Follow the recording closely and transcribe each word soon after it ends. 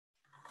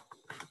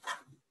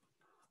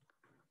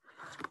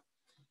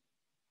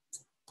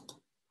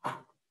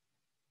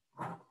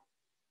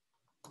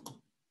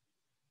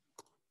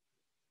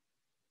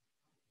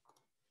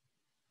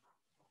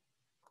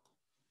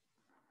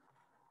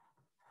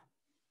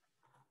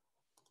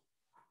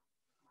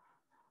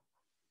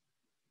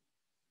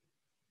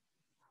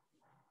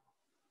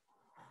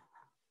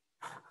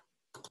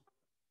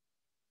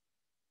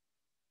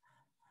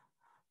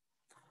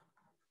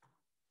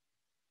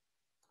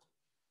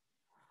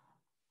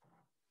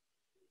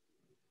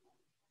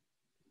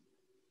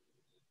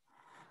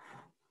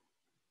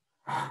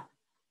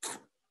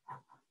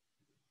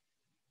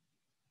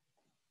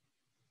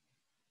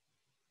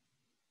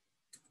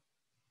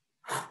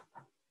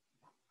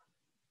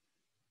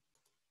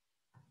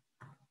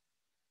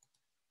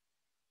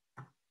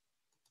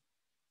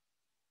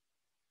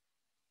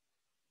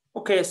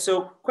Okay,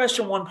 so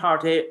question 1,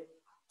 part A.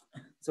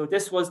 So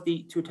this was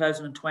the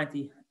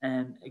 2020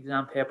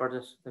 exam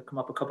paper that came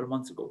up a couple of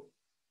months ago.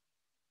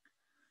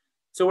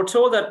 So we're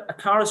told that a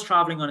car is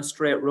traveling on a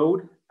straight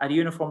road at a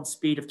uniform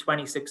speed of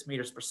 26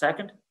 meters per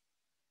second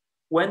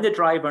when the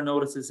driver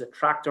notices a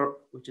tractor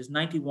which is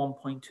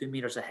 91.2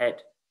 meters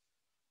ahead.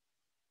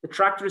 The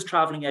tractor is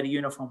traveling at a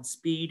uniform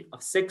speed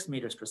of 6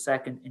 meters per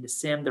second in the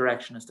same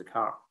direction as the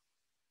car.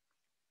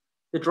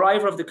 The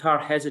driver of the car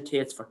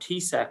hesitates for t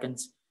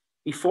seconds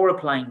before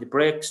applying the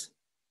brakes.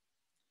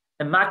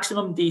 The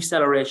maximum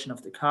deceleration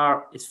of the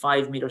car is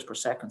 5 meters per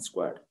second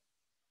squared.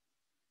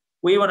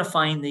 We want to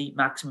find the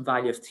maximum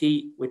value of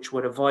t, which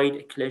would avoid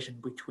a collision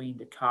between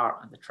the car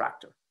and the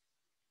tractor.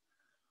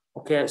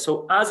 Okay,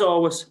 so as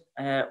always,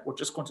 we're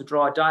just going to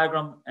draw a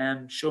diagram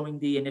showing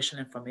the initial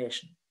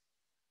information.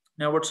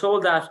 Now we're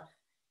told that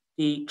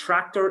the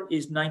tractor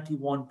is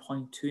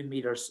 91.2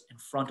 meters in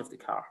front of the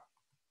car.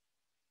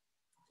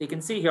 You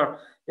can see here,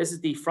 this is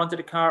the front of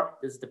the car,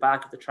 this is the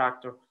back of the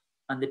tractor,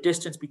 and the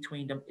distance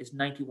between them is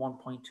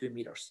 91.2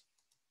 meters.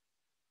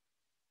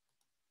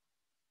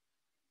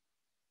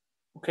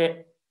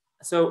 Okay,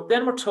 so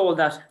then we're told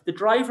that the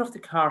driver of the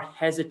car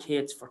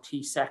hesitates for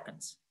t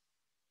seconds.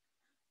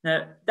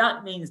 Now,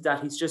 that means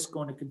that he's just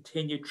going to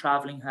continue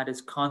traveling at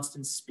his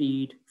constant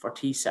speed for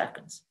t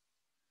seconds.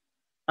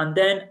 And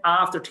then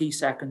after t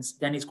seconds,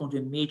 then he's going to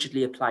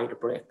immediately apply the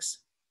brakes.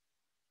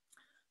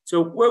 So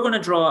we're going to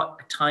draw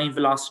a time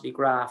velocity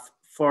graph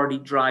for the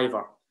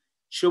driver,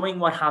 showing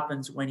what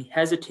happens when he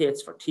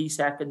hesitates for t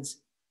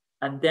seconds,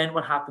 and then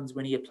what happens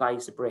when he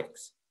applies the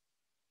brakes.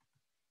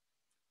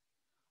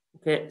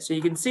 Okay, so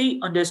you can see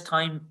on this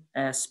time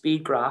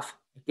speed graph,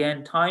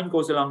 again, time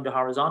goes along the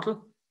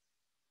horizontal.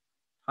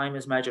 Time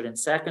is measured in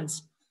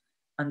seconds,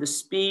 and the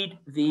speed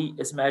v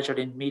is measured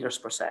in meters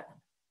per second.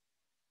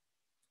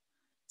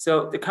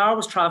 So the car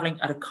was traveling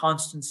at a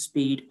constant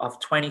speed of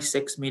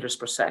 26 meters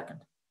per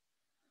second.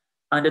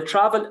 And it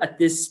traveled at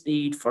this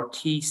speed for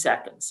t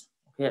seconds.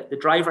 Okay, the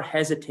driver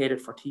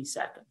hesitated for t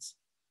seconds.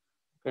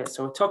 Okay,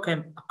 so it took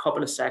him a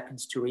couple of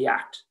seconds to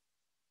react.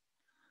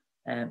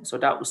 So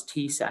that was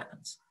t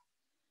seconds.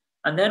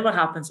 And then what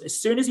happens, as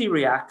soon as he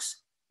reacts,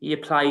 he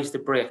applies the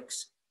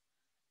brakes.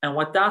 And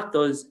what that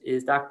does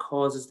is that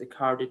causes the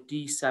car to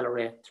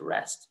decelerate to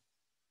rest.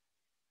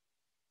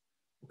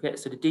 Okay,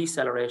 so the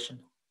deceleration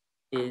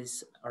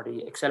is, or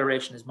the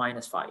acceleration is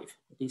 -5.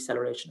 The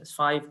deceleration is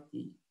 5,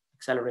 the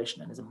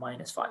acceleration is a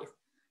 -5.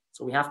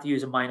 So we have to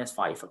use a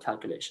 -5 for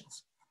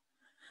calculations.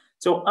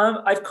 So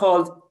I've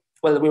called,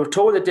 well, we were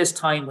told that this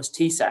time was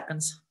t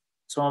seconds.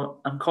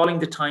 So I'm calling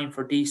the time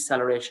for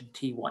deceleration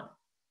t1.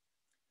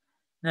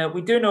 Now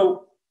we do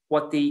know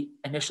what the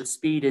initial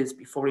speed is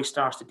before he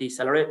starts to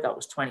decelerate. That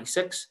was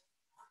 26.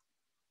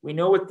 We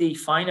know what the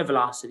final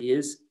velocity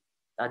is,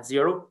 that's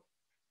 0.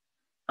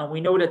 And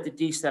we know that the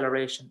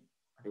deceleration,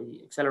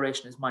 the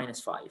acceleration is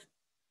 -5.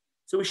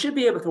 So we should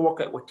be able to work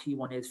out what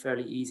t1 is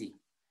fairly easy,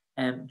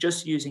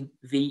 just using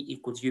v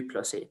equals u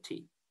plus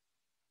 8t.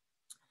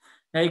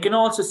 Now you can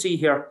also see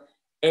here,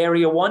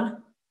 area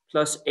 1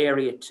 plus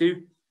area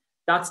 2.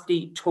 That's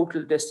the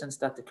total distance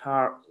that the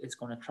car is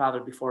going to travel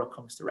before it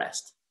comes to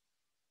rest.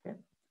 Okay.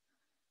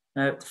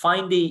 Now to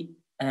find the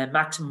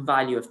maximum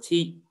value of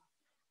t,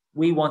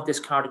 we want this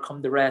car to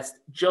come to rest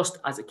just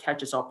as it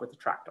catches up with the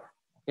tractor.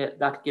 Okay.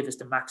 That gives us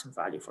the maximum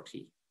value for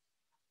t.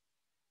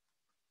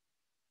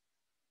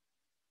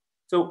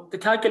 So to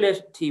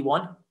calculate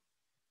t1,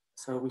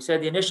 so we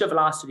said the initial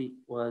velocity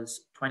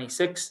was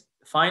 26,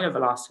 the final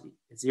velocity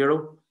is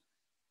 0,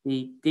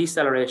 the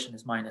deceleration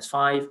is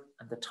 -5,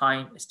 and the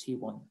time is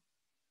t1.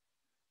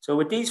 So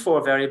with these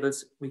 4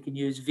 variables, we can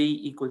use v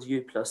equals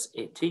u plus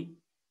 8t.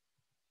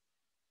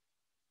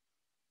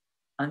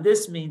 And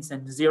this means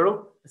then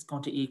 0 is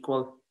going to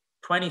equal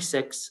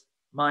 26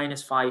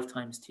 minus 5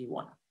 times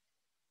t1.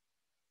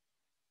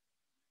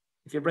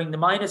 If you bring the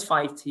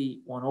 -5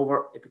 t1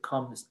 over, it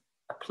becomes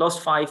a plus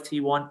 5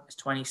 t1 is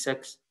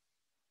 26.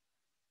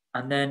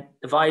 And then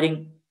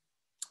dividing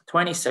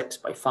 26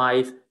 by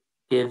 5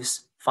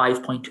 gives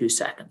 5.2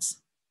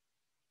 seconds.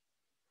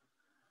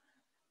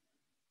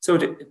 So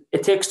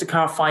it takes the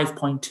car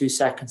 5.2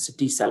 seconds to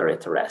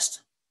decelerate to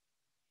rest.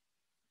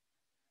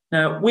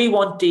 Now we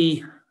want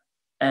the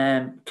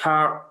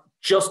car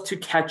just to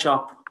catch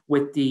up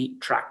with the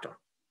tractor.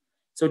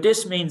 So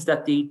this means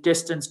that the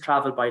distance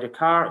traveled by the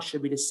car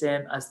should be the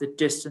same as the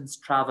distance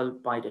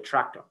traveled by the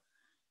tractor.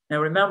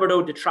 Now remember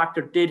though, the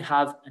tractor did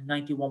have a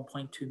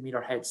 91.2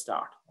 meter head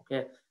start.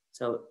 Okay,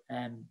 so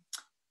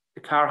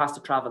the car has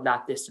to travel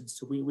that distance.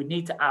 So we would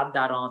need to add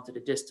that on to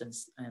the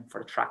distance for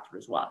the tractor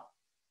as well.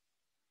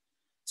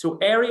 So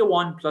area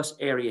 1 plus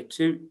area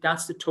 2,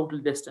 that's the total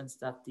distance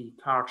that the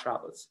car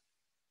travels.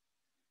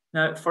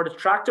 Now for the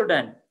tractor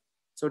then,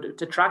 so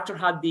the tractor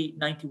had the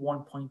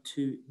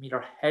 91.2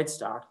 meter head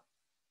start.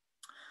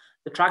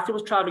 The tractor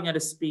was traveling at a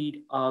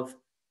speed of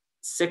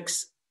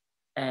 6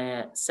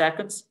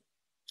 seconds.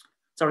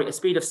 Sorry, a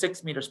speed of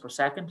 6 meters per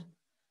second.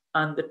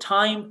 And the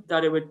time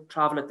that it would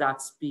travel at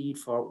that speed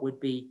for would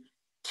be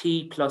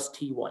t plus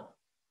t1.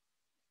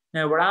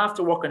 Now we're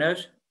after working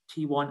out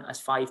T1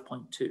 as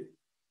 5.2.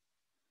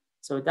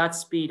 So that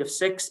speed of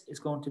 6 is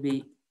going to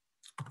be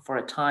for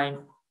a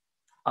time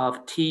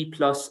of T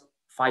plus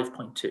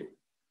 5.2.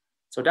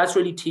 So that's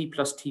really T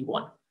plus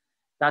T1.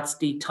 That's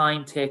the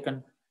time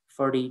taken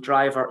for the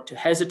driver to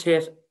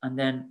hesitate and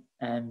then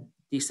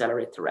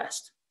decelerate the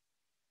rest.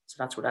 So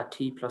that's where that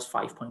T plus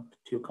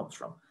 5.2 comes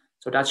from.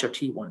 So that's your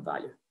T1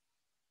 value.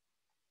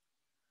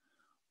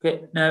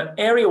 Okay, now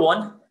area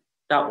 1,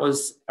 that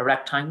was a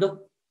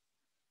rectangle.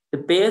 The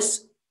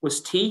base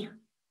was T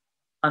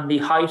and the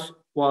height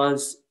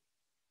was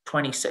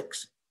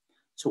 26.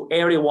 So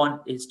area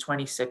 1 is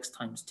 26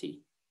 times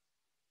T.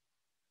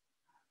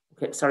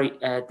 Okay, sorry,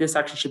 this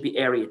actually should be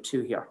area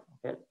 2 here.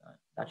 Okay,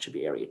 that should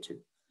be area 2.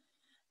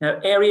 Now,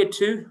 area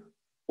 2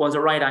 was a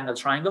right angle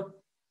triangle,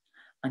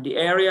 and the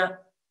area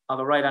of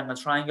a right angle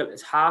triangle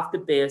is half the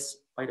base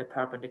by the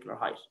perpendicular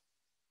height.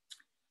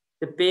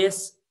 The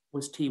base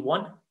was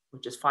T1,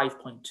 which is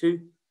 5.2,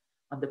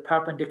 and the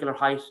perpendicular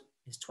height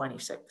is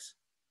 26.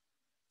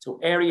 So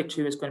area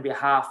 2 is going to be a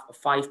half of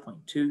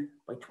 5.2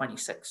 by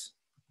 26.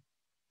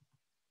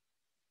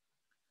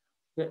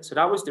 Okay, so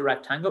that was the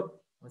rectangle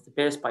with the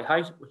base by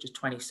height, which is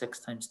 26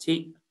 times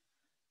T.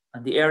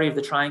 And the area of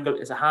the triangle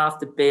is a half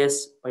the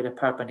base by the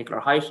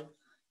perpendicular height.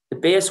 The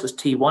base was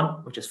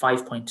T1, which is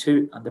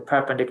 5.2, and the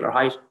perpendicular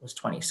height was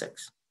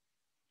 26.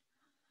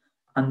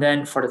 And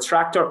then for the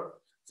tractor,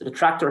 so the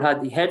tractor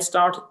had the head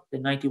start, the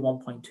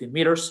 91.2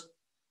 meters,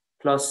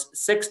 plus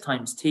 6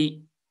 times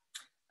T,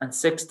 and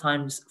 6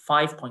 times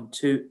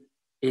 5.2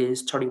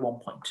 is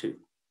 31.2.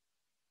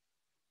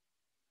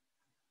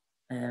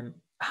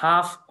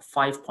 Half of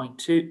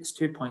 5.2 is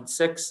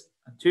 2.6,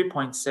 and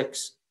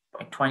 2.6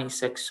 by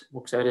 26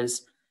 works out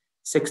as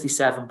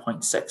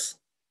 67.6.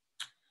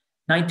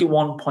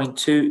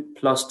 91.2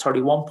 plus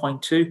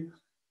 31.2,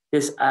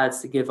 this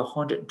adds to give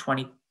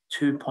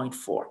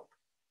 122.4.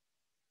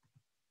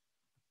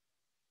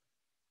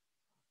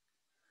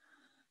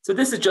 So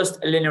this is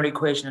just a linear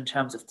equation in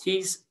terms of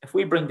t's. If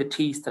we bring the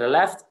t's to the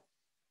left,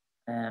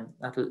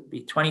 that'll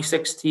be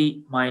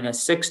 26t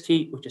minus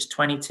 6t, which is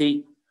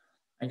 20t.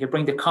 And you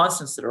bring the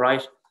constants to the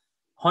right,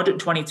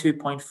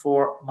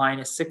 122.4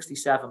 minus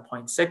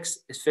 67.6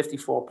 is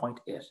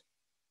 54.8.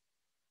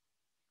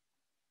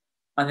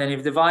 And then if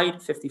you divide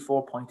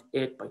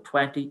 54.8 by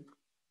 20,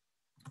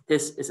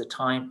 this is a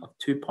time of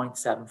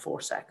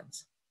 2.74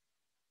 seconds.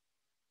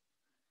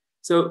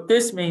 So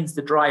this means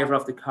the driver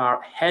of the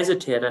car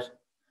hesitated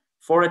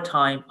for a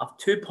time of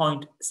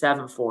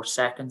 2.74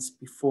 seconds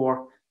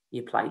before he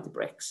applied the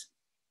brakes.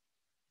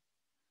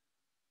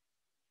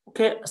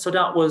 Okay, so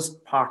that was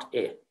part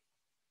A.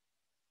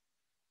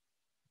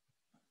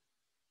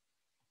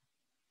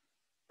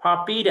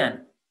 Part B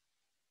then.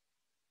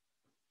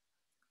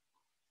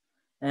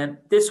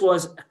 This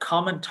was a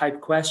common type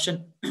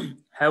question.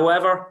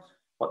 However,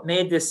 what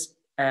made this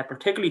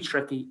particularly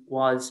tricky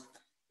was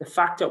the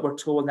fact that we're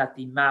told that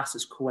the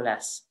masses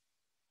coalesce.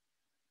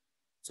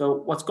 So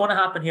what's going to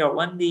happen here,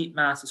 when the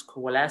masses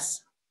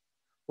coalesce,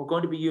 we're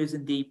going to be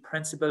using the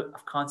principle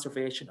of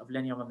conservation of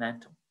linear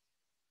momentum.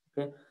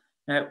 Okay.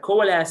 Now,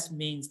 coalesce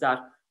means that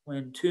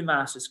when two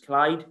masses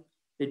collide,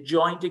 they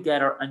join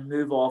together and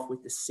move off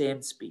with the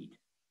same speed.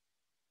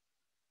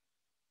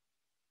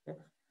 Okay.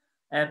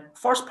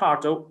 First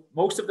part though,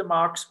 most of the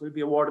marks will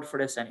be awarded for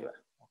this anyway.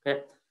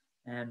 Okay.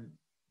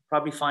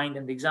 Probably find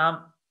in the exam,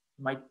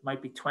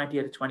 might be 20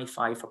 out of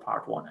 25 for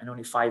part 1 and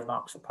only 5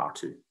 marks for part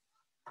 2.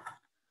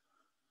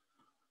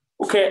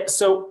 Okay,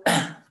 so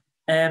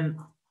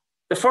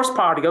the first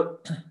particle,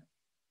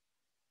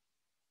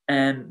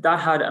 that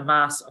had a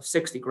mass of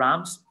 60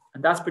 grams,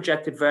 and that's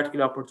projected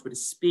vertically upwards with a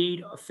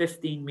speed of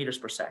 15 meters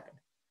per second.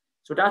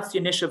 So that's the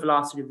initial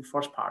velocity of the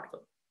first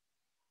particle.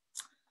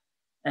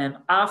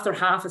 After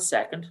half a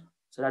second,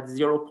 so that's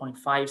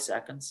 0.5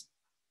 seconds,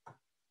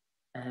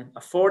 a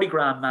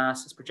 40-gram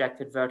mass is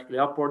projected vertically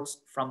upwards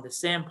from the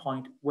same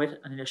point with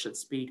an initial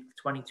speed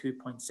of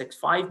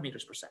 22.65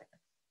 meters per second.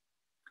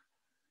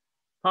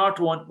 Part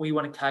 1, we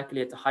want to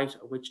calculate the height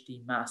at which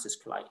the masses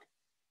collide.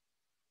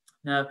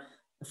 Now,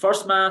 the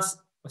first mass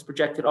was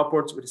projected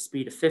upwards with a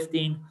speed of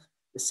 15.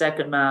 The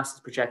second mass is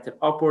projected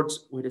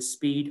upwards with a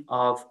speed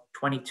of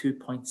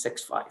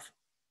 22.65.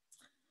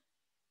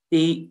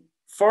 The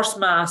first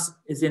mass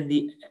is in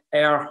the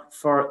air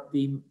for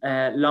the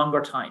longer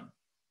time.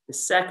 The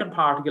second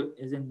particle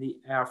is in the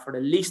air for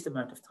the least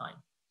amount of time.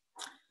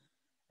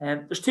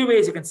 There's 2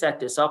 ways you can set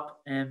this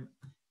up.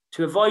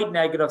 To avoid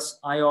negatives,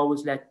 I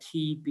always let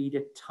t be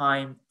the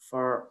time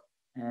for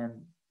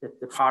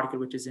the particle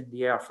which is in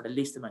the air for the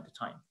least amount of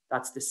time.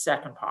 That's the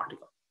second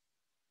particle.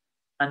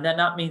 And then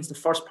that means the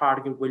first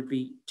particle will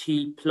be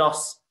t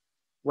plus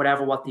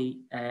whatever what the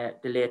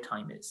delay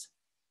time is.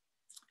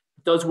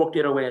 It does work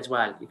the other way as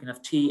well. You can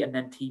have t and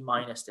then t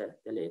minus the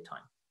delay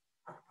time.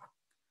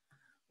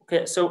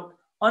 Okay, so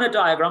on a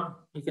diagram,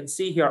 you can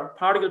see here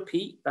particle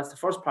P, that's the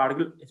first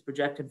particle, is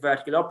projected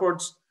vertically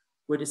upwards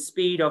with a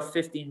speed of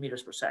 15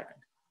 meters per second.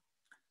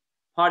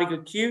 Particle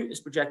Q is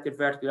projected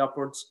vertically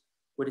upwards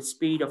with a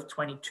speed of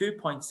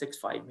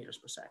 22.65 meters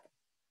per second.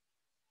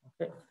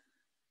 Okay.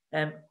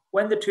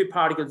 When the two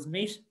particles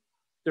meet,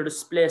 their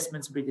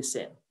displacements will be the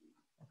same.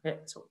 Okay,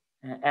 so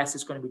S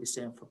is going to be the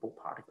same for both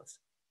particles.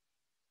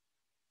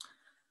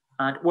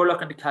 And we're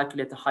looking to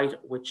calculate the height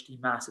at which the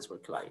masses will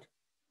collide.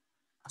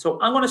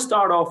 So I'm going to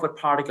start off with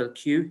particle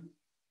Q,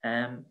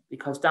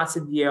 because that's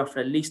in the air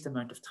for the least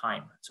amount of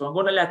time. So I'm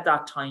going to let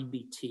that time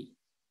be t.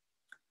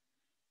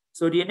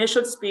 So the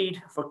initial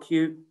speed for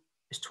Q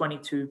is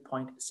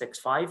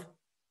 22.65.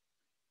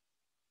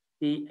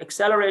 The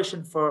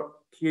acceleration for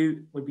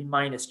Q would be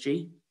minus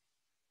g.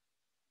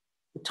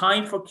 The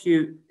time for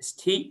Q is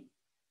t,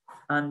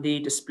 and the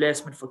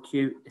displacement for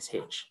Q is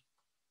h.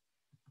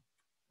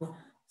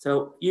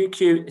 So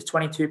UQ is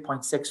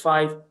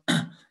 22.65.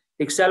 The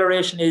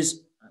acceleration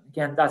is,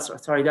 again,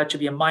 that should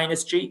be a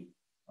minus g.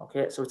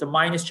 Okay, so it's a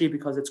minus g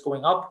because it's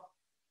going up.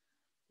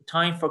 The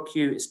time for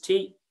Q is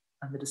t,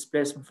 and the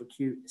displacement for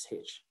Q is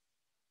h.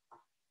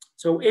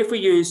 So if we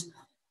use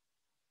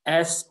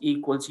S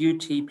equals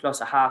ut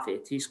plus a half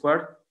at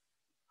squared,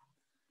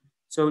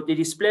 so the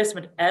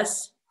displacement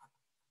S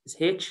is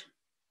h.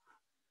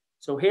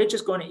 So h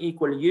is going to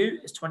equal u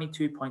is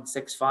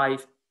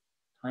 22.65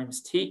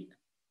 times t.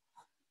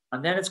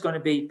 And then it's going to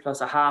be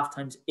plus a half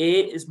times a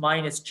is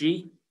minus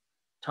g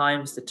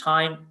times the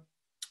time,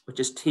 which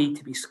is t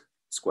to be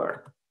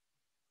squared.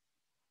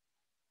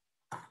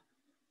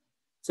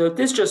 So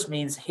this just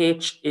means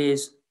h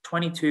is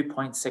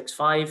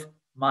 22.65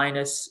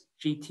 minus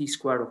gt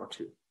squared over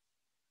 2.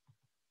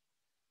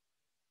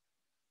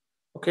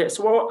 Okay,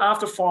 so we're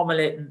after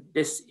formulating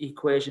this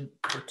equation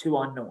with two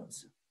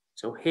unknowns.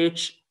 So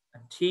h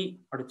and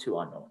t are the two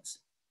unknowns.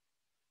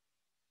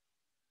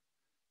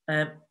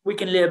 We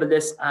can label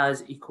this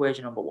as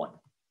equation number 1.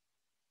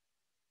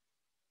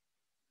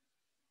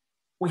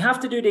 We have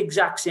to do the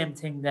exact same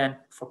thing then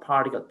for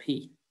particle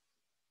P.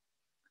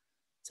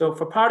 So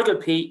for particle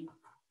P,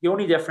 the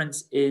only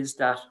difference is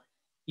that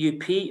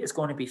UP is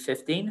going to be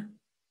 15,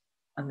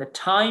 and the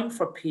time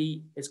for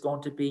P is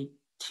going to be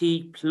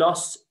t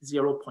plus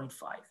 0.5.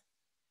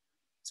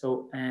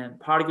 So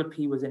particle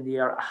P was in the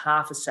air a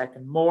half a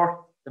second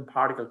more than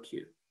particle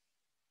Q.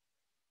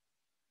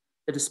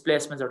 The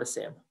displacements are the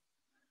same.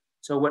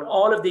 So with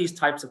all of these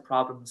types of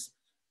problems,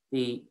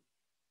 the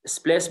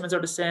displacements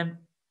are the same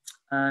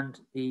and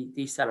the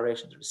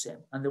decelerations are the same.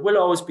 And there will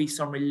always be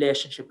some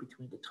relationship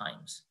between the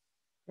times.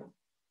 Okay.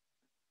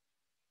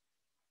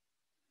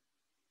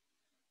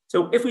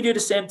 So if we do the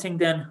same thing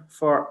then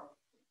for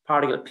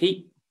particle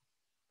P,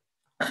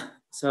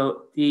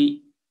 so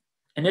the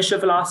initial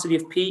velocity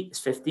of P is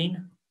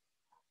 15.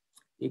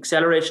 The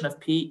acceleration of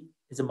P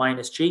is a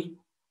minus g.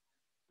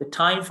 The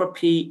time for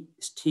P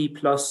is t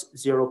plus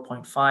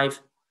 0.5.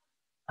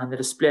 And the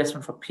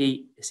displacement for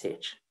P is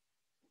h.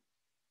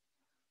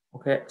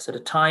 Okay, so the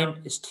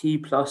time is t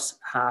plus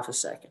half a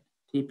second,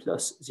 t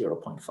plus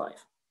 0.5.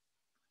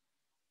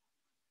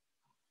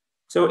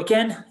 So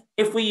again,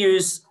 if we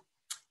use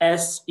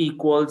S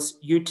equals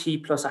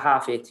ut plus a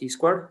half at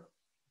squared,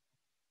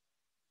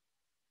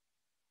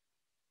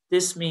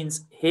 this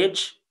means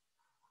h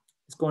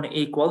is going to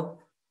equal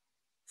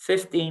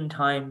 15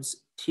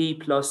 times t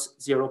plus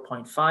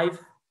 0.5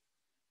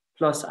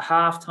 plus a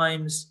half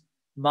times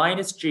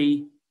minus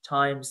g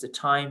times the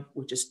time,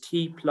 which is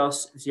t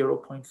plus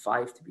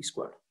 0.5 to be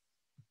squared.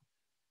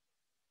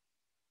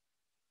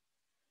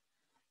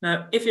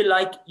 Now, if you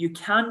like, you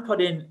can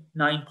put in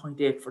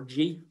 9.8 for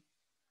g.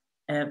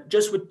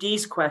 Just with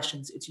these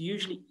questions, it's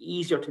usually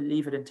easier to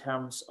leave it in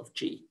terms of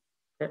g.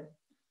 Okay?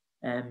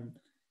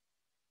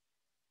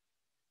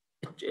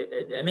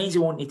 It means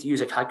you won't need to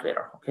use a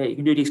calculator. Okay, you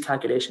can do these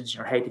calculations in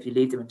your head if you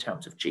leave them in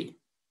terms of g.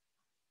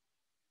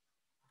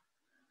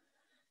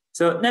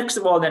 So next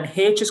of all, then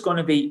h is going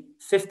to be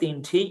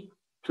 15t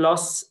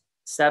plus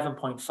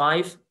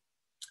 7.5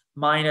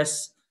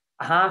 minus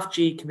a half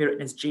g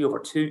commuting as g over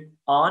 2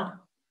 on,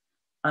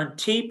 and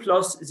t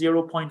plus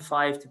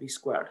 0.5 to be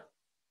squared.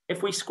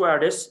 If we square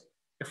this,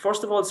 if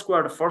first of all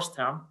square the first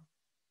term,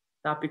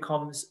 that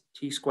becomes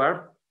t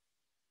squared.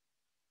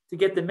 To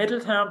get the middle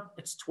term,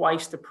 it's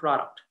twice the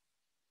product.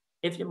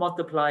 If you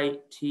multiply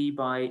t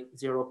by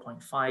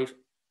 0.5,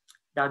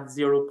 that's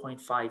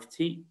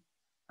 0.5t.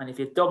 And if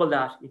you double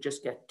that, you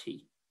just get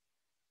t.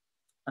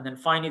 And then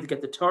finally, to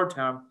get the third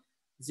term,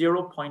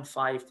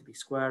 0.5 to be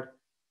squared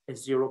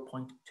is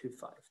 0.25.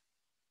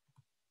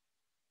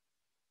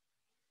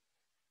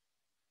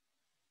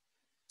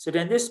 So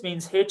then this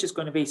means h is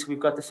going to be, so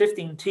we've got the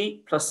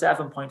 15t plus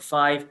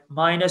 7.5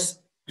 minus,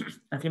 and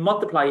if you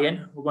multiply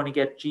in, we're going to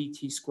get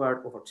gt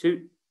squared over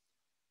 2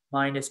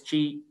 minus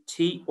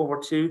gt over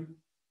 2.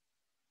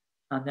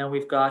 And then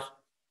we've got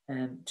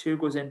 2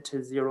 goes into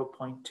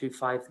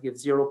 0.25 to give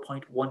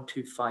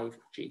 0.125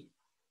 g.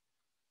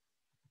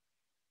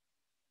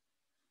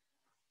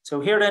 So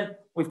here then,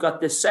 we've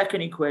got this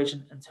second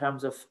equation in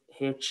terms of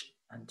h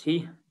and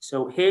t.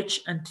 So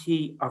h and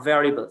t are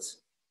variables.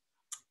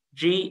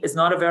 G is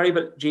not a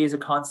variable, g is a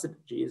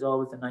constant, g is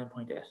always the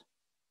 9.8.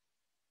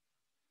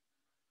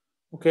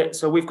 Okay,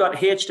 so we've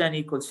got h then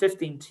equals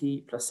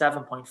 15t plus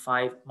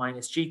 7.5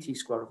 minus gt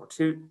squared over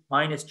 2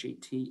 minus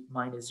gt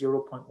minus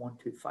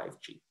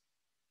 0.125g.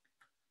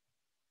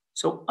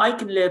 So I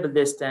can label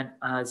this then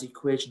as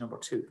equation number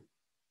 2.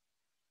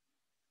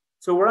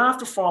 So we're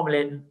after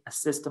formulating a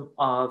system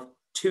of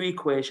two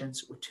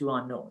equations with two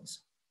unknowns.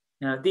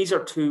 Now, these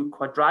are two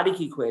quadratic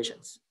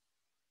equations.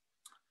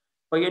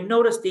 But you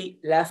notice the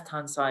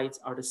left-hand sides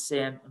are the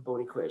same in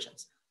both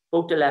equations.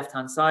 Both the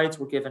left-hand sides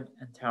were given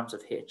in terms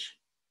of h.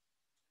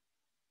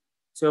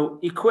 So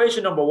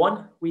equation number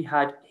 1, we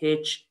had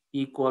h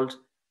equaled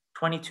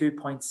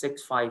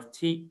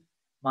 22.65t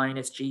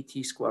minus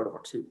gt squared over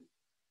 2.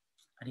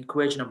 And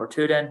equation number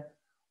 2 then,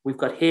 we've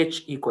got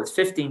h equals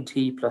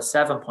 15t plus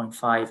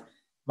 7.5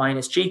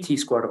 minus gt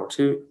squared over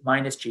 2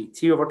 minus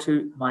gt over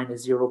 2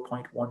 minus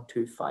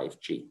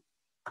 0.125g.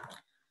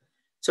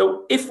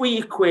 So if we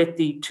equate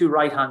the two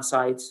right-hand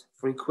sides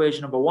for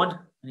equation number 1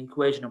 and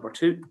equation number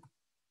 2,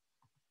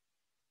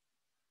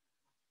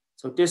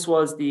 so this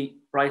was the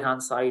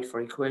right-hand side for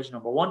equation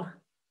number 1,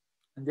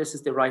 and this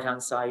is the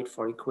right-hand side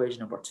for equation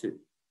number 2.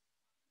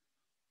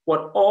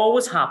 What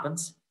always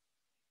happens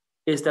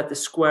is that the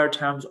square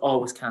terms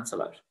always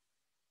cancel out.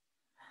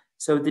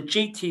 So the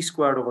gt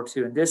squared over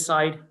 2 on this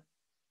side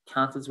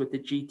cancels with the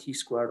gt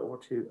squared over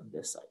 2 on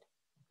this side.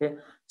 Okay,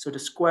 so the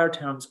square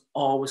terms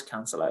always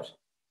cancel out.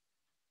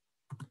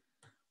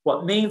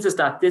 What means is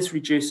that this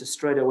reduces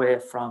straight away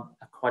from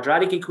a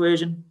quadratic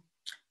equation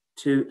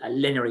to a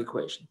linear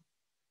equation.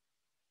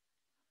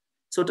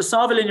 So to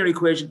solve a linear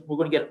equation, we're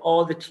going to get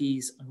all the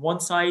t's on one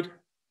side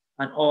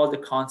and all the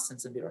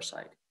constants on the other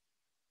side.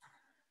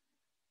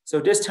 So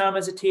this term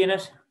has a t in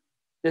it,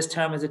 this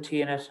term has a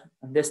t in it,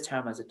 and this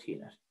term has a t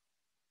in it.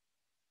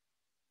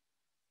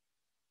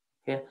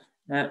 Okay,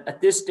 now at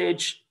this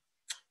stage,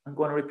 I'm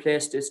going to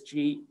replace this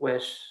g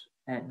with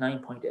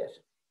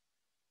 9.8.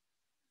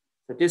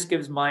 So this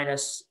gives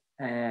minus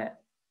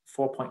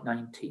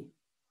 4.9t.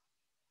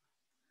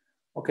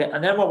 Okay,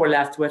 and then what we're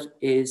left with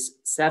is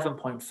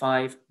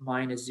 7.5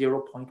 minus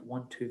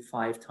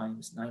 0.125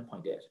 times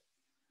 9.8.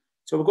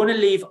 So we're going to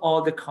leave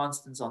all the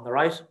constants on the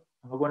right,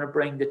 and we're going to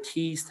bring the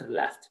t's to the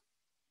left.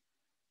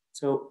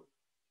 So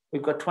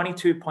we've got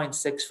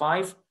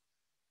 22.65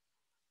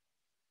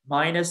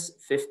 minus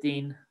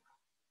 15.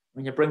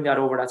 When you bring that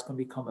over, that's going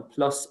to become a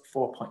plus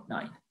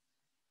 4.9.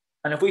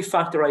 And if we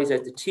factorize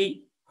out the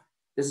t,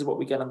 this is what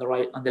we get on the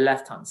right, on the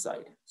left-hand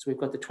side. So we've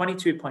got the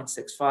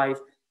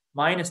 22.65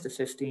 minus the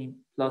 15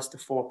 plus the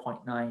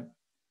 4.9.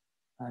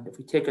 And if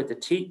we take out the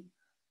t,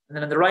 and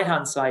then on the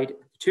right-hand side,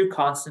 the two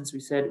constants we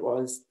said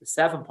was the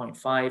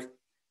 7.5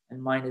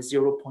 and minus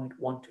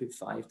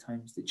 0.125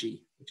 times the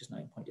g, which is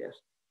 9.8.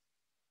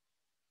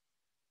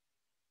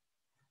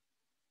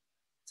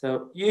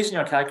 So using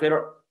your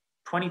calculator,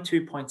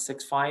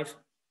 22.65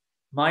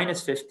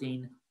 minus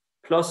 15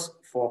 plus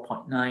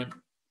 4.9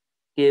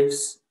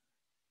 gives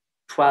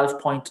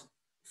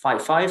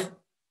 12.55.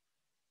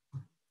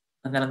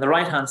 And then on the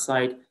right-hand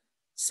side,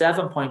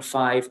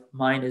 7.5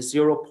 minus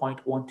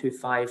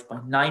 0.125 by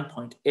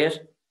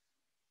 9.8.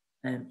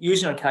 And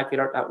using our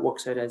calculator, that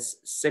works out as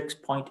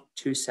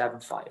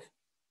 6.275.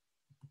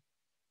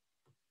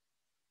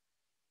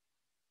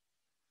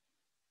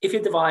 If you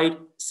divide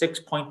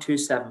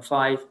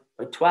 6.275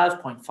 by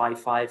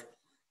 12.55,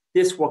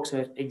 this works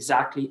out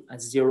exactly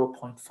as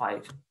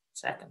 0.5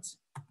 seconds.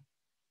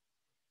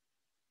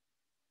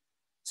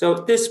 So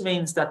this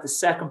means that the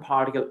second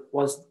particle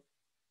was,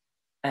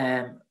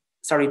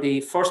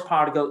 the first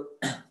particle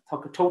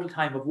took a total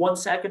time of 1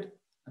 second,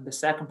 and the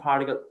second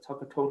particle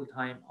took a total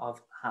time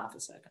of half a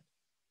second.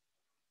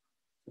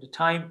 So the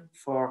time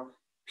for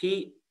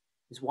P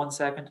is 1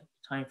 second,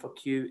 time for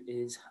Q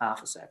is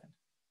half a second.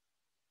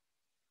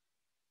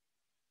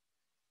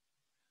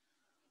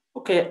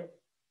 Okay,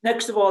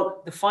 next of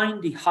all, to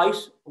find the height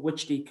at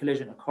which the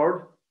collision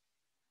occurred,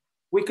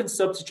 we can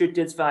substitute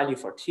this value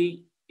for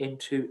T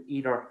into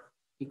either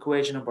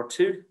equation number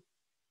 2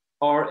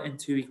 or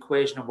into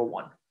equation number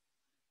 1.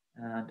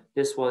 And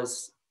this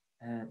was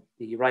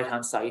the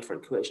right-hand side for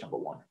equation number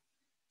 1.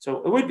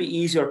 So it would be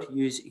easier to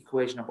use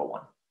equation number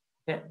 1,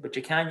 okay? But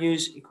you can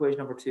use equation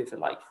number 2 if you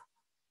like.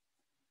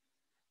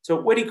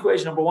 So with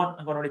equation number 1,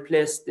 I'm going to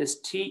replace this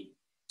T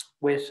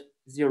with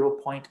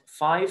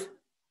 0.5,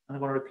 and I'm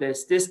going to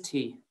replace this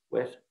T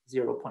with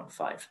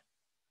 0.5.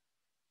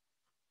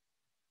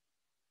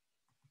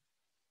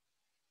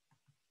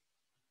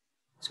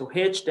 So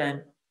H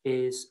then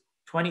is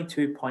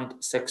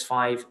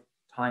 22.65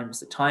 times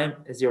the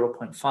time is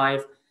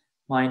 0.5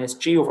 minus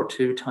G over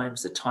 2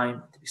 times the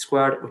time to be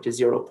squared, which is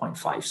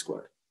 0.5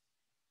 squared.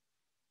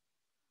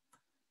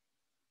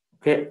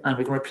 Okay, and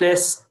we can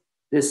replace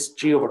this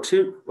G over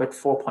 2 with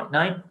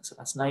 4.9. So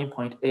that's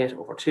 9.8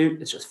 over 2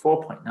 is just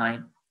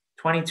 4.9.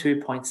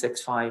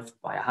 22.65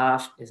 by a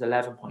half is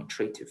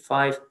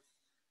 11.325.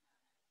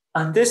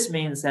 And this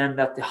means then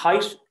that the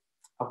height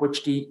at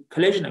which the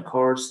collision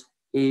occurs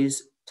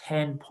is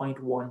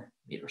 10.1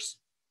 meters.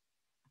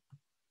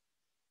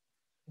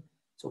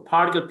 So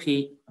particle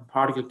P and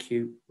particle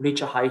Q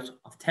reach a height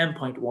of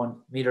 10.1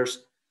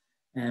 meters,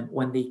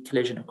 when the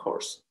collision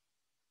occurs.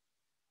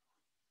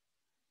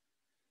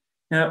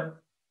 Now,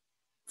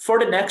 for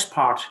the next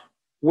part,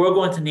 we're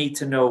going to need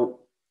to know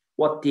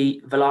what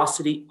the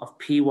velocity of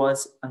P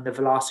was and the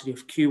velocity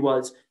of Q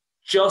was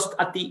just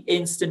at the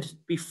instant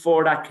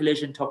before that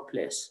collision took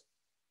place.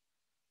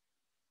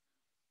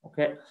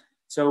 Okay,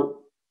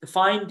 so to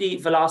find the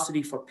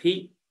velocity for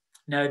P,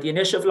 now the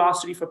initial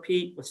velocity for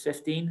P was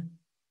 15.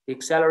 The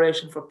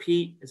acceleration for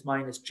P is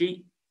minus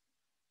g.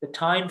 The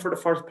time for the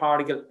first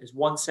particle is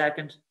 1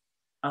 second,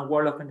 and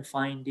we're looking to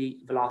find the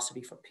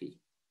velocity for P.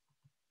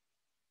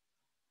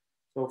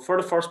 So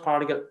for the first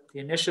particle, the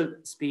initial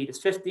speed is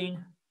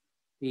 15.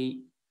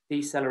 The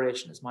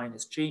deceleration is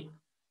minus g.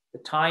 The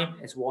time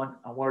is 1,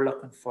 and we're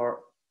looking for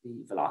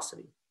the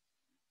velocity.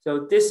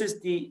 So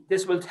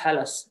this will tell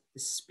us the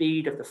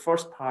speed of the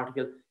first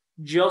particle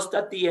just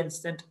at the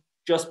instant,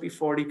 just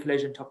before the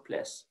collision took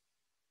place.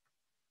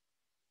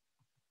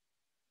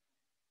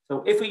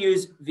 So if we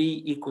use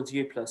v equals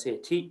u plus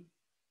at,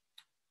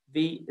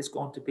 v is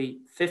going to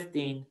be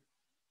 15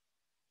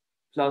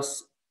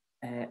 plus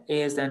a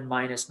is then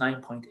minus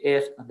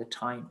 9.8, and the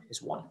time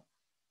is 1.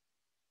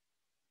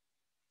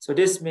 So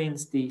this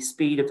means the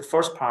speed of the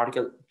first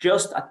particle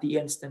just at the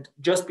instant,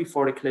 just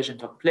before the collision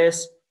took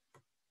place,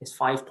 is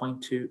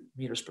 5.2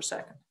 meters per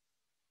second.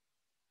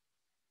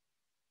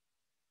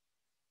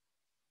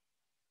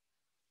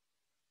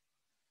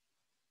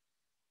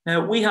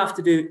 Now we have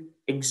to do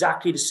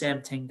exactly the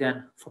same thing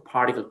then for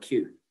particle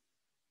Q.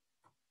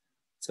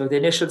 So the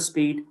initial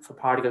speed for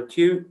particle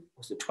Q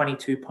was at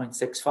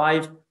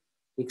 22.65.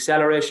 The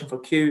acceleration for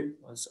Q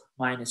was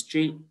minus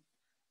g.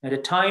 Now the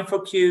time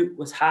for Q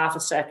was half a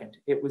second.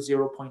 It was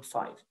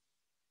 0.5.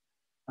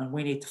 And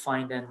we need to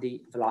find then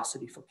the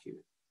velocity for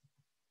Q.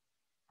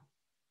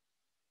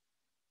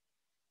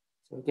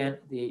 So again,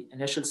 the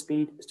initial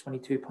speed is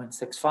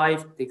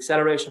 22.65. The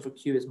acceleration for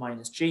Q is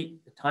minus g.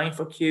 The time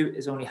for Q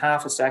is only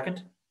half a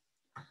second.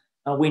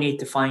 And we need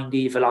to find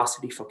the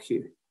velocity for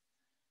Q.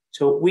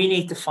 So we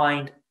need to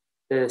find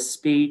the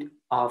speed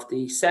of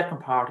the second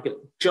particle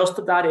just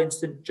at that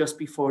instant, just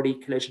before the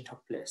collision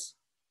took place.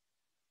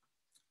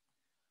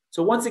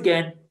 So once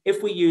again,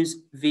 if we use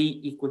v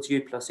equals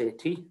u plus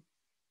at,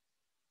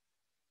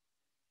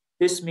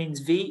 this means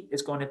v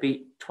is going to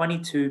be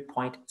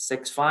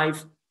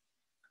 22.65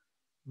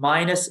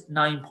 minus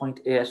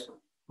 9.8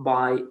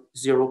 by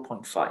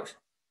 0.5.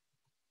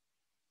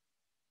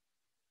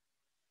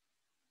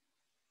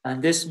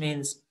 And this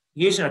means,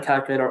 using a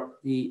calculator,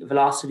 the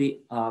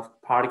velocity of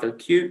particle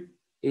Q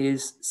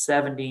is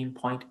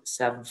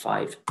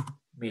 17.75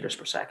 meters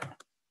per second.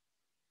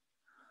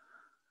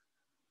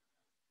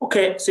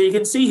 Okay, so you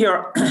can see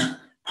here,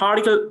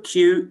 particle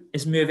Q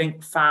is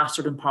moving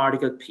faster than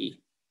particle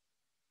P.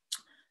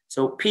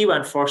 So P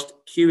went first,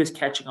 Q is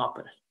catching up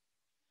with it.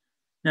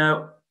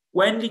 Now,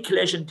 when the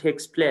collision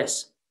takes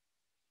place,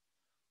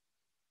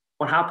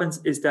 what happens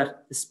is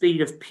that the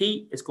speed of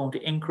P is going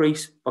to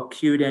increase, but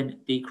Q then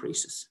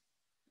decreases.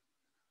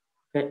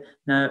 Okay,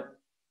 now,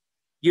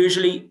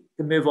 usually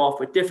they move off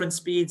with different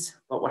speeds,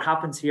 but what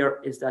happens here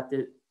is that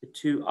the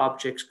two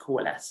objects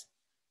coalesce.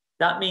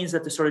 That means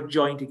that they sort of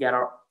join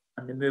together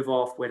and they move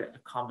off with a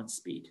common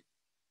speed.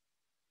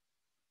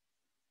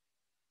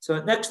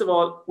 So next of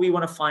all, we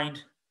want to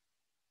find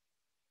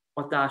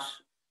what that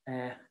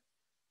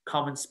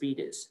common speed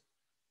is.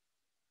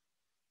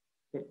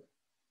 Okay.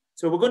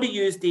 So we're going to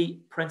use the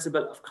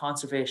principle of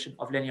conservation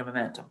of linear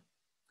momentum.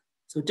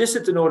 So this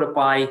is denoted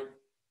by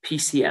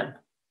PCM.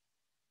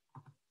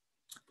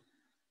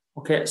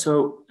 Okay,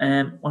 so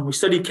when we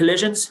study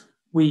collisions,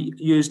 we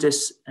use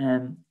this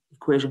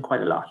equation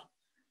quite a lot.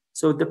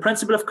 So the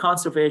principle of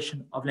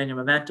conservation of linear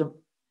momentum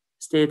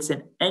states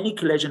in any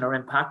collision or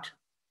impact,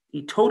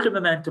 the total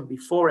momentum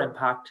before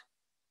impact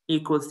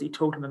equals the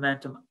total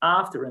momentum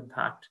after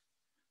impact,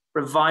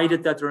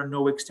 provided that there are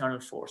no external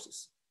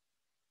forces,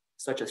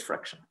 such as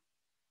friction.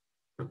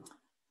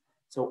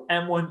 So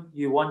M1,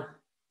 U1,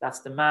 that's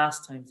the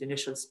mass times the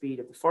initial speed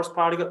of the first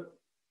particle,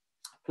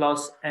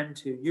 plus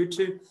M2,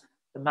 U2,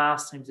 the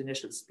mass times the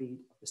initial speed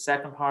of the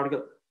second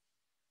particle,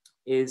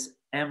 is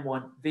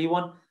M1,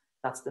 V1,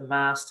 that's the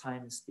mass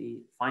times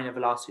the final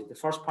velocity of the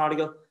first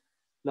particle,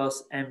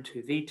 plus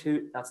M2,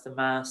 V2, that's the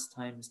mass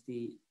times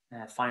the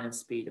final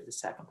speed of the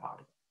second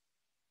particle.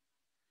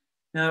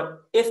 Now,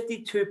 if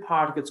the two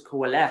particles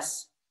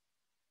coalesce,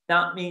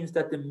 that means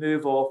that they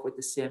move off with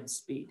the same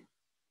speed.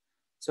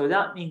 So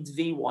that means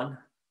V1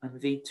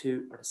 and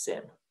V2 are the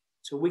same.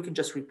 So we can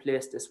just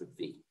replace this with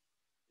V.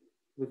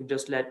 We can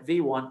just let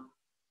V1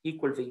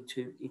 equal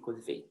V2 equal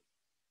V.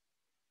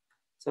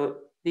 So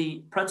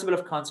the principle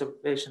of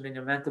conservation of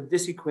linear momentum,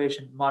 this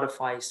equation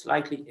modifies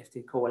slightly if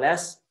they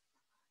coalesce,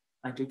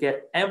 and you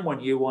get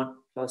M1 U1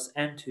 plus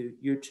M2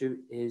 U2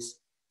 is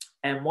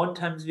M1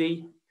 times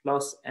V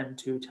plus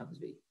M2 times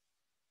V.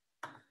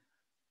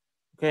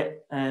 Okay,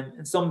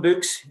 in some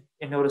books,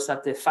 you notice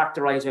that they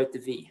factorize out the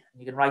V.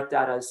 You can write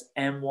that as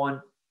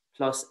M1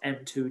 plus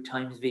M2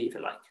 times V if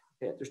you like.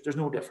 Okay, there's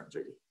no difference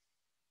really.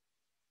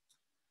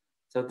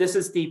 So this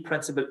is the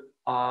principle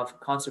of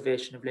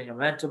conservation of linear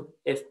momentum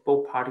if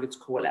both particles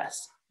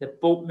coalesce. They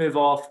both move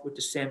off with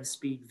the same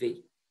speed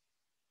v.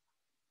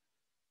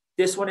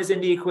 This one is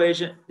in the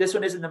equation. This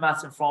one is in the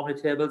maths and formula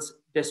tables.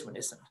 This one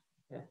isn't.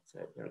 Okay? So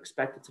you're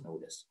expected to know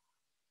this.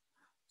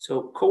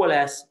 So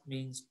coalesce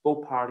means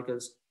both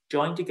particles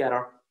join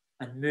together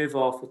and move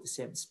off with the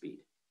same speed.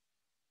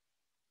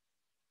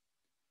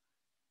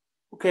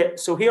 Okay,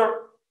 so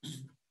here,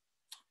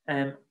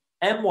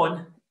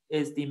 M1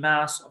 is the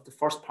mass of the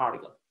first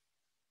particle.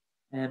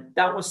 And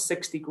that was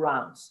 60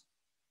 grams.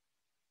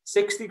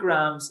 60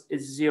 grams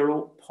is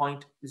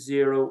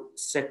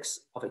 0.06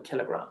 of a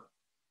kilogram.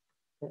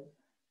 Okay.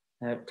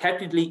 Now,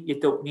 technically, you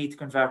don't need to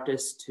convert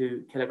this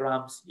to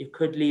kilograms. You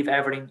could leave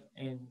everything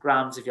in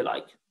grams if you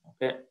like.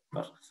 Okay,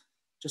 but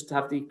just to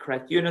have the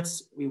correct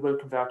units, we will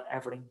convert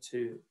everything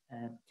to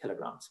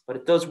kilograms. But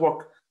it does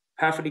work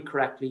perfectly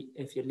correctly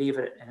if you leave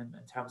it in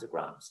terms of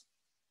grams.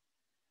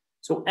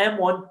 So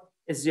M1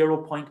 is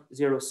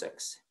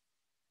 0.06.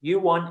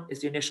 U1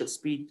 is the initial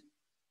speed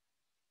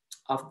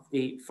of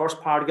the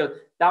first particle.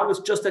 That was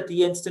just at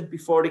the instant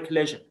before the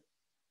collision.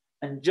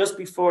 And just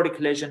before the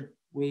collision,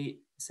 we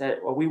said,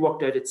 or we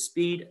worked out its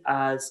speed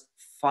as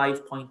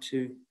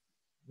 5.2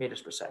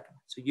 meters per second.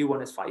 So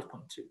U1 is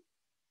 5.2.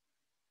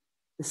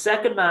 The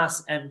second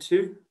mass,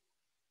 M2,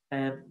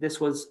 this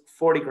was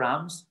 40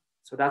 grams.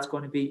 So that's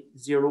going to be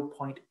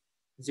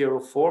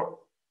 0.04.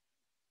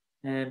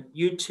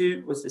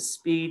 U2 was the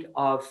speed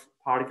of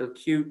particle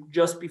Q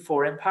just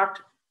before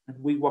impact,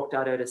 and we worked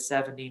that out as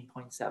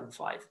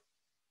 17.75.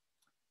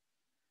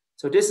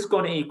 So this is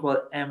going to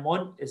equal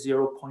M1 is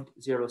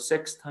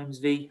 0.06 times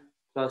V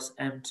plus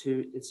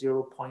M2 is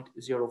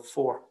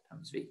 0.04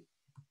 times V.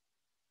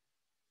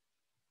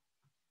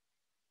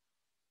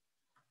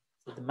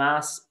 So the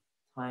mass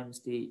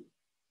times the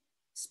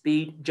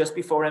speed just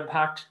before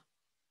impact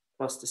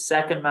plus the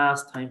second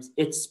mass times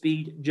its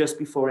speed just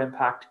before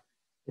impact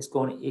is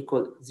going to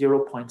equal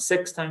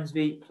 0.6 times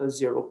V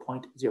plus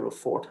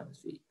 0.04 times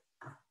V.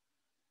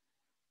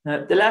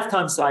 Now, the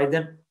left-hand side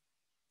then,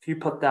 if you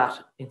put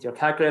that into your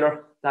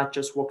calculator, that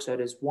just works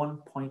out as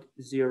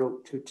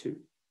 1.022.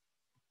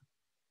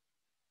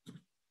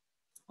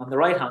 On the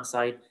right-hand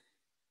side,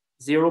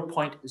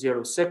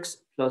 0.06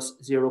 plus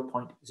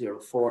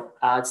 0.04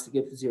 adds to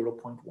give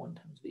 0.1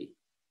 times V.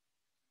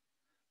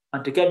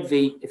 And to get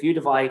V, if you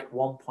divide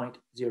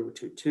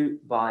 1.022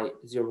 by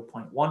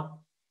 0.1,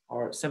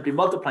 or simply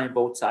multiplying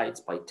both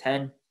sides by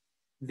 10,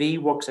 V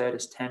works out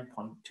as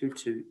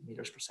 10.22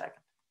 meters per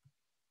second.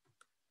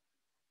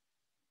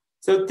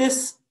 So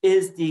this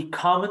is the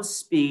common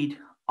speed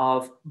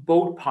of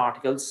both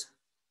particles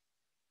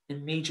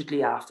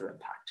immediately after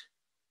impact.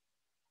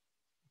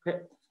 Okay.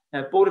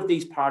 Now, both of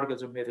these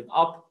particles are moving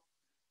up,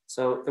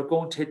 so they're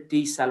going to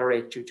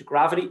decelerate due to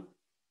gravity.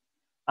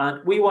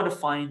 And we want to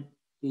find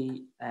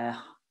the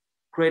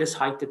greatest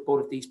height that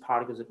both of these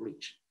particles have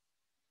reached.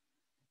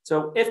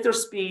 So if their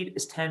speed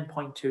is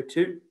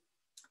 10.22,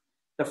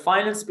 the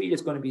final speed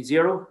is going to be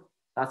 0.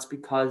 That's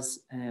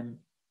because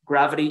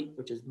gravity,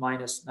 which is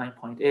minus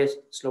 9.8,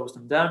 slows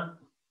them down.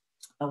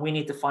 And we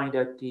need to find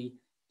out the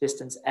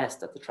distance s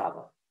that they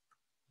travel.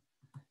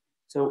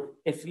 So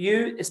if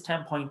u is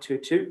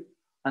 10.22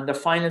 and the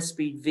final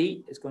speed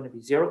v is going to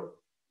be 0,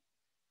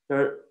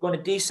 they're going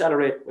to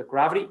decelerate with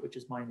gravity, which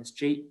is minus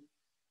g.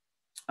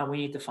 And we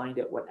need to find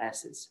out what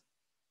s is.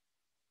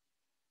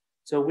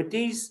 So with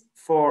these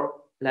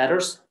four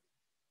letters,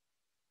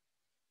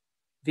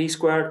 v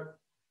squared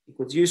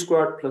equals u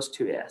squared plus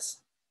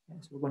 2s.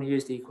 Okay, so we're going to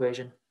use the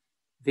equation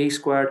v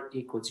squared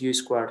equals u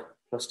squared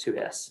plus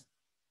 2s.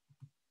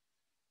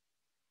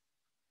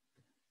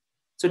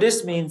 So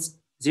this means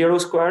 0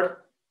 squared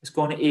is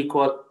going to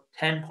equal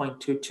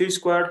 10.22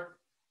 squared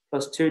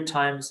plus 2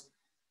 times,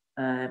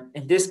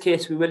 in this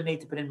case, we will need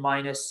to put in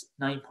minus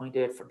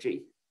 9.8 for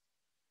g.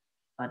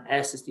 And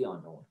s is the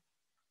unknown.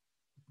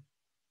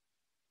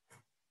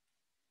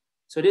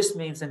 So this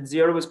means then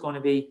 0 is going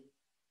to be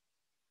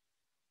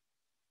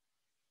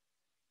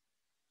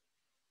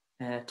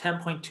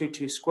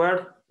 10.22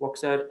 squared,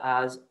 works out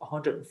as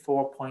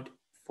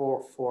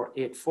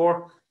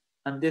 104.4484,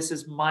 and this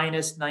is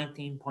minus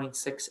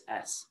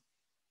 19.6s.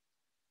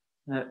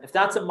 Now, if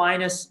that's a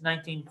minus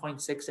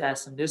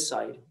 19.6s on this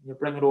side, you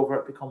bring it over,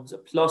 it becomes a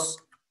plus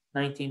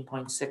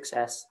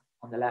 19.6s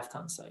on the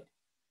left-hand side.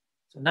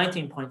 So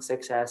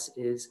 19.6s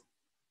is,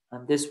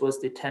 and this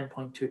was the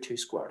 10.22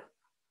 squared.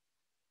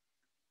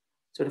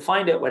 So to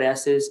find out what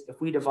s is,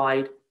 if we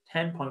divide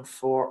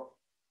 10.4 or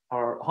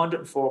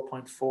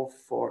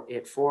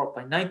 104.4484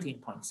 by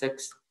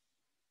 19.6,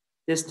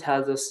 this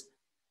tells us,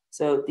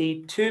 so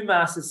the two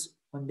masses,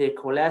 when they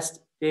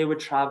coalesced, they would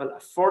travel a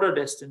further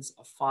distance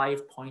of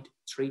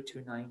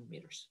 5.329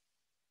 meters.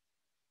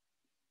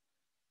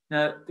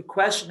 Now, the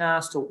question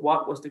asked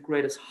what was the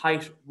greatest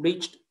height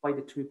reached by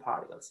the two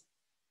particles.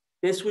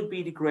 This would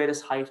be the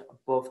greatest height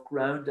above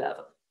ground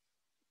level.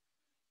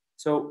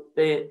 So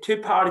the two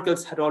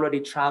particles had already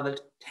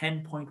traveled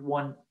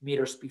 10.1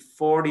 meters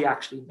before they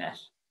actually met.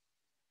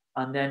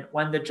 And then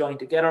when they joined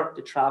together,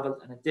 they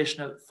traveled an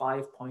additional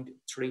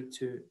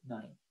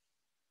 5.329.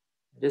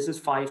 This is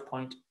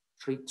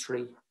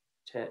 5.33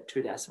 to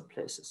 2 decimal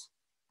places.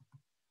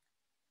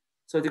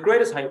 So the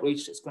greatest height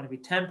reached is going to be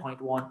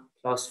 10.1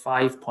 plus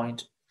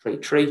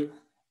 5.33,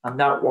 and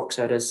that works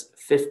out as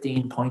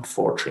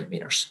 15.43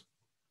 meters.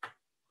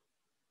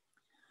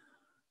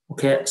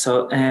 Okay,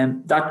 so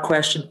that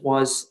question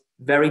was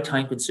very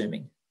time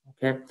consuming.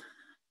 Okay,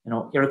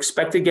 you're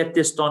expected to get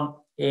this done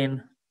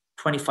in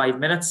 25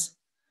 minutes,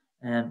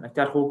 and like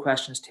that whole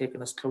question has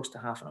taken us close to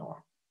half an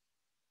hour.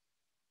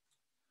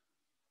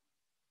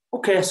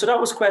 Okay, so that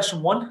was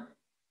question 1.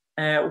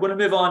 We're going to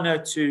move on now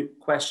to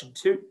question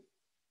 2.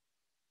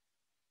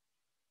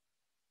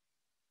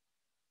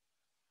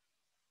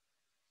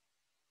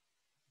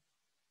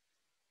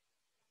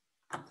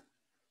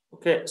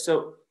 Okay,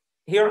 so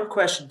here on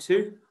question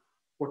 2,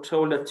 we're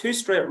told that 2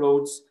 straight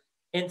roads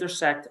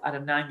intersect at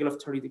an angle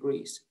of 30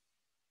 degrees.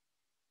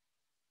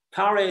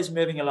 Car A is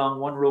moving along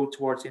one road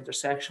towards the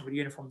intersection with a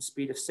uniform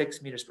speed of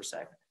 6 meters per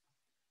second.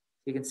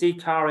 You can see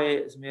car A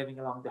is moving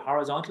along the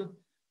horizontal,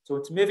 so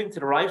it's moving to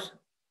the right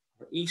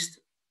or east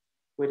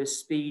with a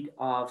speed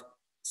of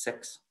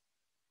 6.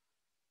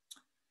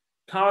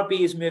 Car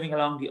B is moving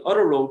along the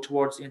other road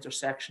towards the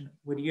intersection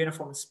with a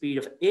uniform speed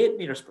of 8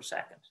 meters per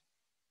second.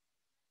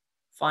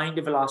 Find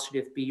the velocity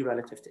of B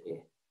relative to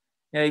A.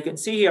 Now you can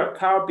see here,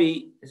 car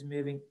B is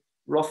moving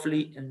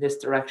roughly in this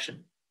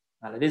direction.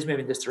 Well, it is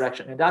moving this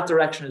direction, and that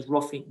direction is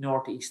roughly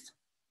northeast.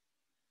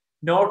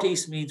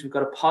 Northeast means we've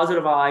got a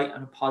positive I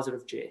and a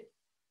positive J.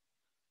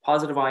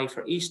 Positive I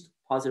for east,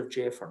 positive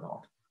J for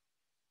north.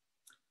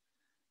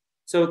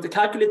 So to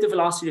calculate the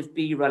velocity of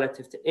B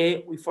relative to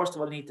A, we first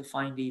of all need to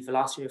find the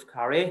velocity of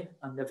car A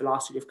and the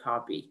velocity of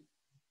car B.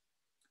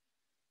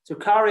 So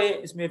car A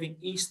is moving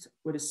east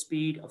with a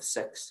speed of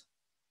 6.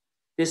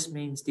 This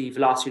means the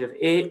velocity of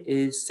A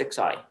is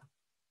 6I.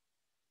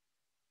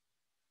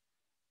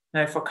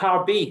 Now for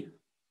car B,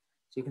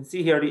 so you can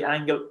see here the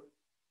angle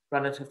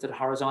relative to the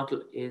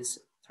horizontal is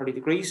 30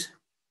 degrees.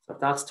 So if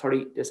that's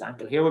 30, this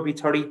angle here would be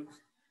 30.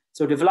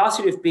 So the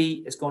velocity of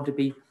B is going to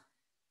be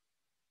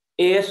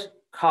 8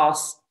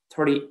 cos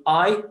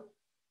 30I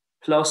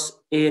plus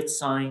 8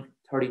 sine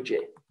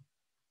 30J.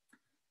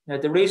 Now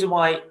the reason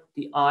why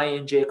the I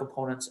and J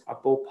components are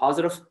both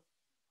positive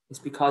is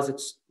because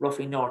it's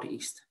roughly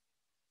northeast.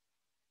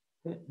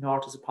 Okay.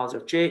 North is a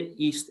positive J,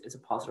 east is a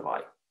positive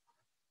I.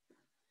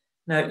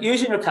 Now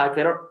using your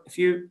calculator, if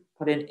you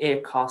put in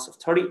 8 cos of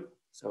 30,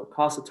 so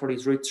cos of 30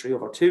 is root 3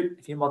 over 2.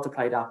 If you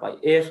multiply that by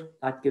 8,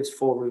 that gives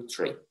 4 root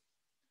 3.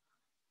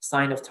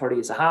 Sine of 30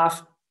 is a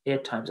half.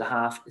 8 times a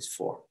half is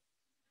 4.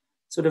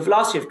 So the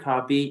velocity of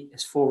car B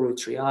is 4 root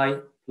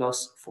 3I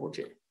plus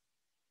 4J.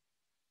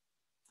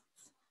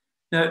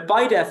 Now,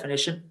 by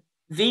definition,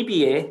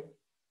 VBA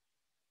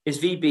is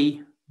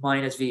VB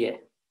minus VA.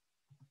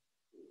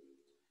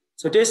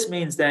 So this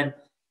means then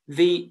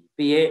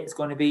VBA is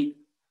going to be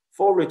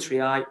 4 root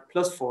 3I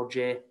plus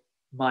 4J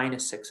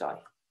minus 6I.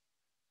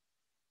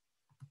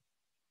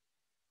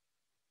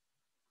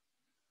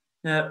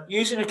 Now,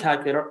 using a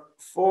calculator,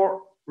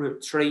 4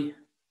 root 3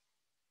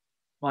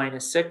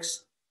 minus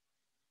 6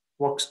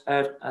 works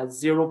out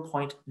as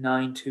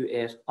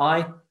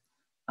 0.928I,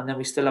 and then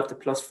we still have the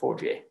plus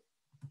 4J.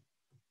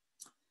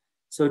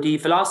 So the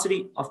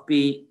velocity of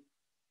B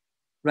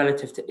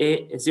relative to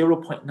A is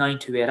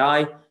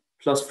 0.928I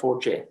plus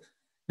 4J.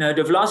 Now,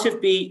 the velocity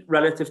of B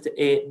relative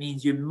to A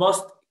means you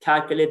must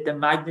calculate the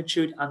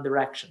magnitude and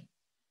direction.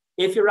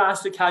 If you're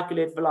asked to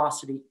calculate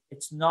velocity,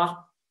 it's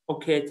not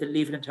okay to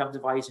leave it in terms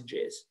of I's and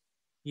J's.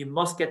 You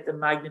must get the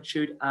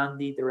magnitude and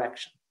the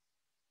direction.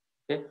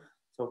 Okay,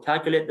 so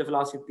calculate the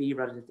velocity of B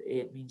relative to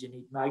A, it means you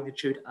need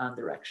magnitude and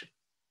direction.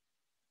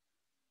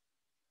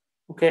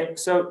 Okay,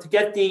 so to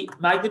get the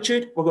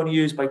magnitude, we're going to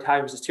use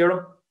Pythagoras'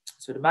 theorem.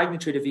 So the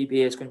magnitude of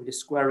VBA is going to be the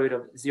square root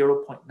of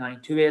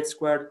 0.928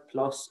 squared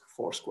plus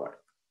 4 squared.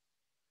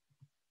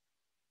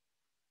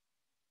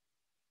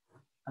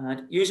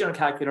 And using a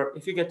calculator,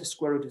 if you get the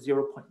square root of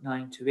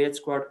 0.928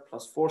 squared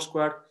plus 4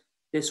 squared,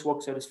 this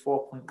works out as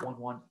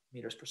 4.11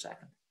 meters per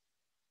second.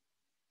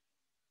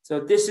 So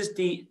this is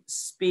the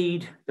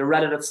speed, the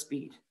relative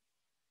speed.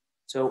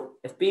 So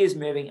if B is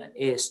moving and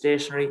A is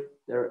stationary,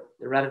 the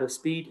relative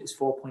speed is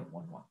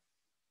 4.11.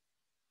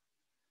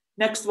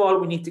 Next of all,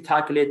 we need to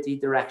calculate the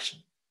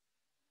direction.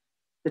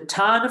 The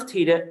tan of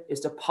theta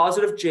is the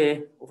positive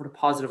J over the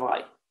positive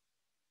I.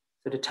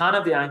 So the tan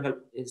of the angle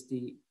is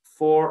the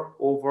 4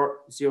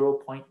 over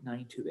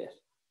 0.928.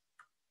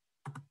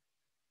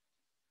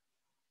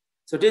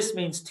 So this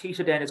means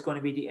theta then is going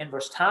to be the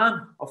inverse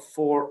tan of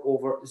 4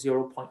 over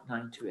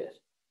 0.928.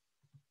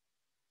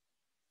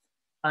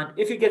 And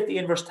if you get the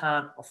inverse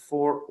tan of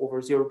 4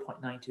 over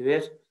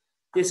 0.928,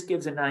 this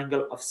gives an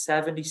angle of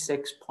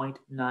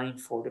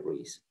 76.94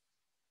 degrees.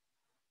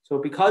 So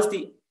because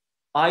the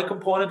I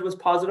component was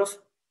positive,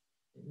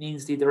 it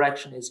means the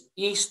direction is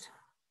east.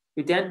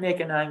 We then make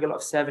an angle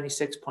of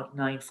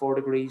 76.94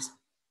 degrees.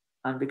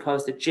 And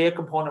because the J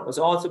component was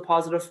also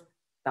positive,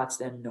 that's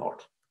then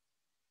north.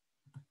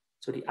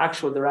 So the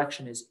actual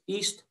direction is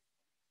east,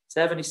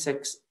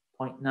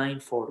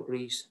 76.94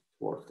 degrees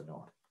towards the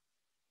north.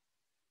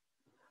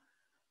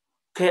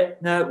 Okay,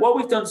 now what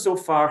we've done so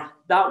far,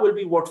 that will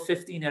be worth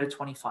 15 out of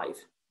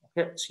 25.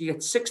 Okay, so you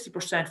get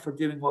 60% for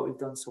doing what we've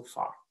done so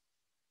far.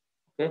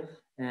 Okay,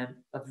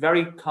 that's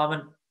very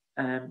common,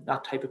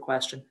 that type of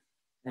question.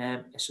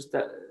 It's just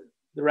that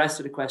the rest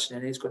of the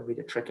question is going to be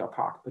the trickier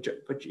part,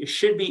 but you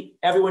should be,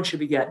 everyone should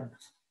be getting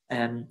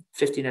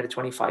 15 out of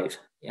 25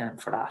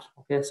 for that.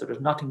 Okay, so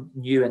there's nothing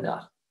new in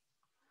that.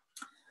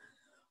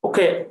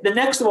 Okay, the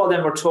next of all,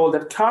 then we're told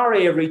that car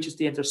A reaches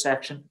the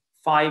intersection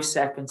 5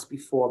 seconds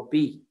before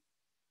B.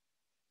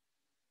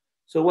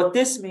 So what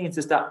this means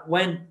is that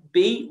when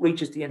B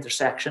reaches the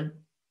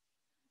intersection,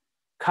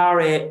 car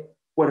A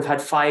would have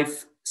had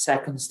 5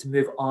 seconds to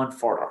move on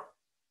further.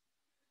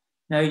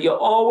 Now, you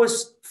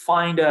always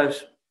find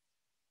out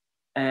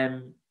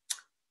the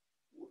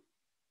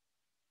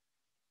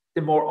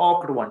more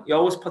awkward one. You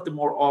always put the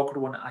more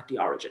awkward one at the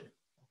origin.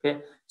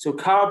 Okay, so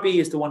car B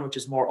is the one which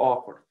is more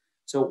awkward.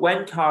 So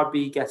when car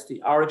B gets to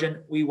the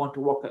origin, we want to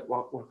work out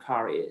where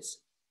car A is.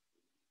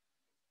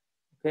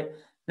 Okay,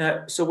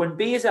 now, so when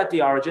B is at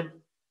the origin,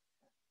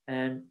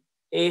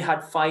 A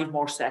had 5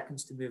 more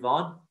seconds to move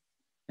on.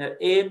 Now,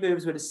 A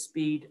moves with a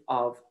speed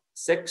of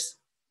 6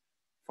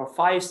 for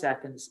 5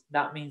 seconds.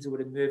 That means it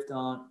would have moved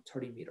on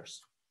 30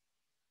 meters.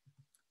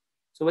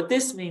 So what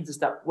this means is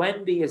that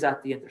when B is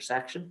at the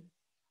intersection,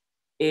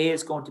 A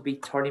is going to be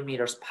 30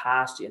 meters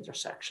past the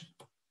intersection.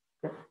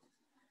 Okay.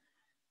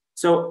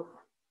 So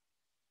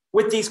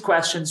with these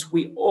questions,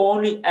 we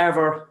only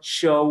ever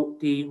show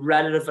the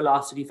relative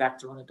velocity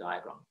vector on a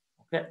diagram.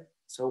 Okay.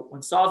 So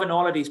when solving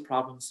all of these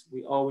problems,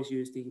 we always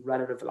use the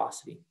relative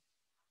velocity,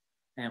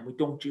 and we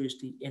don't use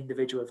the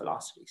individual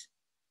velocities.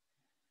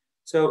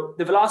 So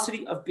the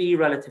velocity of B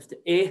relative to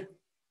A,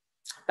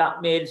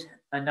 that made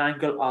an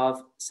angle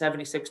of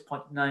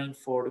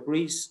 76.94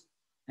 degrees,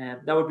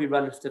 and that would be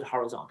relative to the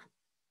horizontal.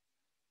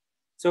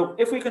 So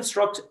if we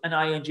construct an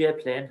I and J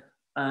plane,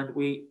 and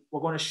we're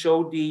going to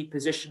show the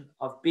position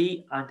of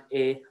B and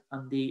A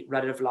on the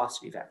relative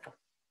velocity vector.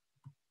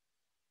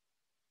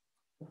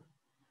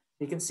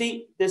 You can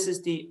see this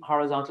is the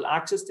horizontal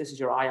axis. This is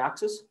your I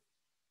axis.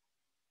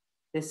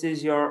 This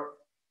is your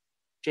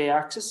J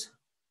axis.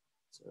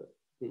 So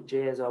the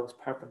J is always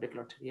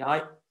perpendicular to the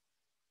I.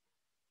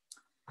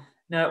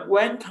 Now,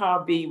 when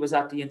car B was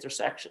at the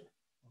intersection,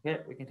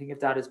 okay, we can think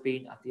of that as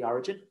being at the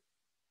origin.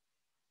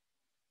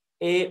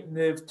 A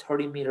moved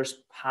 30 meters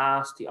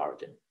past the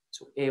origin.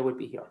 So A would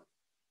be here.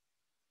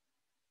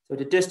 So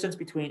the distance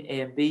between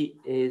A and B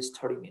is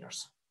 30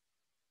 meters.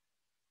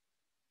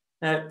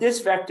 Now, this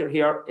vector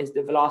here is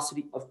the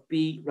velocity of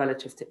B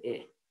relative to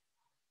A.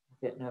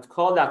 Okay, now I've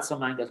called that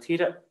some angle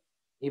theta,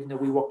 even though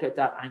we worked out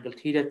that angle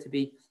theta to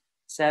be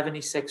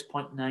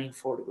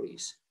 76.94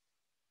 degrees.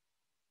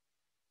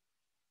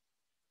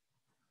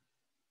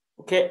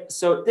 Okay,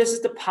 so this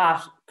is the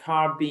path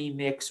car B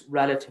makes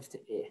relative to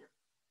A.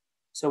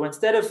 So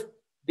instead of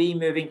B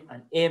moving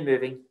and A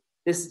moving,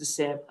 this is the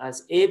same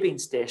as A being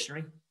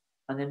stationary,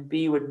 and then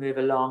B would move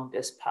along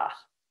this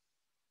path.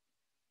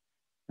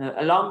 Now,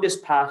 along this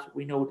path,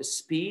 we know the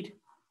speed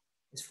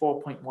is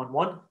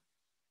 4.11,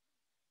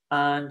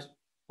 and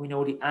we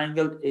know the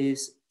angle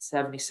is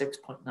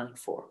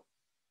 76.94.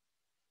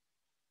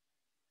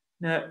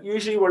 Now,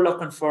 usually we're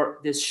looking for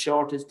this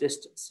shortest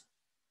distance.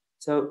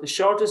 So the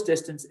shortest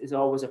distance is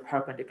always a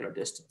perpendicular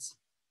distance.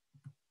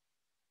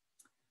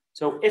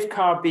 So if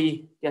car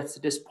B gets to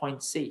this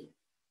point C,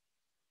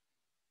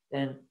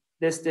 then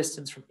this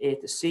distance from A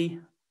to C,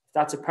 if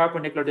that's a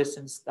perpendicular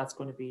distance, that's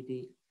going to be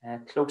the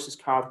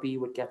closest car B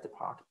would get to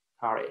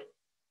car A.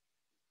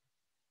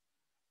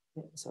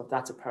 Okay, so if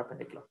that's a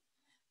perpendicular.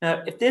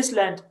 Now, if this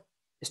length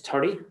is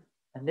 30,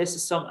 and this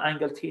is some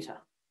angle theta,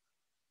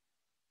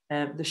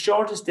 the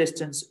shortest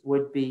distance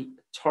would be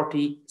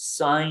 30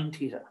 sine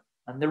theta.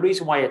 And the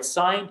reason why it's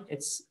sine,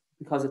 it's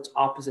because it's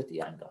opposite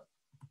the angle.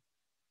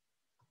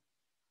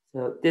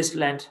 So this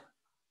length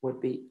would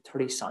be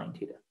 30 sine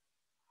theta.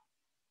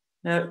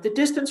 Now, the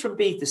distance from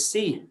B to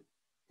C,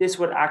 this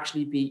would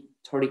actually be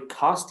 30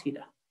 cos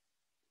theta.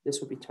 This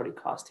would be 30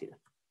 cos theta.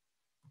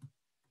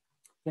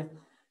 Okay.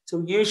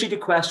 So usually the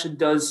question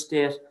does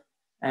state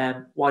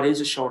what is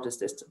the shortest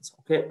distance,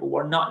 okay? But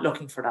we're not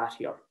looking for that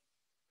here,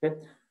 okay?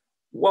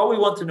 What we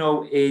want to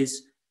know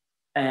is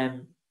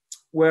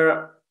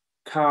where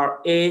car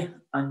A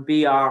and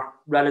B are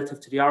relative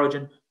to the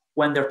origin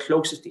when they're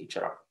closest to each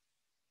other.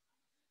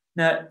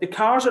 Now, the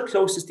cars are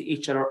closest to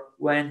each other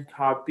when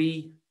car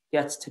B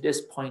gets to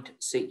this point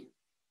C.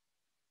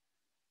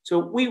 So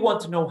we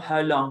want to know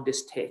how long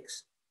this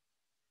takes.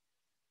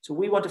 So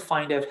we want to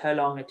find out how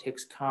long it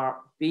takes car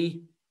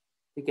B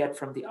to get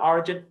from the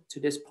origin to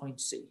this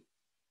point C.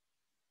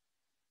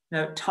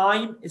 Now,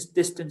 time is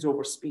distance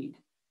over speed.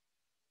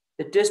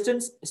 The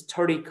distance is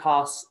 30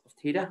 cos of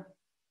theta,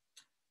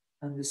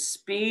 and the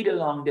speed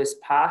along this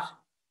path,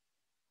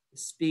 the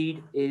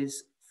speed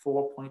is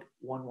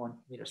 4.11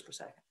 meters per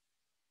second.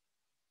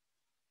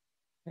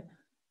 Okay.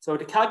 So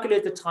to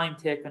calculate the time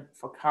taken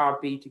for car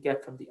B to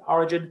get from the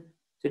origin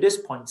to this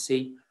point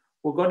C,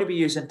 we're going to be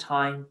using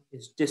time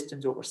as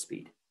distance over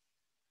speed.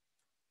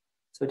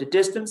 So the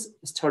distance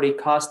is 30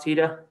 cos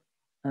theta,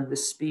 and the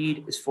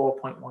speed is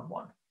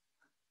 4.11,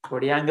 where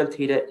the angle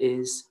theta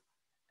is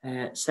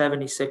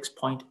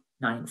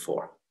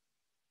 76.94.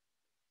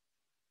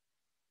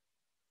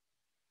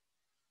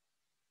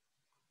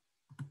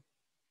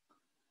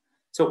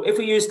 So if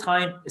we use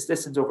time as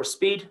distance over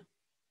speed,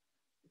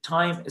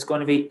 time is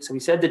going to be, so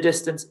we said the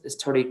distance is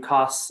 30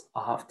 cos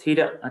of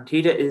theta, and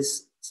theta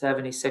is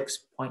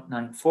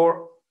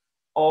 76.94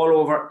 all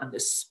over, and the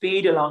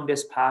speed along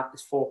this path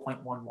is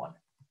 4.11.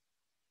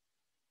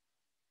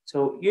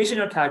 So using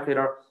your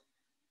calculator,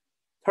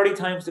 30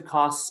 times the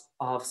cos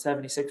of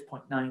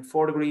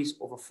 76.94 degrees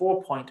over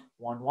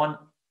 4.11,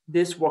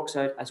 this works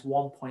out as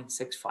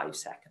 1.65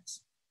 seconds.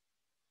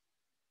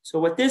 So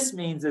what this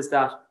means is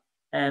that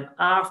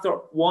after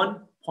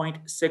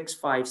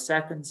 1.65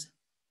 seconds,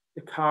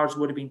 the cars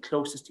would have been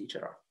closest to each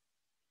other.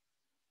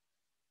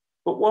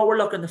 But what we're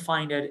looking to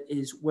find out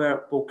is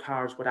where both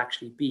cars would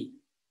actually be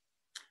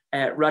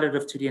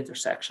relative to the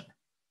intersection.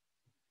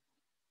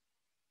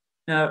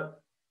 Now,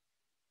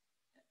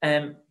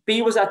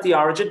 B was at the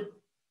origin.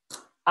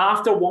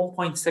 After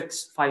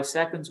 1.65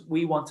 seconds,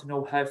 we want to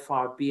know how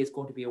far B is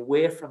going to be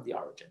away from the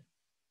origin.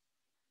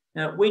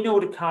 Now, we know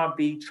the car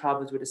B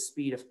travels with a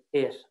speed of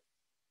 8.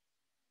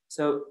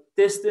 So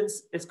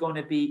distance is going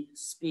to be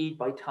speed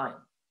by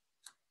time.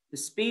 The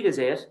speed is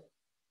 8,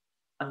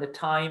 and the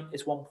time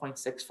is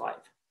 1.65.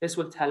 This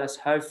will tell us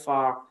how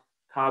far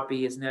car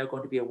B is now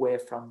going to be away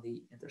from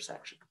the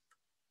intersection.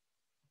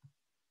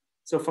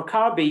 So for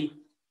car B,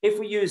 if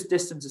we use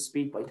distance as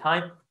speed by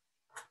time,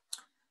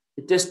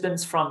 the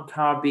distance from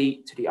car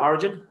B to the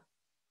origin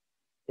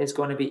is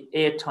going to be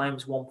 8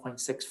 times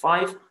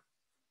 1.65,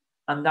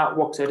 and that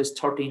works out as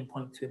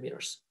 13.2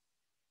 meters.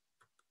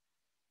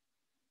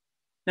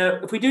 Now,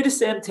 if we do the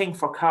same thing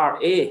for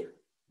car A,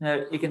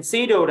 now you can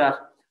see though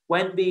that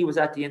when B was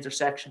at the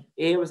intersection,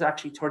 A was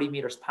actually 30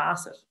 meters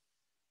past it.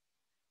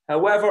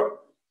 However,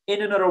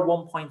 in another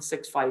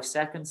 1.65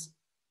 seconds,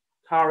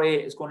 car A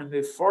is going to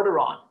move further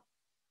on.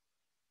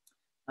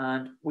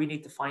 And we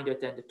need to find out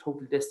then the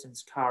total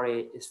distance car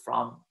A is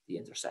from the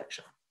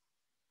intersection.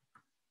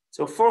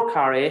 So for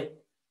car A,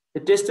 the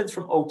distance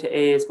from O to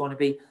A is going to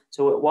be,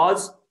 so it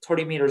was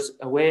 30 meters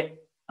away,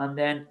 and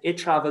then it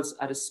travels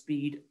at a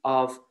speed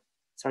of,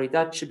 sorry,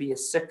 that should be a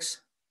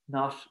 6,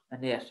 not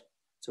an 8.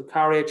 So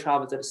car A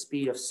travels at a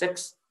speed of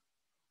 6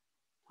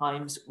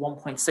 times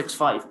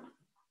 1.65.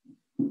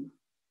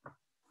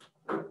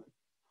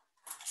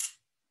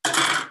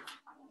 I'm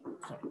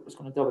just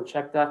going to double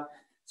check that.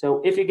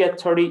 So if you get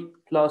 30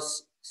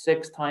 plus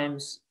 6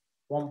 times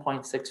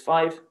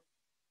 1.65,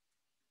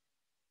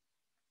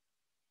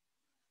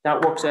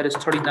 that works out as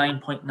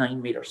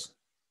 39.9 meters.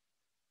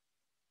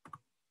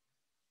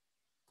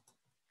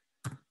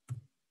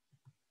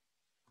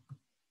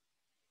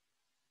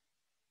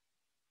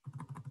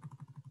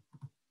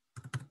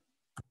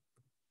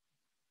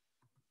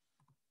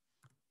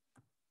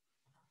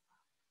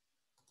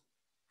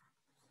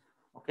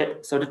 Okay,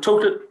 so the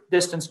total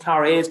distance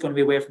car A is going to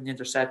be away from the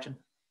intersection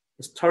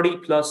is 30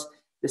 plus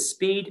the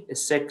speed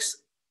is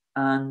 6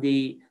 and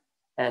the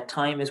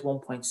time is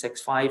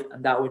 1.65,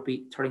 and that would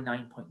be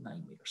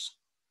 39.9 meters.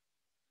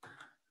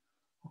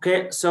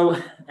 Okay, so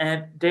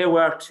there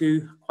were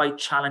 2 quite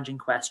challenging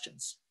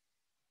questions.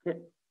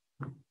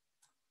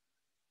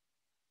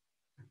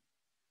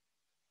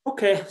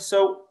 Okay,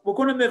 so we're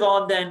going to move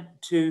on then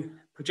to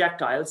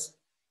projectiles.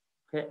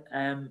 Okay,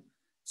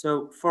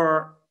 so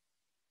for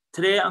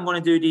today I'm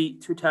going to do the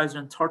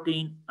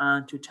 2013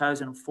 and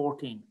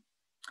 2014.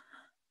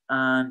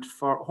 And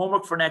for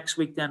homework for next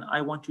week, then I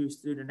want you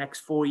to do the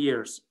next 4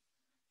 years. So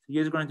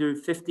you're going to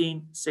do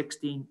 15,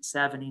 16,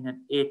 17, and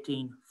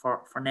 18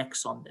 for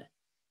next Sunday.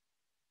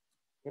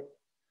 Okay.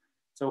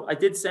 So I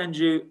did send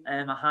you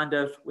a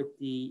handout with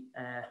the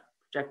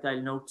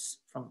projectile notes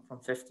from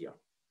 5th year.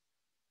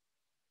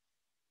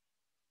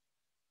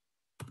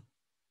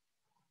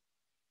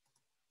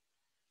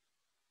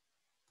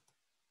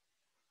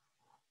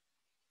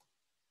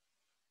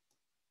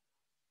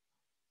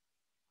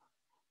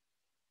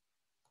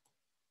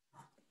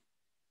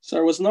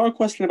 Sir, was there a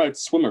question about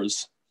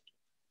swimmers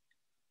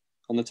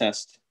on the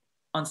test?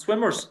 On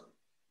swimmers?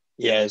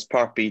 Yeah, it's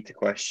part B to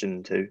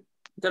question 2.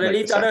 Did I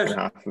leave that out?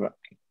 Half of it.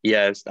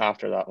 Yeah, it's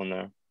after that one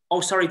there.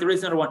 Oh, sorry, there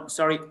is another one.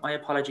 Sorry, my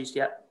apologies.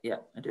 Yeah,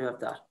 I do have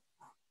that.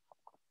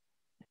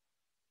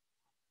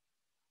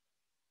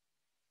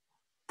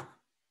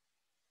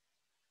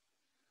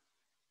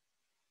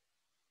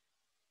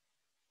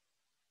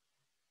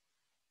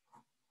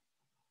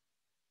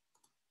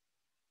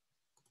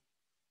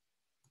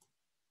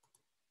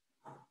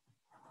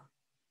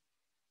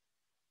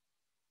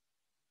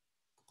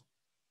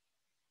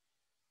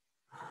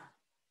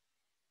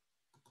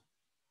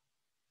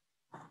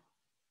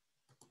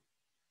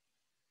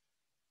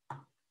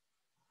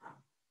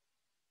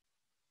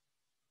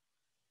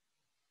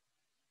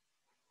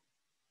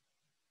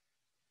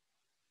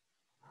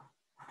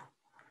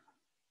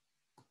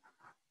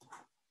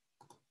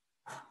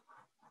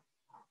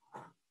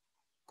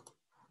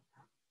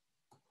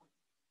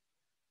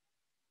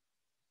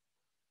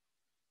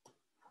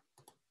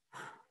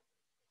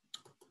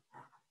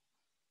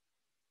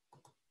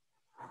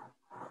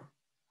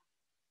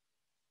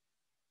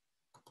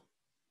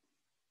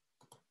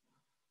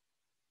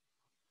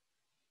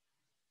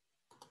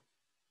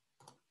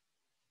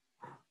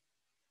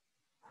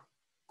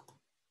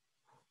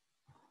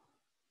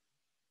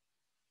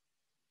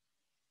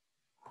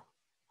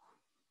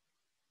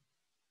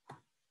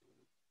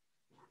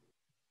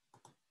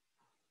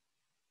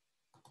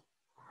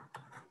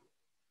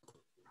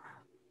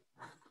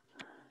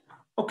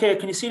 okay?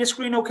 Can you see the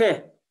screen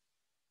okay?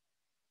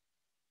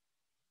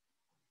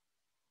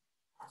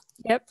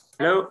 Yep.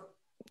 Hello?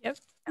 Yep.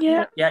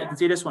 Yeah. Yeah, you can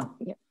see this one.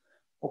 Yep.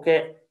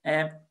 Okay.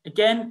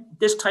 Again,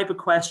 this type of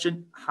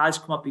question has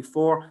come up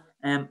before.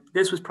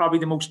 This was probably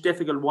the most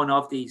difficult one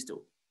of these,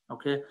 though.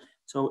 Okay.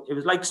 So it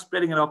was like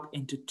splitting it up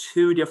into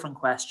two different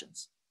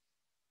questions.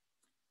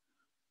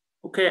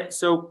 Okay.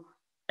 So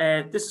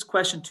this is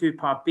question 2,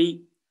 part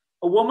B.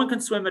 A woman can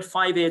swim at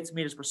 5/8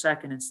 meters per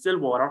second in still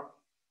water,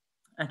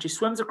 and she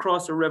swims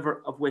across a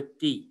river of width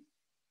D.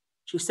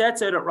 She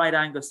sets out at right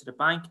angles to the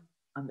bank,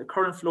 and the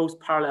current flows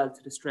parallel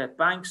to the straight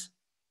banks.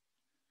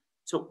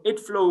 So it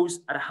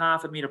flows at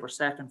 0.5 meter per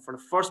second for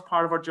the first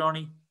part of our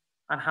journey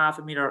and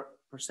 0.5 meter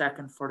per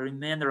second for the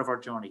remainder of our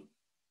journey.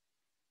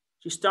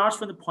 She starts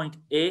from the point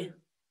A,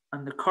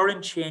 and the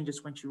current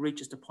changes when she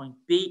reaches the point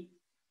B,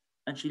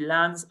 and she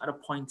lands at a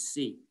point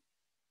C.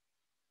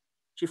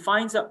 She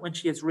finds that when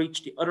she has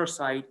reached the other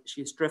side,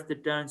 she has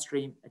drifted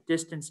downstream a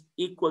distance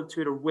equal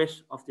to the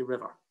width of the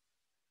river.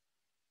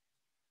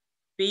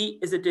 B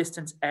is the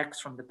distance x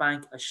from the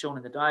bank as shown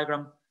in the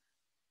diagram,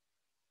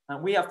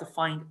 and we have to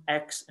find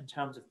x in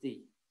terms of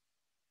D.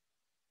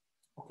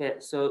 Okay,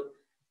 so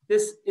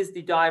this is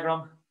the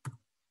diagram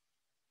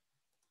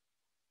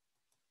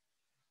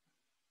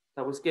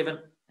that was given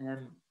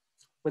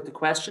with the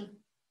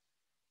question.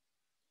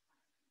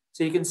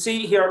 So you can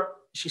see here,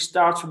 she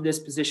starts from this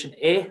position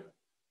A,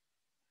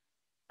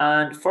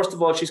 and first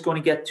of all, she's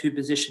going to get to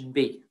position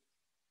B.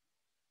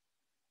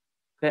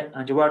 Okay,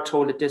 and you were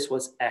told that this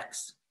was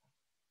x.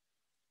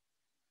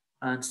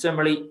 And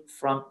similarly,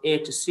 from A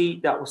to C,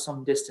 that was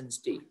some distance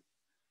D.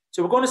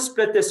 So we're going to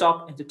split this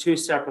up into two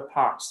separate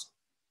parts.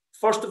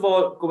 First of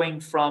all, going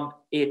from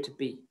A to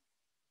B.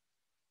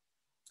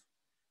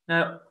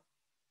 Now,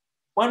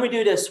 when we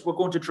do this,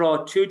 we're going to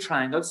draw two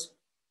triangles.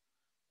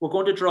 We're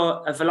going to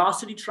draw a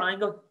velocity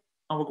triangle,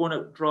 and we're going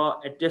to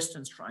draw a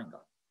distance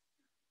triangle.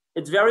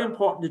 It's very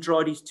important to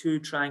draw these two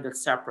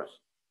triangles separate,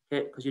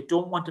 okay? Because you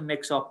don't want to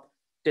mix up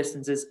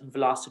distances and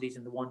velocities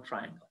in the one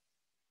triangle.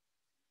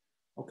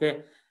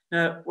 Okay.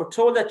 Now, we're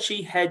told that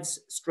she heads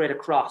straight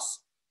across.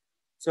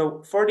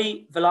 So for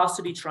the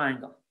velocity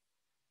triangle,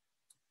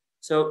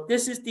 so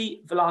this is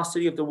the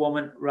velocity of the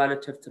woman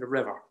relative to the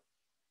river.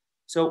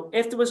 So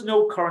if there was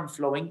no current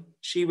flowing,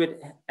 she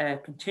would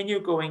continue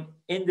going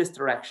in this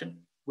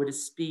direction with a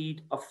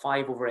speed of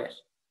 5/8.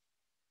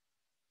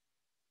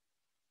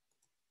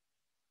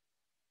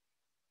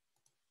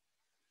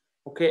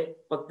 Okay,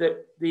 but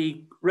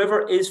the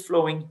river is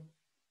flowing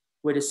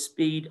with a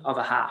speed of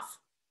 1/2.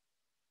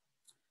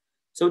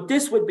 So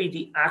this would be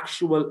the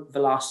actual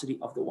velocity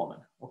of the woman,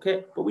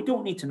 okay? But we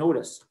don't need to know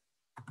this,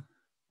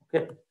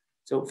 okay?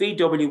 So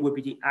VW would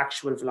be the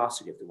actual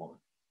velocity of the woman.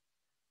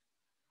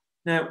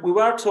 Now, we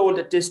were told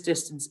that this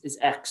distance is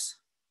x.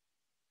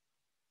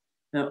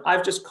 Now,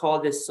 I've just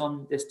called this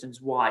some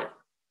distance y.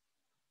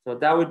 So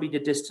that would be the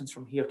distance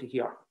from here to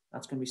here.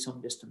 That's going to be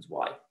some distance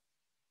y.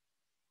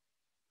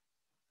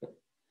 Okay.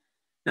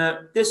 Now,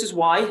 this is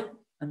y,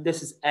 and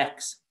this is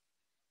x.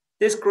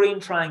 This green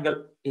triangle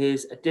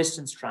is a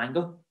distance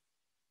triangle,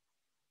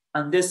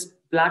 and this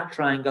black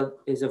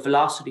triangle is a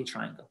velocity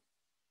triangle.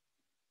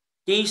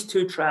 These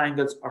two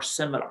triangles are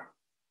similar.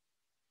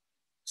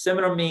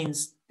 Similar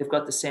means they've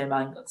got the same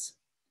angles.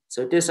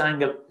 So this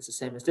angle is the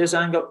same as this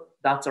angle,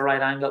 that's a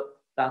right angle,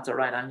 that's a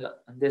right angle,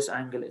 and this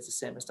angle is the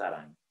same as that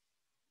angle.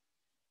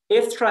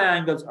 If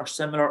triangles are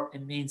similar,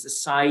 it means the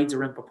sides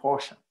are in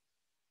proportion.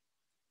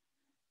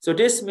 So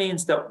this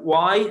means that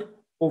y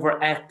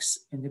over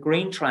x in the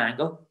green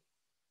triangle,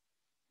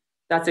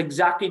 that's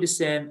exactly the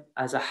same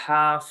as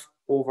 1/2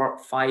 over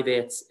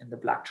 5/8 in the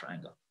black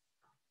triangle.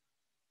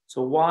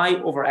 So y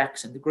over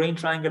x in the green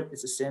triangle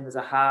is the same as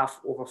 1/2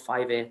 over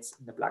 5/8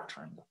 in the black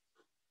triangle.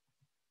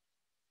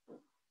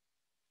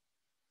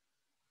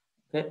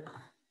 Okay,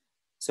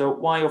 so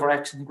y over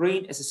x in the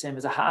green is the same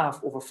as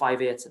 1/2 over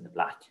 5/8 in the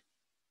black.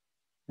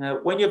 Now,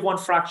 when you have one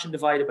fraction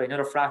divided by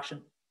another fraction,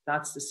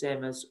 that's the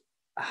same as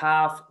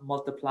 1/2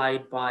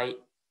 multiplied by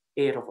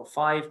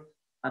 8/5,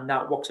 and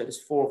that works out as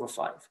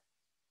 4/5.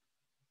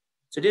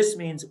 So this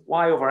means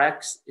y over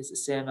x is the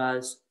same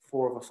as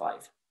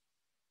 4/5.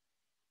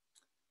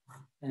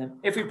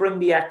 If we bring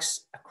the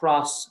x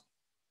across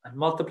and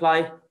multiply,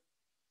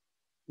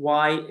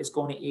 y is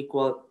going to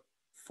equal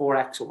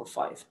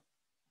 4x/5.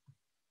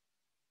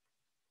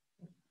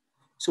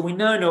 So we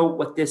now know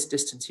what this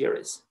distance here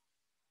is.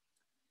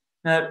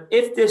 Now,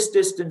 if this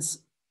distance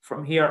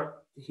from here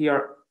to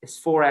here is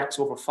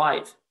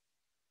 4x/5,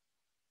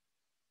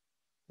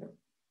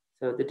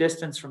 so the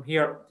distance from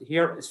here to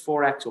here is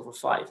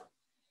 4x/5.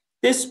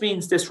 This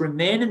means this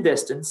remaining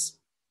distance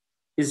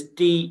is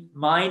d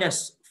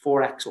minus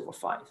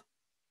 4x/5.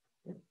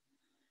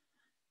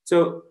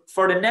 So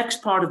for the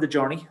next part of the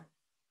journey,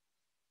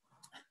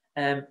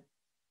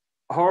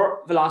 her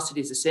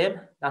velocity is the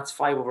same, that's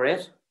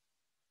 5/8.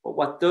 But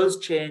what does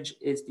change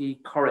is the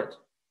current.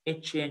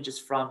 It changes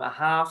from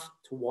 1/2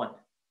 to 1.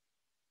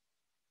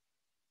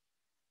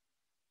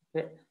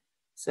 Okay,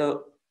 so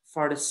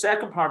for the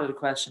second part of the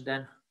question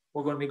then,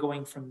 we're going to be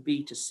going from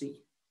B to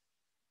C.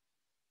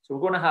 So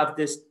we're going to have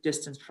this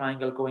distance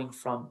triangle going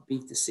from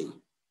B to C.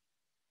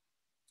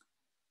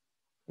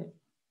 Okay.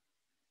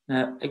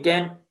 Now,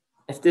 again,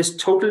 if this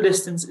total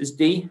distance is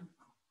D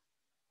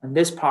and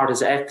this part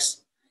is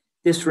X,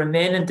 this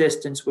remaining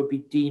distance would be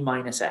D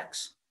minus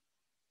X.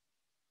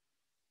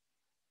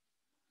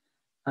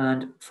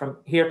 And from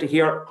here to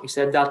here, we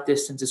said that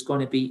distance is going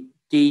to be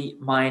D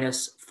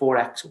minus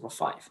 4X over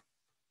 5.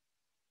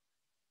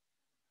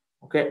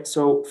 Okay,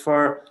 so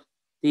for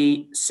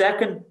the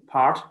second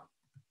part,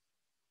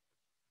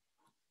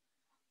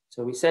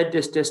 so we said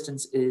this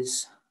distance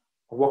is,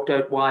 worked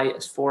out Y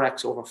as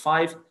 4X over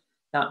 5.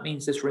 That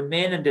means this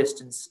remaining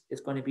distance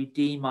is going to be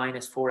D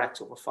minus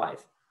 4X over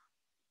 5.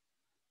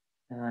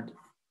 And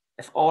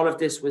if all of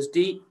this was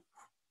D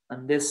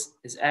and this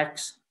is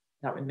X,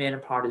 that remaining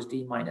part is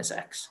D minus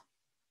X.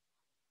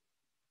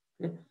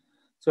 Okay.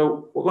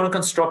 So we're going to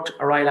construct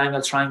a right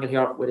angle triangle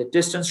here with a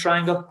distance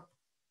triangle.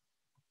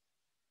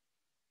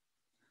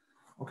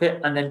 Okay,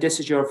 and then this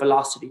is your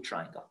velocity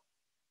triangle.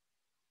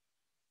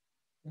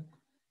 Okay.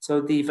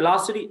 So the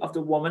velocity of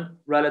the woman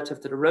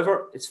relative to the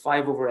river is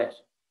 5 over 8.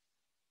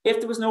 If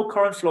there was no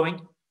current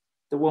flowing,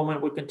 the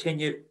woman would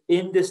continue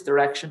in this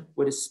direction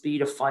with a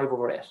speed of 5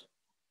 over 8.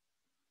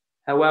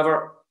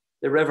 However,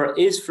 the river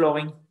is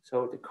flowing,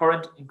 so the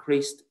current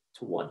increased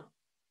to 1.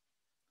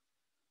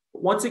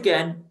 But once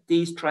again,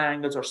 these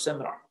triangles are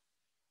similar.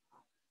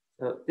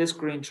 So this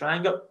green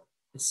triangle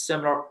is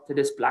similar to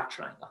this black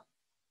triangle.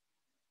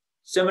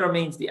 Similar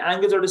means the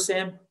angles are the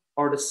same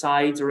or the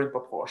sides are in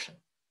proportion.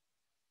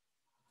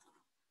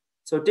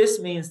 So this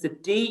means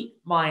that D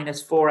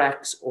minus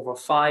 4X over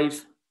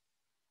 5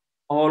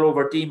 all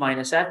over D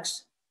minus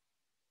X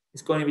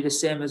is going to be the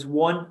same as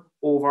 1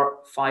 over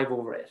 5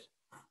 over 8.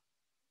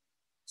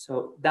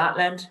 So that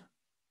length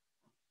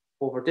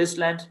over this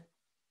length,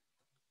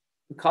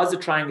 because the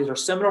triangles are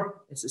similar,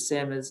 it's the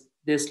same as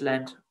this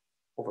length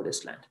over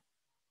this length.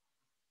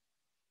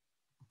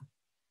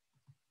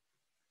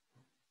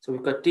 So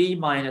we've got D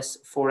minus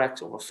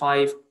 4X over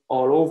 5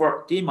 all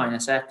over D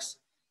minus X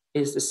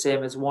is the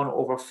same as 1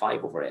 over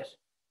 5 over 8.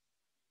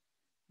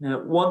 Now,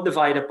 1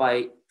 divided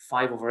by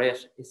 5 over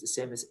 8 is the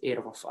same as 8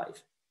 over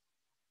 5.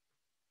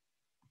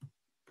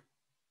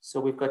 So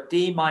we've got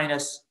D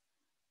minus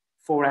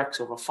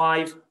 4X over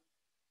 5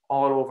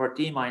 all over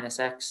D minus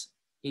X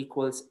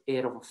equals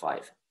 8 over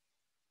 5.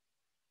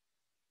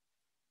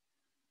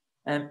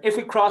 And if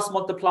we cross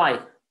multiply,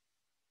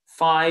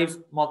 5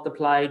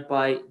 multiplied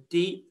by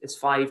D is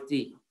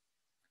 5D.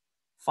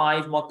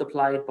 5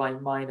 multiplied by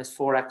minus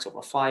 4X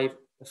over 5,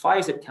 the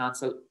 5's would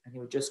cancel and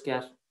you would just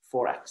get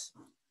 4X.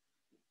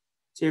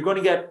 So you're going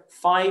to get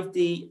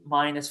 5D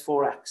minus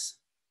 4X.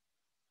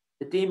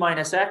 The D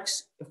minus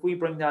X, if we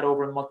bring that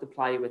over and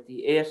multiply with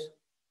the 8,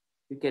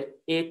 you get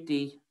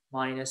 8D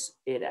minus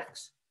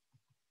 8X.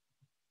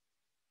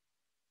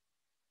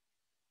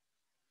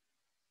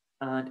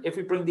 And if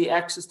we bring the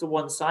X's to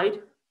one side,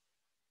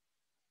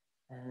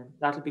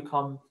 that'll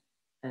become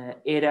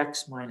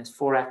 8X minus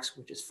 4X,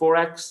 which is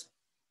 4X.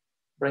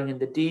 Bringing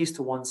the D's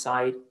to one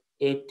side,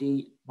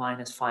 8D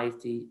minus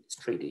 5D is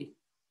 3D.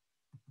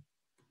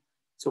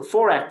 So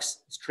 4X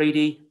is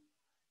 3D,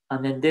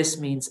 and then this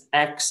means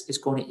X is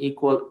going to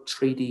equal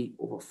 3D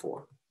over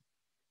 4.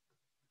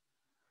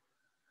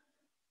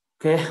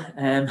 Okay,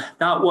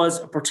 that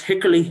was a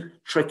particularly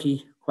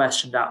tricky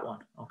question, that one,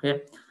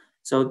 okay?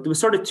 So there was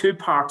sort of two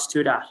parts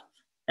to that.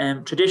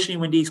 Traditionally,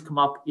 when these come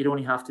up, you'd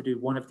only have to do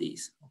one of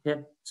these,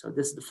 okay? So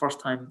this is the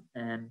first time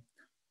I've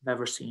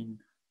ever seen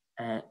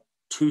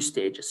 2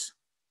 stages.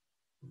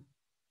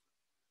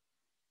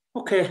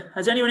 Okay,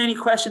 has anyone any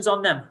questions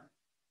on them?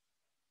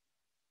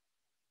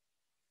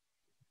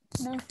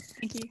 No,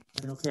 thank you.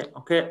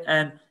 Okay,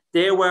 and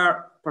they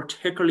were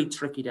particularly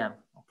tricky then,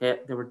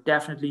 okay? They were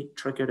definitely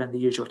trickier than the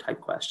usual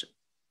type question.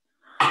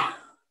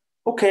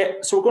 Okay,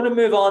 so we're going to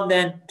move on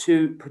then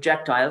to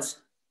projectiles.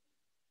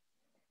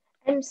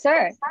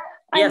 Sir,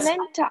 Yes. I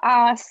meant to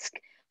ask,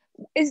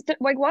 is there,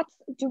 like, what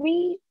do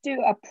we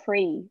do a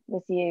pre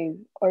with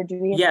you, or do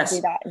we have to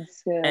do that in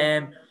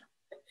school?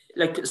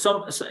 Like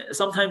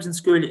sometimes in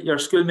school, your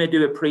school may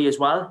do a pre as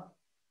well.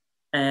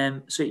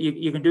 So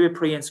you can do a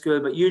pre in school,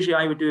 but usually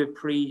I would do a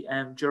pre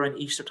during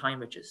Easter time,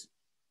 which is.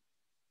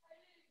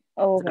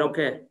 Oh,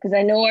 okay. Because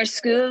I know our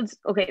schools.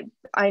 Okay,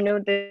 I know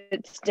that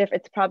it's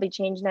different. It's probably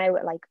changed now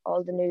with like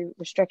all the new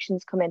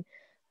restrictions come in.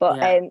 But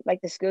yeah.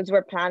 Like the schools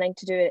were planning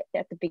to do it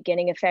at the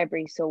beginning of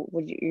February, so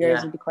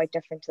yours would be quite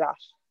different to that.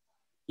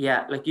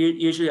 Yeah, like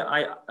usually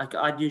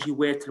I'd usually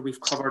wait till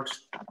we've covered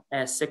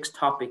 6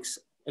 topics,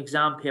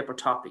 exam paper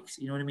topics.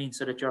 You know what I mean,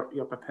 so that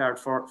you're prepared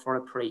for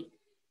a pre.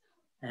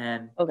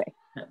 Okay.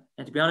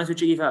 And to be honest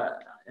with you, Eva,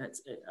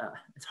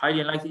 it's highly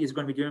unlikely he's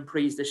going to be doing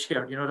pre's this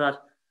year. You know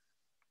that?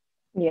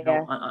 Yeah. You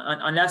know,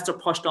 unless they're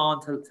pushed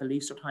on till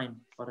Easter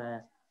time, but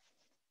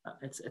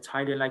it's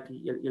highly unlikely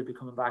you'll be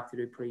coming back to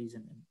do pre's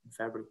in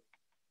February.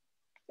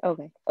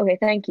 Okay. Okay.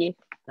 Thank you. Is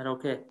that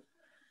okay?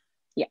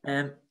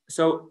 Yeah.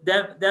 So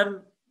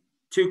them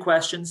 2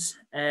 questions,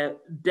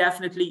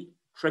 definitely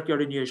trickier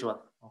than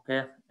usual.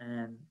 Okay.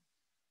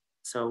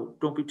 So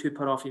don't be too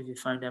put off if you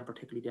find them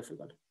particularly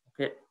difficult.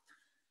 Okay.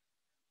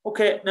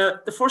 Okay, now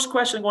the first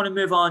question I'm going to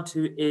move on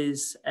to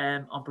is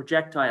on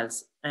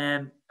projectiles.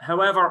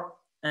 However,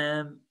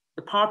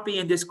 the part B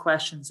in this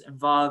question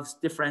involves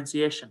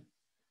differentiation.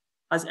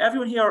 Has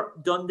everyone here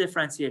done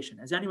differentiation?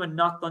 Has anyone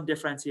not done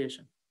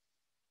differentiation?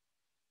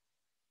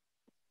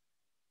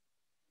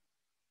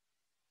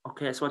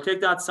 Okay, so I'll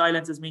take that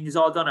silence as means you've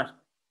all done it.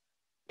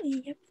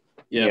 Yep.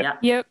 Yeah.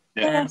 Yep.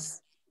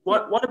 Yes.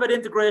 What about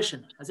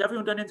integration? Has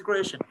everyone done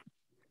integration?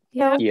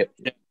 Yep.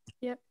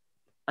 Yep.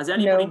 Has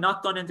anybody No.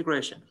 not done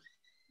integration?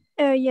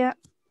 Yeah.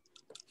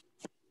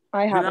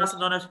 I Who haven't.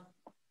 hasn't done it?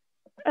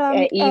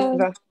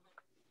 Eva.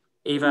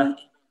 Eva.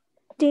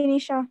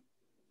 Denisha.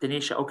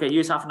 Denisha. Okay,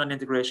 you haven't done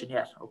integration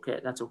yet. Okay,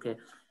 that's okay.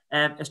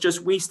 It's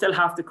just we still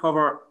have to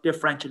cover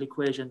differential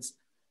equations,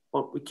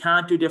 but we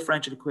can't do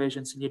differential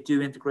equations and you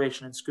do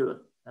integration in school.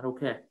 Is that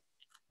okay?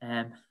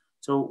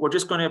 So we're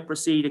just going to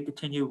proceed and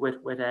continue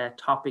with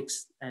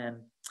topics.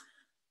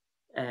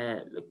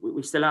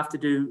 We still have to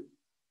do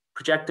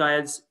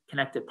projectiles,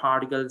 connected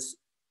particles,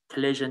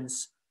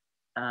 collisions,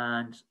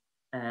 and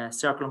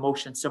circular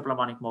motion, simple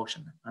harmonic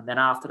motion. And then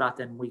after that,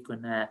 then we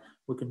can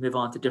move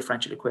on to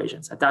differential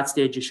equations. At that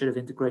stage, you should have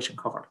integration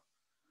covered.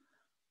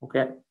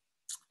 Okay.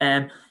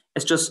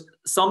 It's just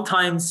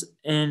sometimes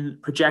in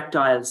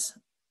projectiles,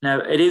 now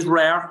it is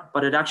rare,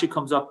 but it actually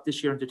comes up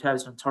this year in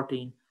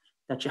 2013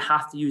 that you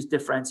have to use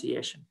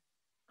differentiation.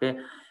 Okay.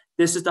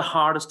 This is the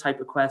hardest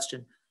type of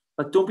question,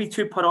 but don't be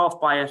too put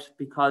off by it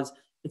because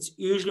it's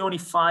usually only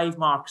 5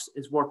 marks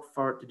is worth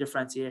for the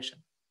differentiation.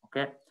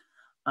 Okay.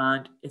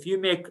 And if you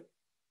make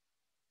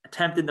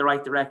attempt in the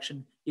right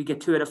direction, you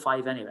get 2 out of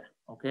 5 anyway.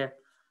 Okay.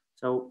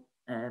 So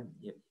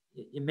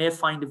you may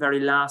find the very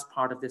last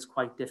part of this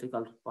quite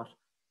difficult, but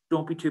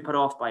don't be too put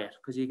off by it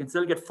because you can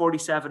still get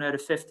 47 out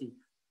of 50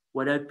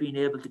 without being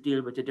able to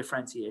deal with the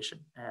differentiation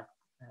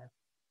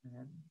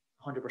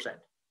 100%.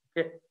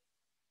 Okay.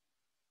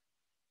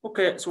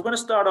 Okay, so we're going to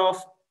start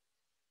off.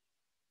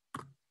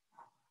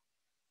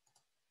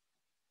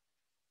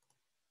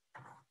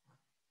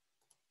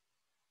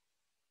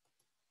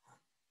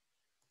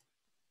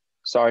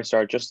 Sorry,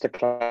 just to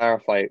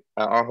clarify,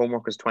 our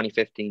homework is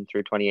 2015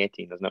 through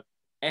 2018, isn't it?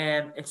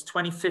 It's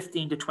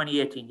 2015 to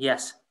 2018,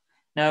 yes.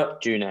 Now,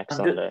 due next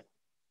Sunday.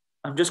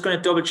 I'm just going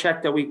to double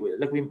check that we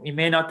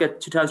may not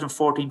get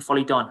 2014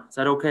 fully done. Is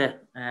that okay?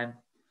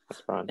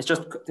 That's fine. It's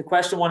just the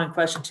question 1 and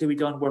question 2 we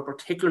done were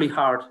particularly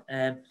hard.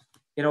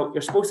 You know,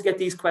 you're supposed to get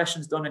these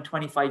questions done in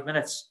 25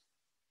 minutes,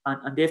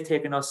 and they've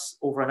taken us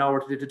over an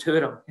hour to do the 2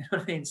 of them. You know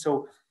what I mean?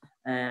 So,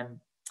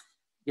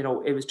 you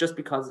know, it was just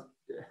because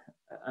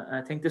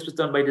I think this was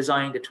done by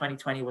design. The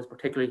 2020 was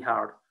particularly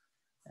hard.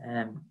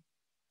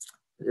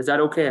 Is that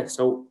okay?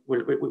 So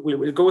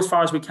we'll go as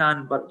far as we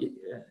can, but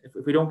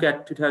if we don't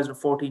get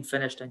 2014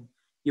 finished, then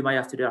you might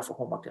have to do that for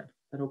homework then. Is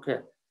that okay?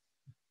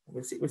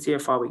 We'll see how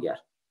far we get.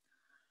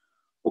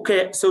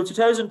 Okay, so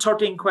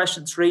 2013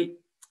 question 3.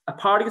 A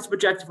particle is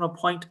projected from a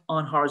point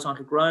on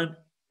horizontal ground.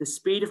 The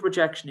speed of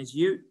projection is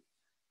u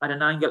at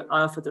an angle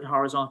alpha to the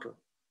horizontal.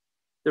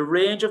 The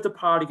range of the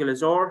particle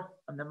is r,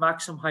 and the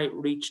maximum height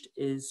reached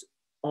is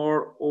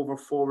r over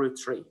 4 root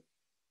 3.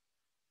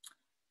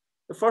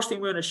 The first thing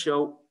we're going to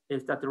show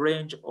is that the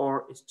range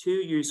r is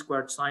 2u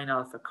squared sine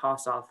alpha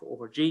cos alpha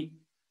over g,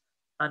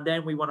 and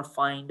then we want to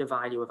find the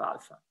value of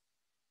alpha.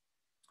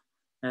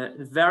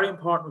 Very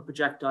important with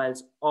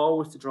projectiles,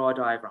 always to draw a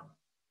diagram.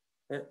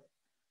 Okay.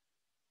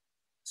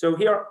 So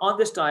here on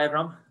this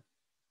diagram,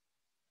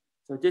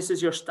 so this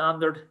is your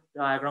standard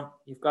diagram.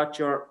 You've got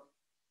your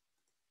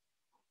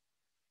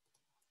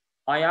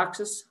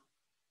y-axis.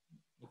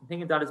 You can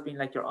think of that as being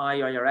like your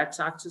I or your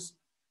x-axis,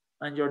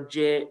 and your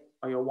j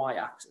or your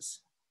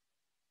y-axis.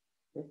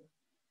 Okay.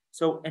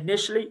 So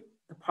initially,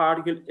 the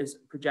particle is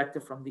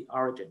projected from the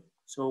origin.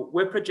 So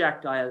with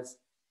projectiles,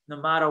 no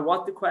matter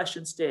what the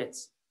question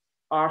states,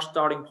 our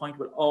starting point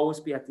will always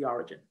be at the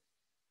origin.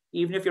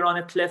 Even if you're on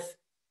a cliff,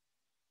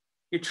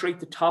 you treat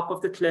the top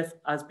of the cliff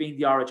as being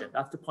the origin.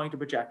 That's the point of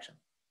projection.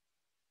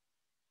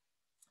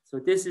 So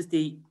this is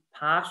the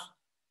path,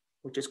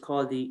 which is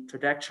called the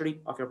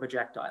trajectory of your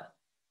projectile.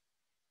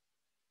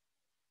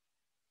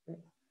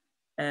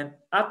 Okay.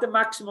 At the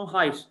maximum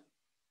height,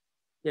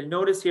 you'll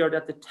notice here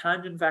that the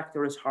tangent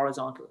vector is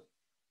horizontal.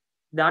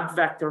 That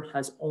vector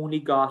has only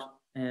got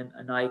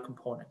an I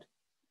component.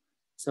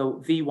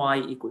 So Vy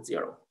equals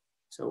 0.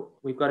 So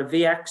we've got a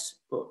Vx,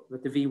 but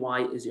with the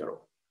Vy is 0.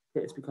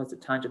 Okay, it's because the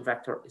tangent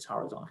vector is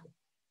horizontal.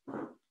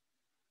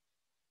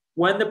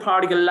 When the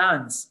particle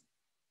lands,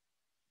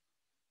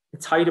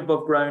 its height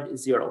above ground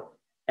is 0.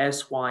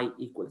 Sy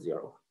equals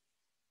 0.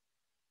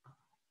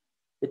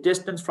 The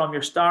distance from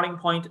your starting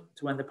point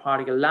to when the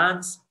particle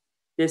lands,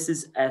 this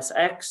is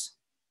Sx,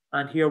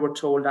 and here we're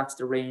told that's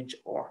the range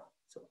r.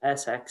 So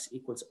Sx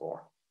equals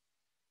r.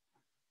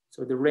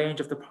 So the range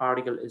of the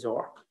particle is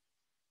r.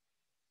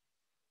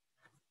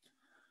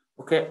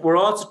 Okay, we're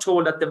also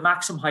told that the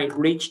maximum height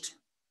reached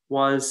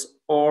was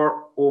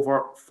r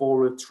over 4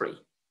 root 3.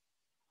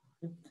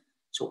 Okay.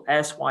 So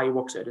Sy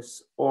works out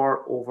as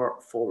r over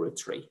 4 root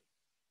 3.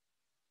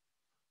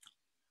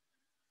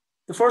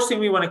 The first thing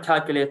we want to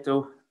calculate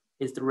though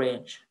is the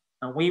range.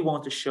 And we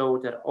want to show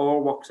that R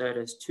works out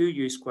as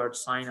 2u squared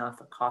sine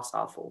alpha cos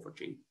alpha over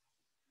g.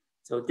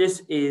 So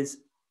this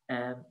is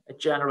a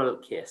general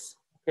case.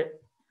 Okay.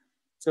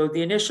 So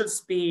the initial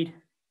speed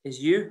is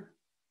u,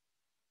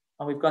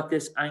 and we've got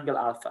this angle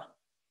alpha.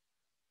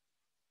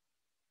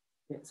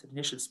 Okay, so the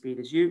initial speed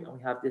is u, and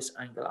we have this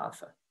angle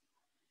alpha.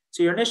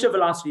 So your initial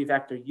velocity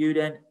vector u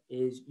then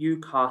is u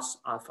cos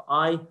alpha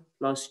I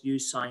plus u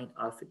sine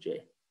alpha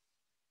j.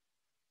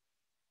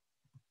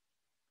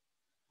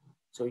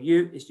 So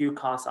u is u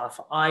cos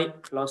alpha I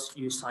plus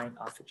u sine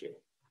alpha j.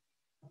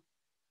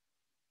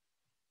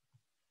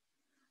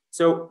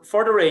 So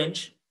for the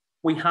range,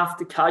 we have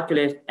to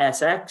calculate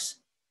Sx,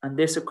 and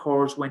this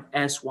occurs when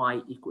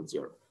Sy equals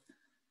 0.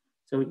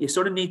 So you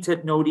sort of need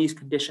to know these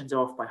conditions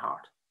off by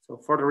heart. So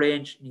for the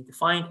range, you need to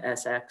find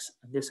Sx,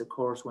 and this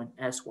occurs when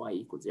Sy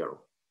equals 0.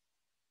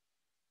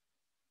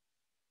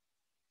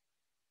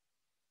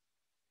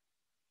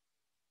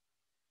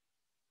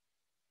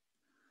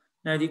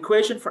 Now the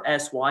equation for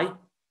Sy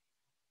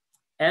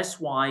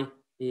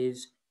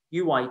is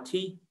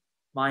uyt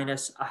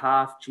minus a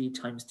half g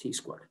times t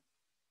squared.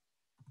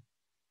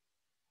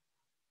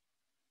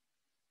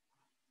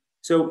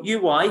 So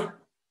uy,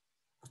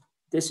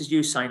 this is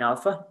u sine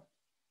alpha.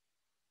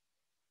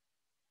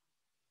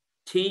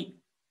 T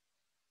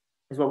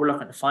is what we're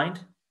looking to find,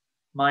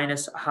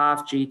 minus a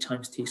half g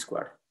times t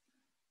squared.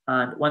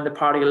 And when the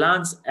particle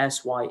lands,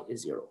 Sy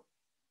is 0.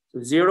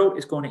 So 0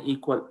 is going to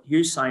equal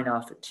u sine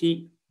alpha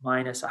t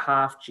minus a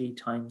half g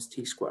times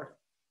t squared.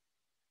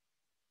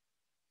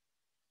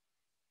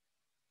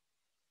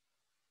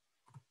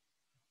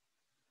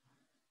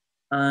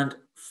 And to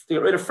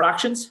get rid of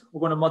fractions,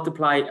 we're going to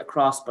multiply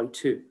across by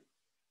 2.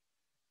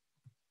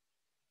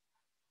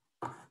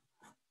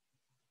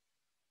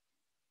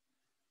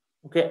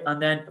 Okay,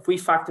 and then if we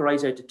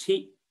factorize out the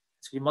t,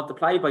 so you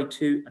multiply by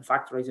 2 and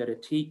factorize out a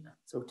t.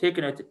 So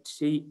taking out the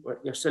t,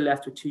 you're still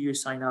left with 2u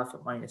sine alpha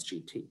minus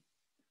gt.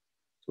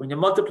 So when you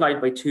multiply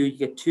it by 2, you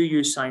get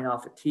 2u sine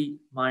alpha t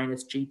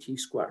minus gt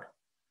squared.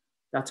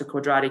 That's a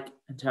quadratic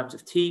in terms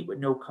of t with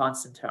no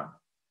constant term.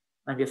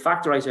 And if you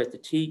factorize out the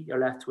t, you're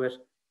left with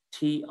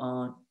t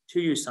on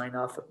 2u sine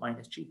alpha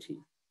minus gt.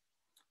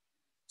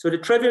 So the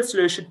trivial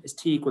solution is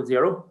t equals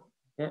 0.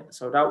 Okay,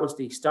 so that was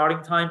the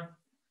starting time.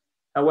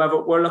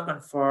 However, we're looking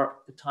for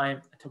the time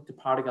it took the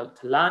particle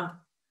to land.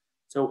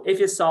 So if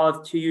you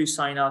solve 2u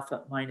sine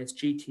alpha minus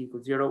gt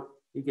equals 0,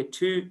 you get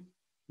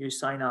 2u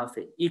sine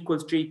alpha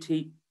equals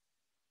gt.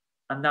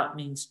 And that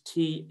means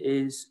t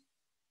is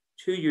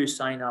 2u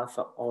sine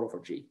alpha all over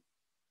g.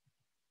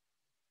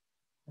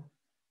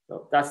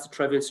 So that's the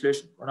trivial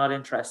solution. We're not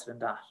interested in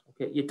that.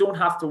 Okay, you don't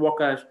have to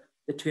work out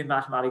the two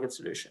mathematical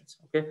solutions.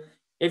 Okay,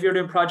 if you're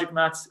doing project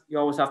maths, you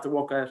always have to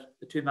work out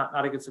the two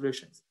mathematical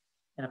solutions.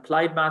 In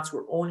applied maths,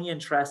 we're only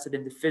interested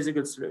in the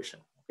physical solution.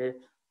 Okay,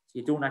 so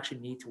you don't actually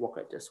need to work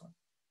out this one.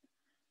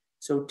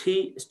 So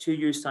t is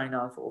 2u sine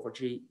alpha over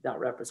g. That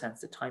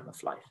represents the time of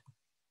flight.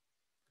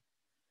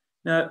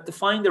 Now, to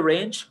find the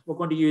range, we're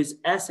going to use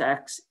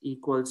Sx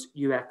equals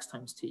ux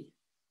times t.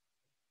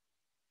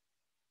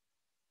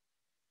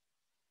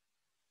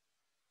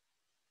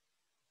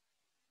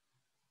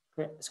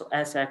 Okay, so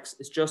Sx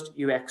is just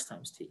ux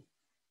times t.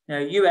 Now,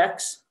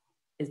 ux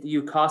is the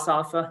u cos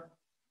alpha,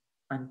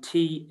 and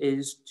t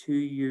is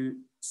 2u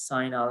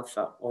sine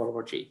alpha all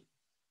over g.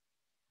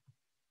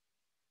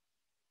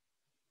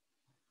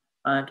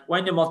 And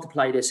when you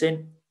multiply this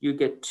in, you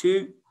get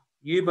 2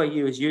 u by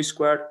u is u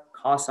squared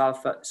cos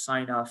alpha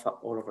sine alpha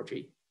all over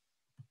g.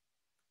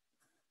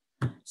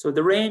 So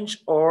the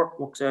range R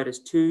works out as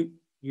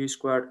 2u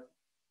squared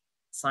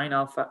sine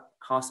alpha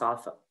cos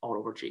alpha all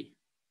over g.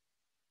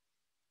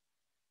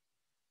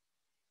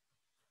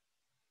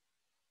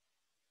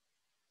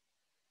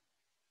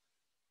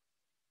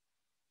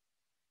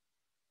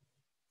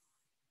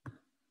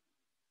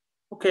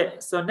 Okay,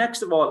 so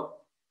next of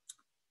all,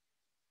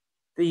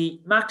 the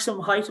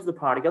maximum height of the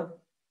particle.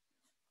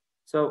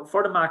 So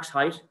for the max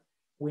height,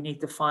 we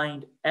need to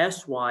find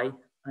Sy,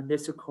 and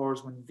this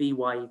occurs when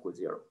Vy equals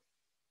 0.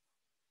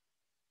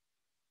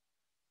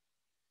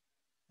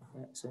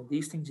 Okay, so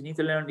these things, you need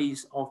to learn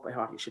these off by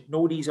heart. You should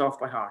know these off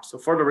by heart. So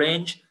for the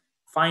range,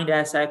 find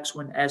Sx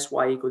when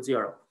Sy equals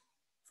 0.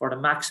 For the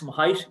maximum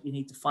height, you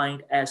need to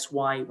find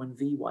Sy when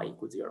Vy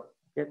equals 0.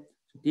 Okay,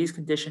 so these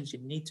conditions, you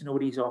need to know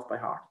these off by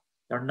heart.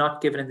 They're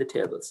not given in the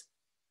tables.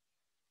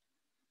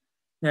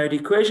 Now the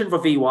equation for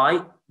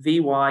Vy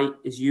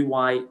is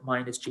uy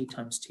minus g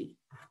times t.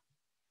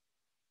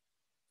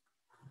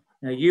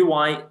 Now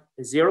uy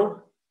is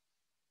 0,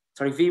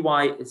 sorry,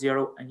 Vy is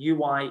 0, and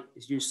uy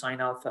is u sine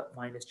alpha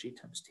minus g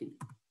times t.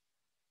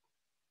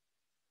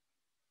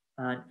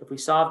 And if we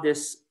solve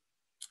this,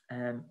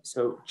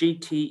 so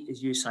gt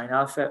is u sine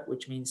alpha,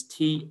 which means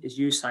t is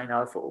u sine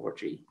alpha over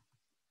g.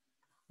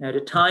 Now the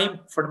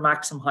time for the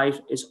maximum height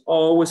is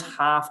always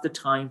half the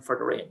time for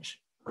the range.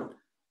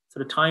 So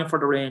the time for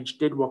the range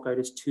did work out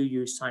as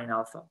 2u sine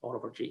alpha all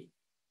over g.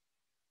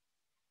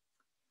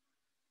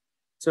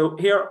 So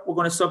here we're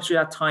going to substitute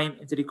that time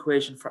into the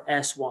equation for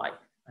Sy.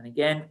 And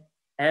again,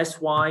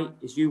 Sy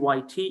is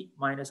uyt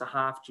minus a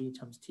half g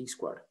times t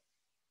squared.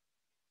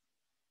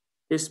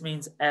 This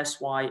means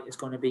Sy is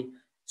going to be,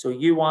 so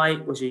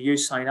uy was your u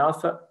sine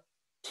alpha,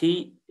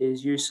 t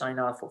is u sine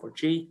alpha over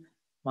g,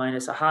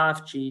 minus a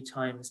half g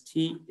times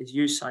t is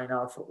u sine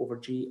alpha over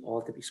g,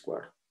 all to be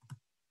squared.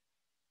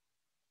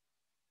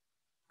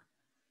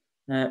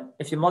 Now,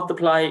 if you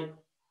multiply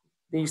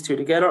these two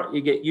together,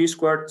 you get u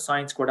squared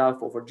sine squared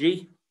alpha over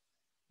g,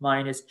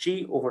 minus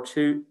g over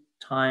 2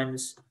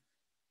 times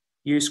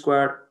u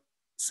squared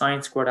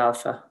sine squared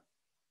alpha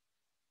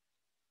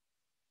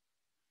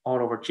all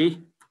over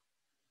g.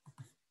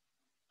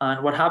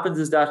 And what happens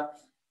is that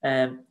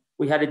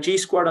we had a g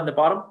squared on the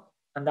bottom,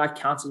 and that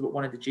cancels with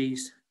one of the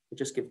g's to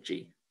just give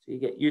g. So you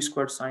get u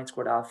squared sine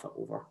squared alpha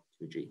over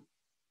 2g.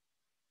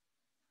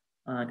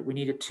 And we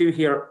need a 2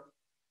 here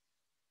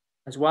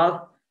as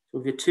well. So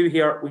if you have 2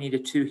 here, we need a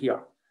 2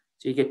 here.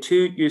 So you get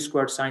 2 u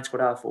squared sine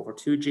squared alpha over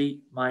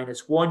 2g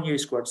minus 1 u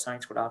squared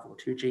sine squared alpha over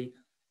 2g.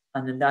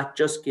 And then that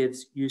just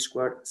gives u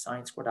squared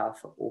sine squared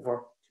alpha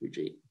over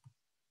 2g.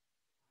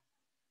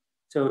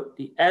 So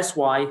the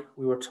Sy,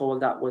 we were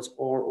told that was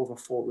r over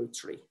 4 root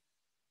 3.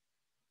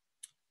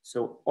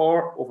 So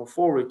r over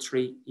 4 root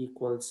 3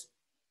 equals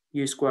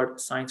u squared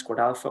sine squared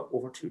alpha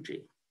over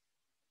 2g.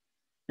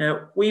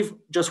 Now, we've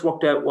just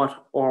worked out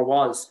what r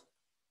was.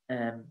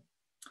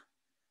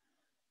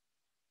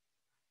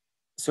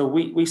 So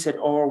we said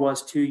r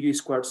was 2u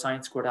squared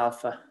sine squared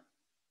alpha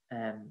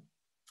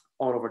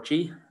all over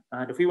g.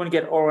 And if we want to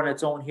get r on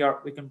its own here,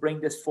 we can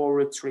bring this 4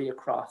 root 3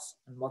 across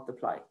and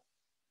multiply.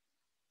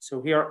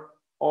 So here,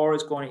 r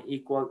is going to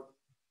equal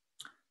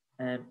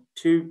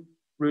 2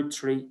 root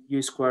 3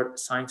 u squared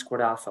sine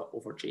squared alpha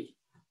over g.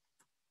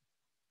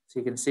 So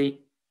you can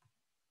see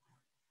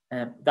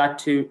that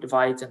 2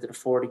 divides into the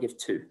 4 to give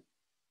 2.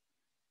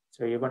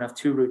 So you're going to have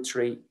 2 root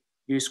 3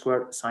 u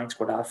squared sine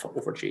squared alpha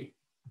over g.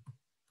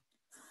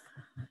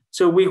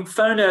 So we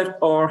found out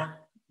r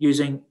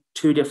using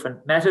 2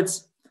 different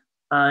methods,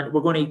 and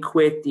we're going to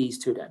equate these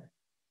two then.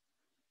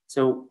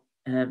 So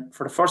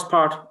for the first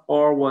part,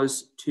 r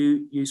was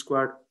 2u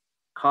squared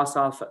cos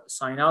alpha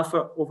sine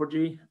alpha over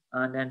g,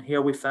 and then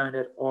here we found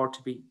out r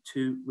to be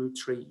 2 root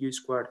 3 u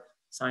squared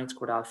sine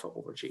squared alpha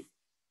over g.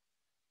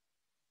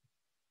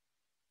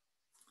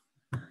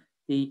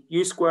 The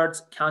u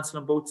squareds cancel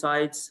on both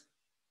sides,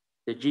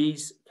 the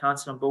g's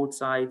cancel on both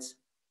sides.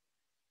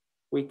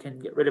 We can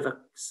get rid of a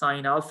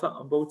sine alpha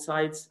on both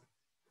sides.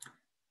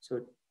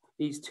 So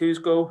these 2's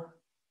go,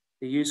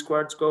 the u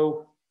squareds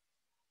go,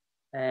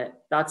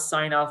 that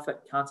sine alpha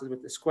cancels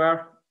with the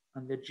square,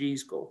 and the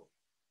g's go.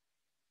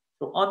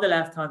 So on the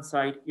left-hand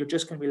side, you're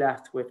just going to be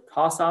left with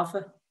cos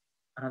alpha,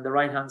 and on the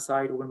right-hand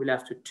side, we're going to be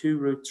left with 2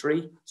 root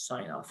 3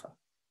 sine alpha.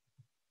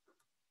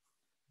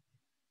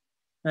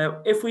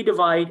 Now, if we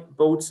divide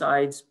both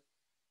sides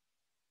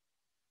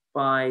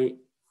by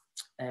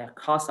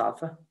cos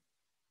alpha,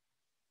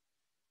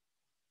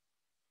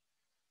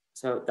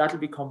 so that'll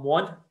become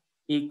 1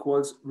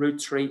 equals root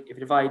 3. If you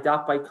divide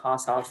that by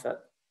cos alpha,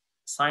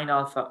 sine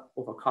alpha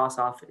over cos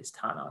alpha is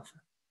tan alpha.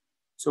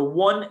 So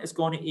 1 is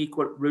going to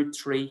equal root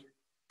 3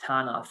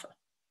 tan alpha.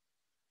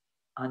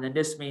 And then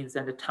this means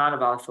then the tan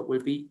of alpha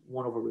will be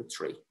 1 over root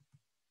 3.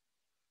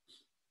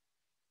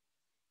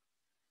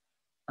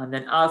 And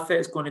then alpha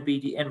is going to be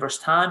the inverse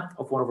tan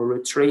of 1 over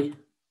root 3.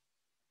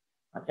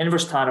 And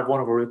inverse tan of 1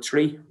 over root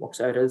 3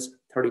 works out as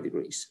 30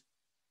 degrees.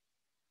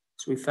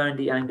 So we found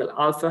the angle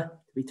alpha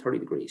to be 30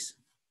 degrees.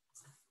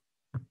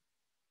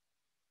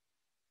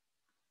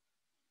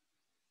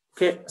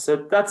 Okay, so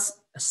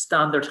that's a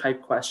standard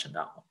type question,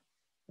 that one.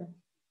 Okay.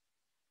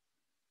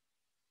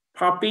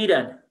 Part B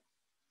then.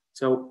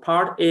 So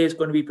part A is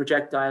going to be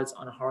projectiles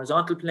on a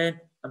horizontal plane,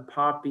 and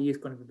part B is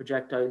going to be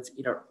projectiles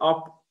either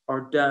up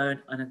or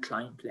down an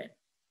inclined plane.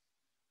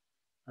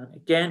 And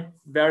again,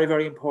 very,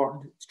 very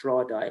important to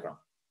draw a diagram.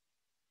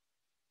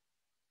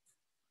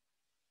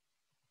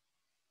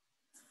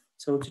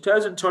 So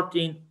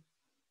 2013,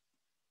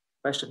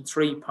 question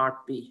 3,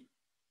 part B.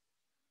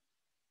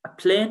 A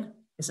plane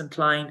is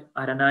inclined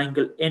at an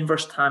angle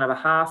inverse tan of a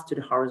half to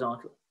the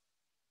horizontal.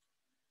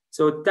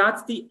 So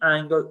that's the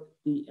angle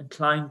the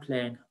inclined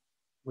plane,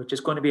 which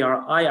is going to be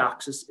our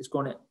y-axis, is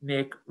going to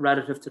make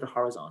relative to the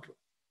horizontal.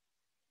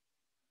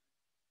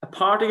 A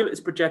particle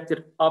is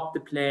projected up the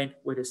plane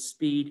with a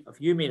speed of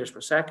u meters per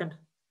second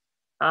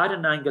at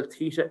an angle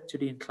theta to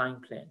the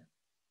inclined plane.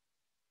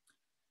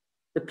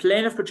 The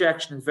plane of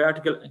projection is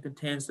vertical and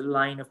contains the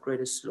line of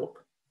greatest slope.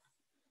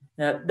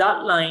 Now,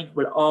 that line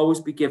will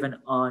always be given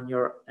on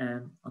your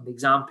on the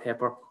exam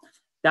paper.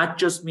 That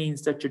just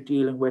means that you're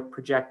dealing with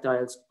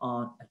projectiles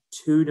on a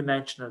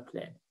 2-dimensional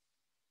plane.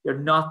 You're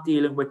not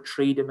dealing with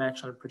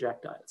 3-dimensional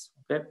projectiles.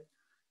 Okay,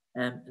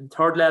 in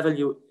third level,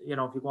 you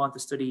know, if you want to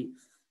study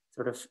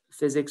sort of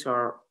physics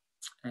or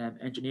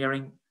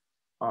engineering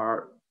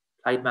or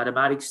applied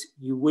mathematics,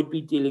 you would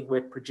be dealing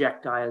with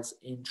projectiles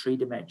in 3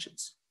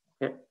 dimensions.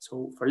 Okay,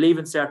 so for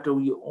Leaving Cert,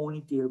 you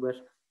only deal with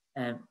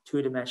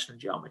 2-dimensional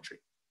geometry.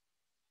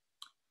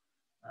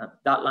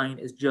 That line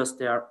is just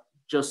there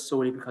just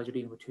solely because you're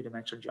dealing with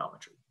 2-dimensional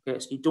geometry. Okay,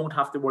 so you don't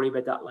have to worry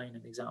about that line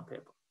in the exam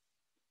paper.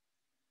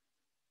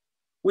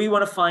 We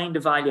want to find the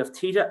value of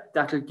theta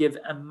that will give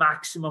a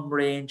maximum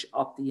range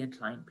up the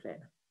inclined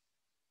plane.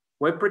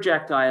 With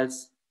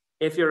projectiles,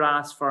 if you're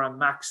asked for a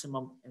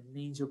maximum, it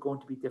means you're going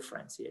to be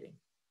differentiating.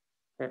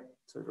 Okay,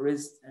 so there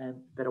is a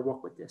bit of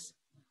work with this.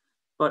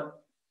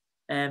 But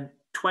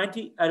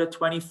 20 out of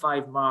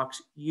 25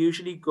 marks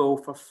usually go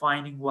for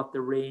finding what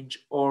the range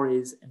R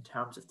is in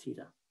terms of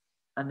theta.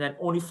 And then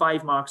only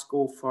 5 marks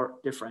go for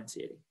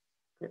differentiating.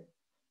 Okay.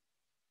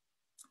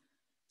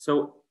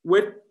 So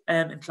with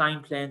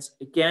inclined planes,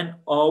 again,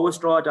 always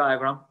draw a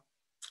diagram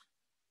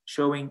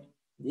showing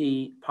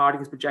the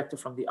particles projected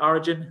from the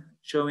origin,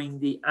 showing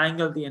the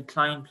angle the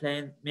inclined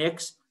plane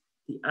makes,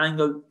 the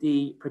angle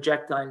the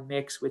projectile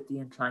makes with the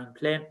inclined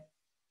plane,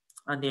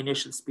 and the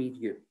initial speed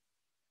u.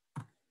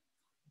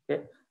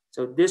 Okay,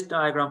 so this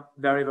diagram,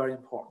 very, very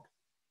important.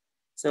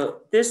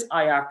 So this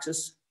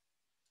y-axis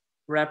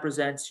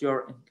represents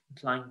your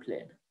inclined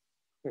plane.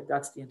 Okay,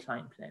 that's the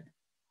inclined plane.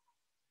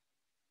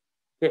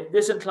 Okay,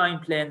 this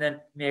inclined plane then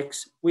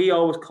makes, we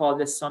always call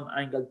this some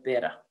angle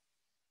beta.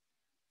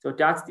 So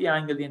that's the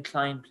angle the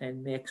inclined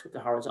plane makes with the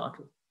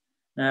horizontal.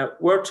 Now,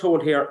 we're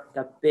told here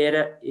that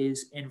beta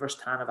is inverse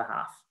tan of a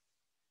half.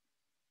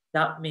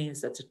 That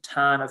means that the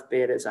tan of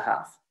beta is a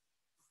half.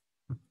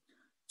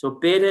 So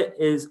beta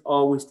is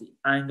always the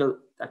angle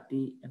that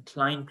the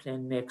inclined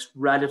plane makes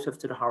relative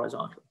to the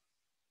horizontal.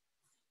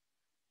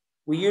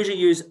 We usually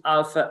use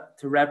alpha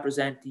to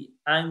represent the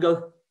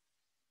angle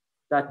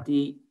that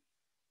the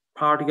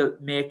particle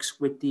makes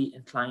with the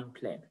inclined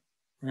plane.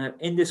 Now,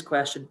 in this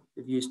question,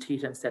 we've used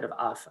theta instead of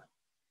alpha.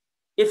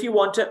 If you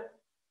want to,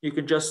 you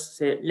can just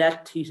say,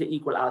 let theta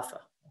equal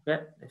alpha,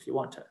 okay, if you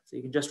want to. So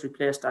you can just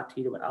replace that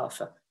theta with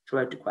alpha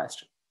throughout the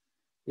question.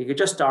 You could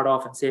just start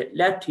off and say,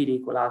 let theta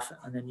equal alpha,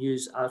 and then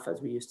use alpha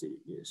as we used to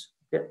use,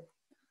 okay?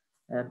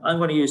 I'm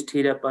going to use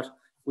theta, but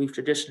we've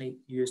traditionally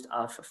used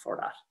alpha for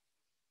that.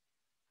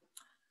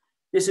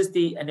 This is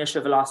the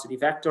initial velocity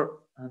vector,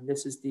 and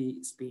this is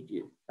the speed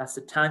u. That's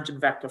the tangent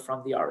vector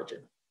from the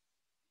origin.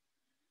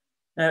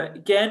 Now,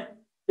 again,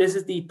 this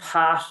is the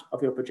path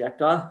of your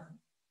projectile.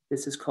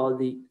 This is called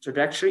the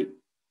trajectory.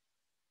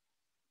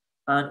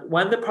 And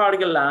when the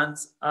particle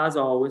lands, as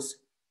always,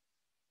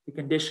 the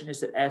condition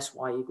is that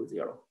Sy equals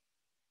 0.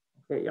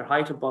 Okay, your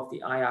height above the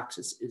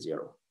y-axis is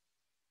 0.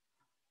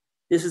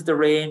 This is the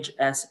range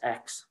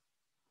Sx.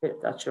 Okay,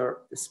 that's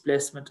your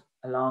displacement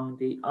along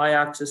the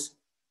y-axis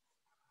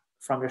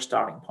from your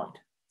starting point.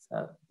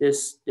 So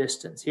this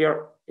distance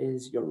here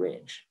is your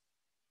range.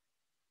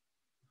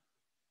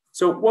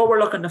 So what we're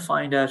looking to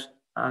find out,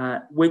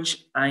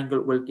 which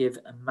angle will give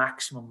a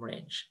maximum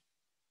range.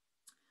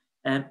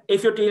 And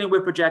if you're dealing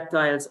with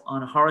projectiles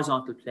on a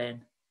horizontal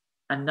plane,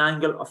 an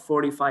angle of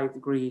 45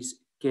 degrees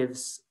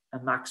gives a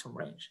maximum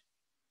range.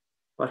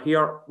 But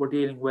here we're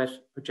dealing with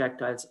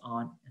projectiles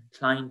on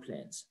inclined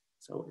planes,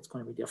 so it's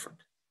going to be different.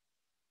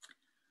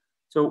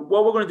 So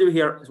what we're going to do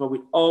here is what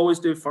we always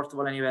do, first of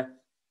all anyway,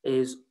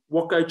 is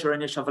work out your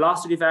initial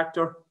velocity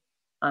vector,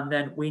 and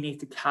then we need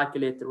to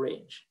calculate the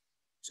range.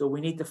 So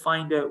we need to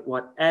find out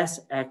what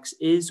Sx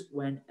is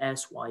when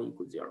Sy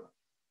equals 0.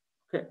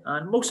 Okay,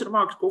 and most of the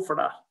marks go for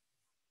that.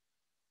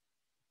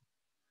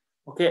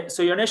 Okay,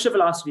 so your initial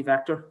velocity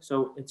vector,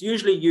 so it's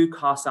usually u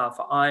cos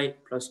alpha I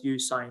plus u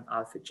sine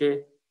alpha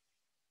j,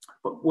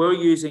 but we're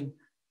using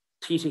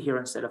theta here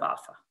instead of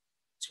alpha.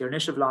 So your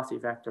initial velocity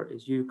vector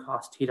is u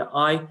cos theta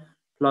I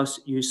plus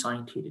u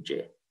sine theta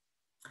j.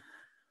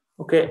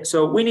 Okay,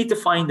 so we need to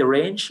find the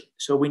range.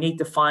 So we need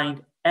to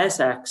find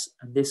Sx,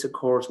 and this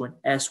occurs when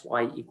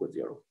Sy equals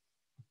 0.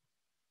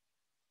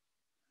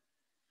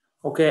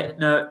 Okay,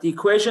 now the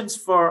equations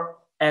for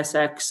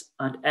Sx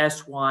and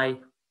Sy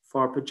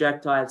for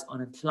projectiles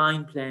on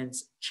inclined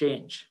planes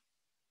change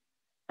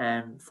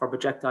for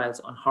projectiles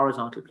on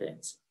horizontal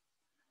planes.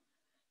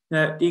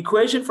 Now, the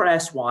equation for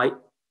Sy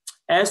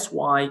is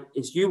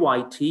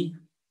uyt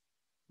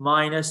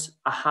minus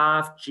a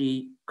half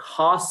g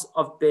cos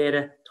of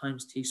beta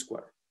times t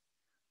squared.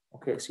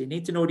 Okay, so you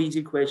need to know these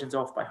equations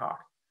off by heart.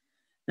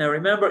 Now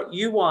remember,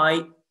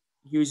 uy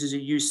uses a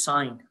u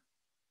sine.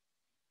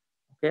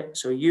 Okay,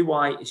 so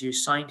uy is u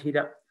sine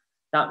theta.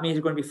 That means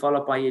it's going to be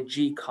followed by a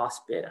g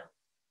cos beta.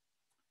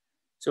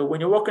 So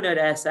when you're working at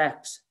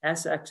Sx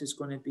is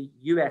going to be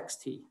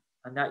uxt,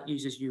 and that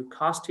uses u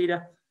cos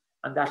theta,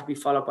 and that'll be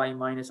followed by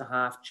minus a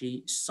half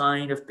g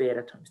sine of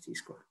beta times t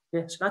squared.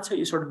 Okay, so that's how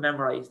you sort of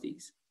memorize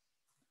these.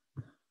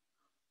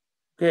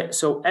 Okay,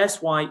 so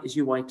Sy is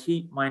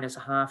uyt minus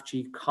a half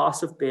g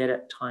cos of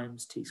beta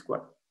times t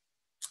squared.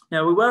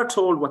 Now we were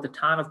told what the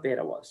tan of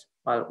beta was.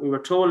 Well, we were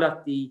told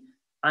that the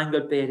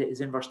angle beta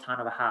is inverse tan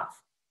of a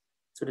half.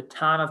 So the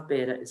tan of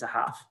beta is a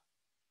half.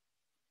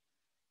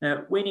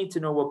 Now we need to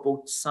know what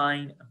both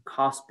sine and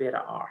cos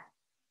beta are.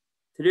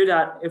 To do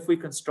that, if we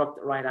construct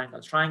a right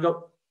angle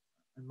triangle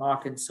and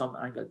mark in some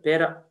angle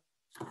beta,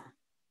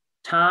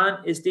 tan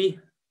is the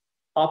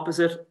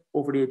opposite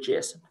over the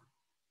adjacent.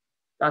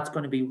 That's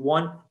going to be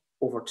 1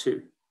 over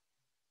 2.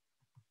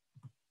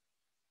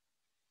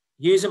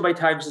 Using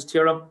Pythagoras'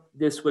 theorem,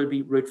 this will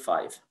be root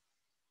 5.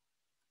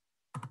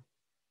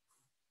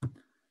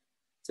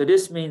 So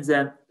this means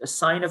then the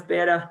sine of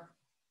beta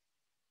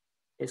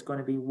is going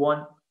to be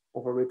 1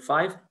 over root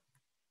 5.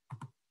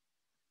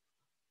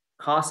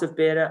 Cos of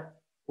beta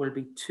will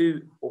be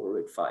 2 over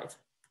root 5.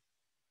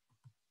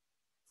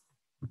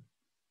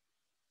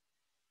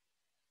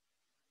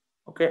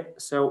 Okay,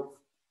 so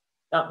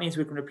that means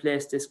we can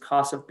replace this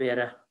cos of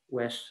beta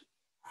with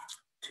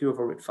 2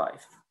 over root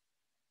 5.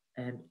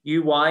 And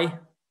uy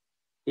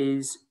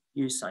is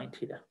u sine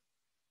theta.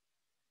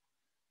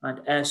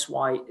 And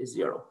sy is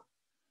 0.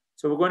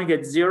 So we're going to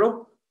get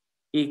 0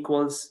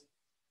 equals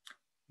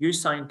u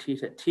sine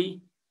theta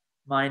t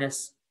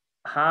minus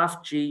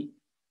half g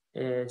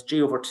is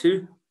g over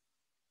 2.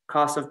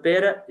 Cos of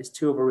beta is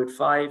 2 over root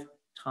 5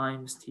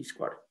 times t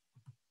squared.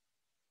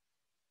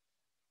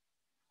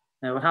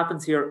 Now what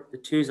happens here, the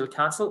 2's will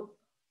cancel.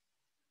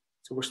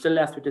 So we're still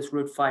left with this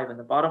root 5 in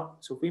the bottom.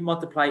 So if we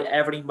multiply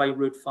everything by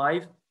root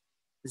 5,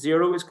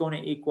 0 is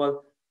going to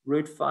equal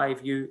root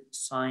 5u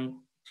sine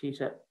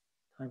theta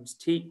times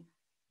t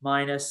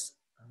minus,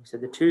 we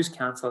said the 2's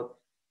cancel,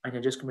 and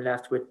you're just going to be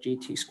left with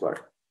gt squared.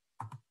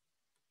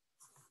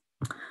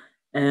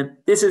 And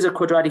this is a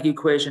quadratic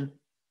equation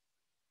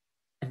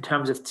in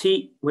terms of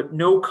t with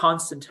no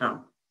constant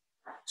term.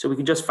 So we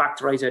can just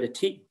factorize out a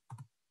t.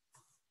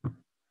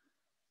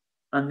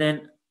 And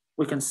then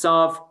we can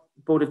solve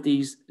both of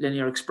these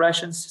linear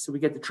expressions. So we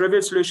get the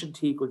trivial solution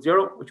t equals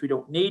 0, which we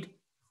don't need.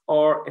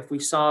 Or if we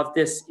solve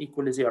this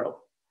equal to 0,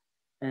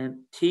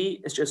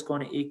 t is just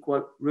going to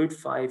equal root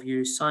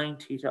 5u sine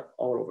theta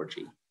all over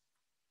g.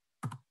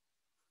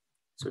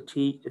 So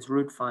t is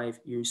root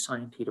 5u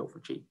sine theta over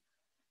g.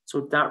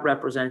 So that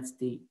represents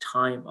the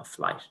time of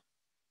flight.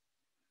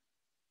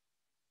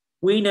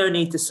 We now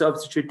need to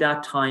substitute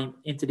that time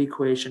into the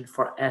equation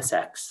for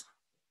Sx.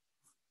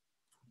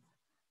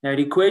 Now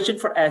the equation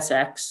for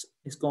Sx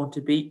is going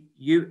to be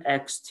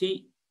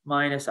uxt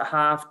minus a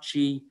half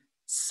g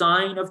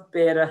sine of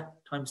beta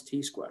times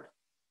t squared.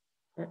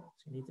 Okay,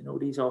 so you need to know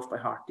these off by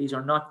heart. These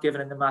are not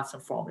given in the maths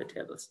and formula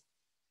tables.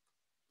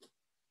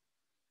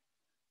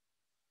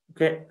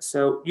 Okay,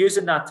 so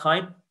using that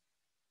time,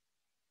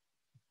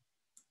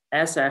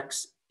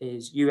 Sx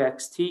is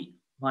uxt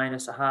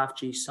minus a half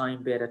g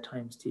sine beta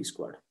times t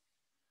squared.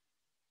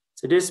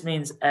 So this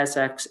means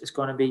Sx is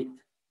going to be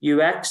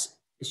ux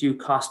is u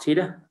cos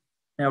theta.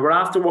 Now we're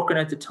after working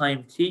out the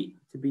time t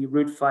to be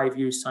root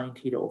 5u sine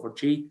theta over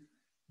g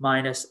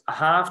minus a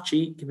half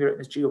g can be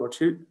written as g over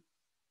 2.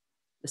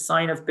 The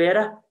sine of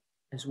beta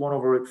is 1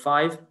 over root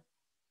 5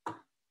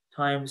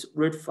 times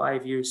root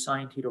 5u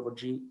sine theta over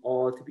g,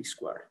 all to be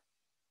squared.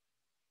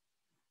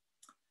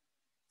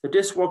 So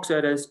this works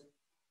out as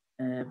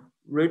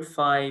root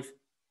 5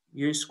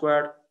 u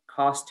squared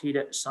cos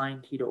theta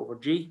sine theta over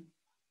g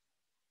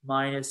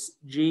minus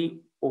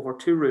g over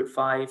 2 root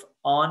 5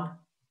 on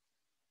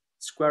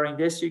squaring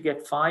this you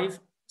get 5,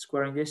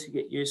 squaring this you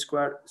get u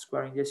squared,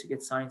 squaring this you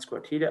get sine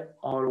squared theta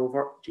all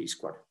over g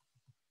squared.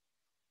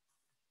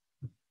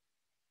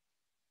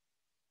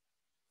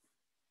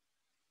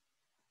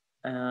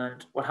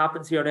 And what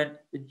happens here then,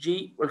 the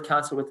g will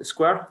cancel with the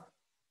square.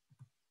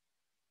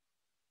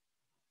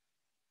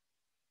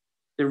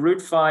 The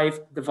root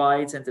 5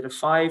 divides into the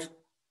 5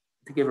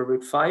 to give a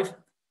root 5.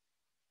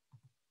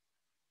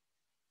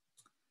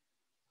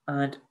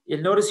 And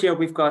you'll notice here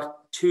we've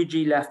got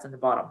 2g left in the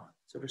bottom.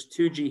 So there's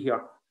 2g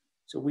here.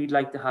 So we'd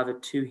like to have a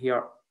 2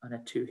 here and a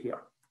 2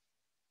 here.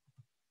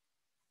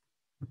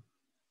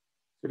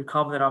 So the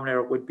common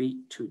denominator would be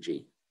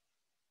 2g.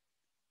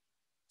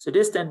 So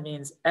this then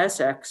means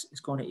Sx is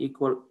going to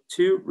equal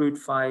 2 root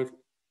 5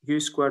 u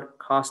squared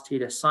cos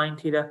theta sine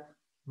theta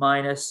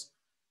minus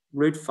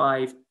root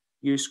 5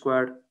 u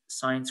squared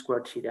sine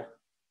squared theta.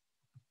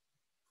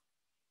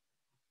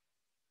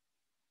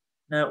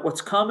 Now,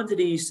 what's common to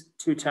these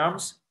two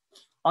terms,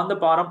 on the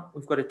bottom,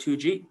 we've got a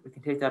 2g. We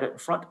can take that out in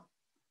front.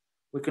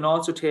 We can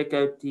also take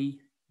out the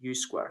u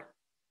squared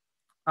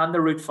and the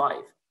root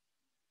 5.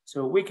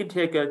 So we can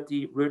take out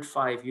the root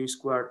 5 u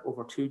squared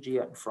over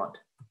 2g out in front.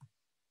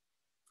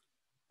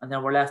 And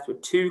then we're left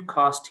with 2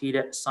 cos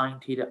theta sine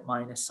theta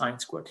minus sine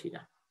squared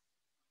theta.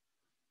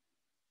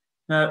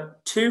 Now,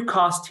 2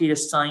 cos theta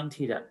sine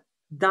theta,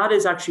 that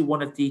is actually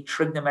one of the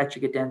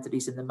trigonometric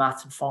identities in the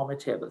maths and formula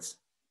tables.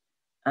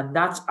 And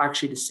that's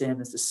actually the same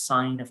as the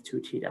sine of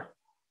 2 theta.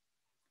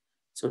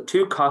 So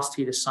 2 cos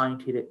theta sine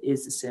theta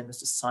is the same as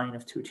the sine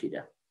of 2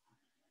 theta.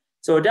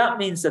 So that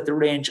means that the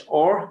range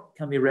R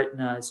can be written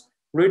as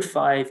root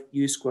 5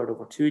 u squared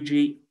over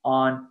 2g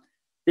on,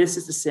 this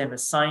is the same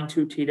as sine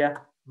 2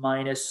 theta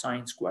minus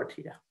sine squared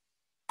theta.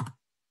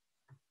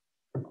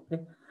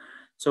 Okay.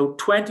 So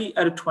 20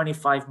 out of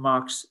 25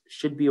 marks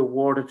should be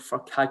awarded for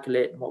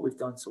calculating what we've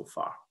done so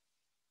far.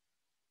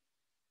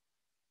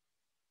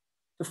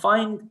 To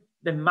find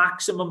the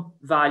maximum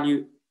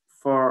value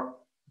for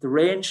the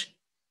range,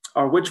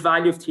 or which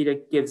value of theta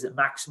gives the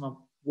maximum,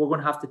 we're going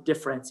to have to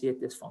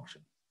differentiate this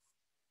function.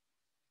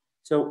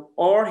 So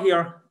R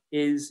here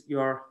is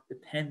your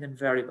dependent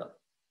variable.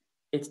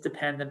 It's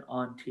dependent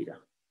on theta.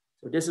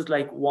 So this is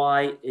like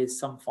y is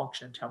some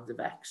function in terms of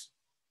x.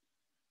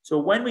 So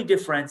when we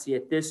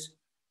differentiate this,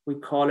 we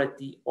call it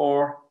the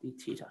or d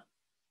theta.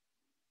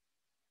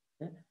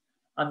 Okay?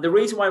 And the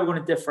reason why we're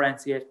going to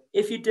differentiate,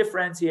 if you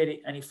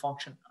differentiate any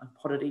function and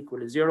put it equal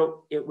to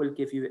 0, it will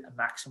give you a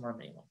maximum or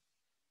minimum.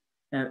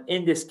 Now,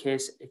 in this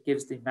case, it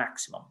gives the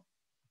maximum.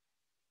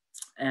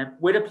 And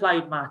with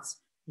applied maths,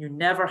 you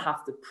never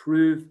have to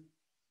prove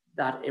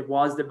that it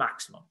was the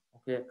maximum,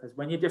 okay? Because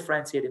when you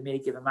differentiate, it may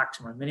give a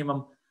maximum or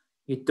minimum.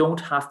 You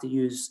don't have to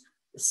use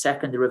the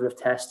second derivative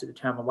test to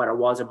determine whether it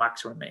was a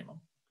maximum or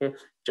minimum, okay?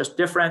 Just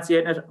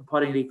differentiating it and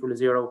putting it equal to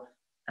 0,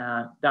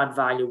 and that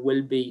value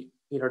will be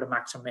either the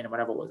maximum or minimum,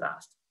 whatever was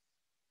asked.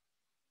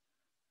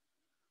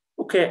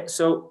 Okay,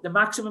 so the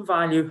maximum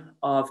value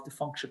of the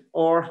function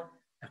or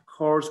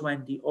occurs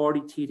when the or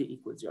d theta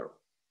equals 0.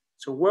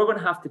 So we're going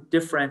to have to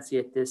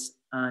differentiate this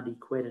and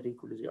equate it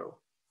equal to 0.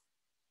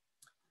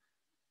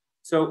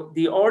 So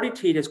the or d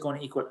theta is going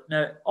to equal,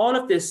 now all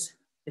of this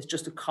is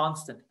just a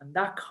constant, and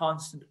that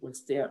constant will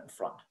stay out in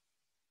front.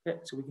 Okay,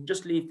 so we can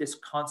just leave this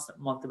constant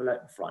multiple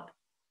out in front.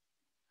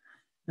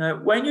 Now,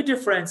 when you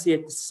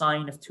differentiate the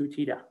sine of 2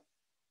 theta,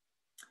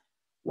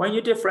 when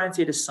you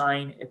differentiate a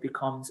sine, it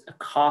becomes a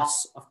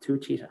cos of 2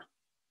 theta.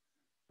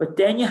 But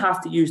then you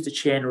have to use the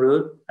chain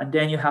rule, and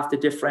then you have to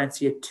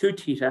differentiate 2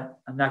 theta,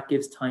 and that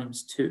gives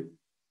times 2.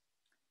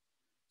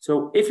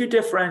 So if you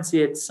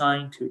differentiate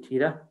sine 2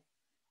 theta,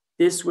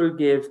 this will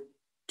give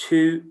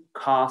 2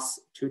 cos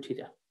 2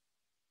 theta.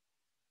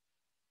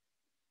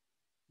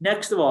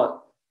 Next of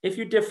all, if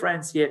you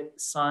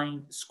differentiate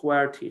sine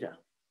squared theta,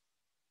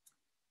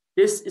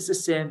 this is the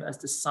same as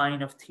the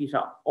sine of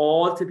theta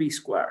all to be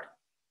squared.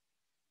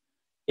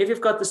 If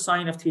you've got the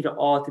sine of theta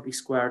all to be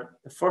squared,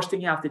 the first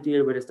thing you have to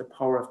deal with is the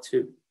power of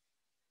 2.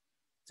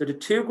 So the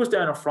 2 goes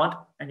down in front,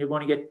 and you're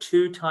going to get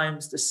 2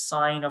 times the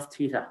sine of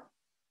theta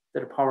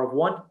to the power of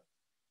 1.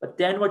 But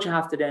then what you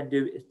have to then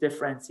do is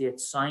differentiate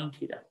sine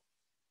theta.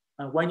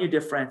 And when you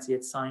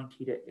differentiate sine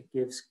theta, it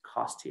gives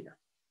cos theta.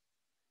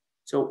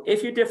 So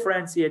if you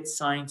differentiate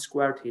sine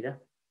squared theta,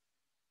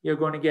 you're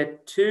going to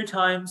get 2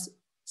 times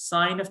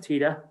sine of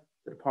theta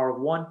to the power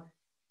of 1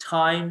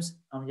 times,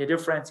 and when you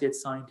differentiate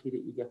sine theta,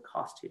 you get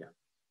cos theta.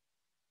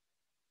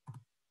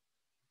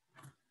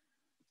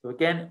 So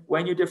again,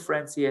 when you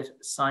differentiate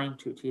sine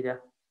 2 theta,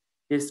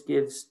 this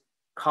gives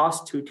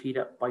cos 2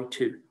 theta by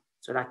 2.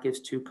 So that gives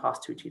 2 cos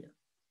 2 theta.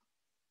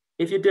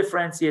 If you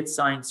differentiate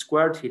sine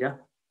squared theta,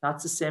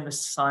 that's the same as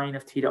sine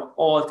of theta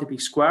all to be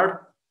squared.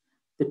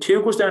 The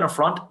 2 goes down in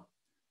front,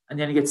 and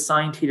then you get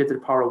sine theta to the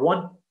power of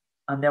 1.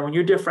 And then when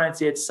you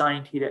differentiate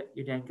sine theta,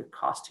 you then get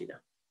cos theta.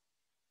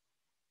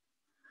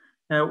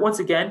 Now, once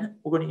again,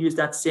 we're going to use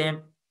that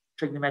same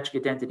trigonometric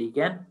identity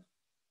again.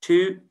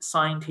 2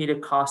 sine theta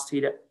cos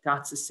theta,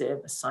 that's the same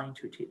as sine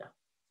 2 theta.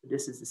 So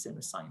this is the same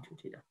as sine 2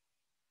 theta.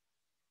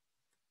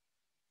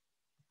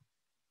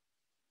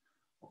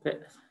 Okay,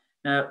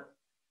 now,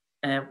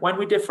 when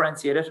we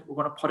differentiate it, we're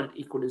going to put it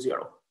equal to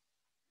 0.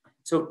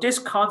 So this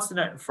constant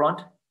out in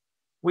front,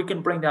 we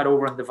can bring that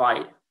over and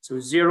divide. So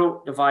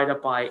 0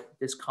 divided by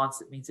this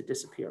constant means it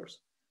disappears.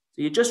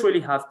 So you just really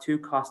have 2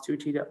 cos 2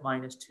 theta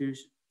minus 2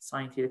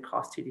 sine theta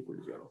cos theta equal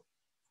to 0.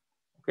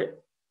 Okay,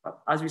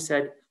 but as we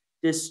said,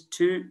 this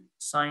 2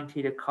 sine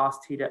theta cos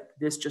theta,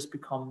 this just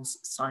becomes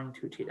sine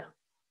 2 theta.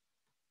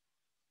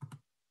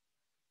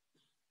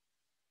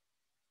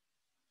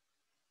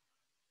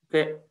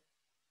 Okay,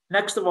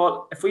 next of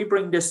all, if we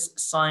bring this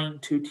sine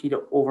 2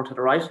 theta over to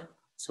the right,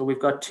 so we've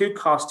got 2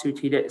 cos 2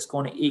 theta is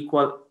going to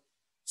equal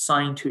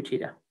sine 2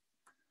 theta.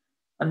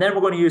 And then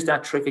we're going to use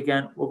that trick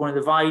again. We're going to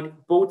divide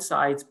both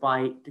sides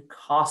by the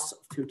cos of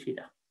 2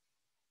 theta.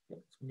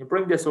 Okay, so when you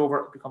bring this over,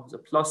 it becomes a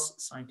plus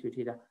sine 2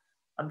 theta.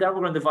 And then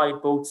we're going to divide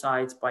both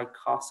sides by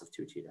cos of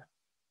 2 theta.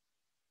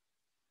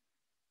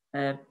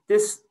 And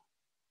this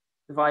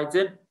divides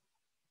in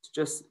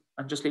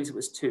and just leaves it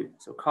with 2.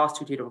 So cos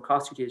 2 theta over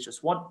cos 2 theta is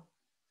just 1.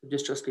 So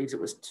this just leaves it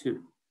with 2.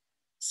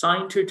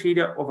 Sine 2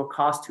 theta over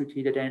cos 2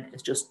 theta then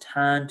is just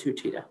tan 2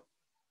 theta.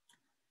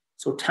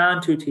 So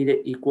tan 2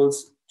 theta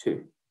equals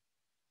 2.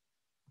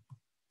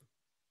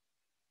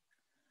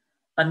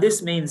 And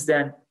this means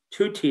then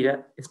 2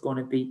 theta is going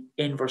to be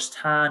inverse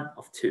tan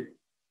of 2.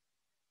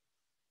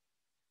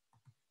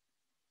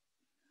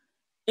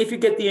 If you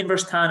get the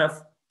inverse tan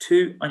of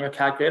 2 on your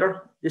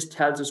calculator, this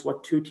tells us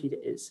what 2 theta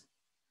is.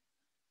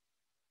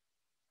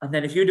 And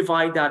then if you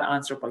divide that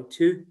answer by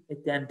 2,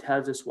 it then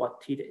tells us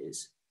what theta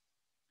is.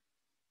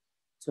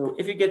 So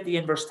if you get the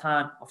inverse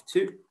tan of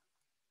 2,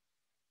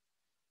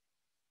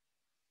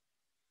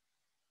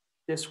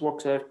 this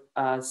works out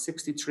as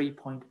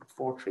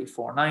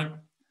 63.4349.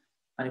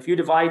 And if you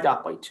divide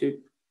that by 2,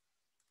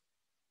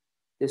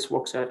 this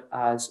works out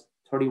as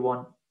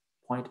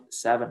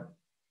 31.7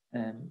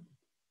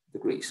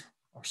 degrees,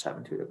 or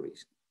 72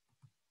 degrees.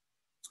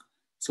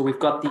 So we've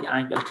got the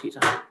angle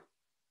theta.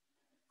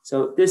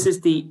 So this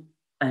is the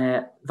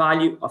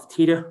value of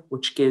theta,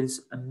 which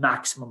gives a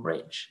maximum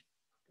range.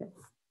 Okay.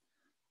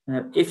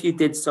 If you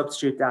did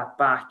substitute that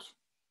back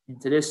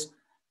into this,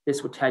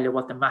 this would tell you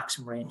what the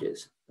maximum range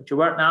is. But you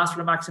weren't asked for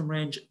the maximum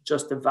range,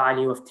 just the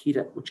value of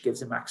theta, which gives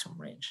the maximum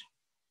range.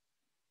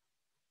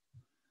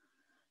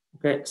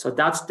 Okay, so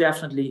that's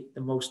definitely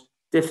the most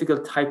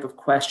difficult type of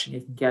question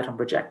you can get on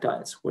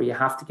projectiles, where you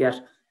have to get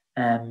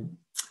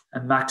a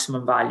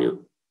maximum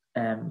value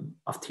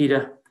of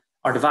theta,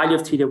 or the value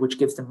of theta, which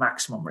gives the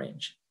maximum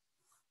range.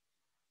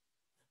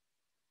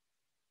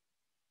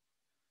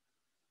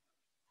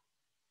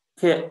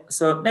 Okay,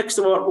 so next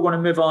of all, we're going to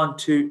move on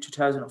to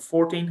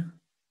 2014.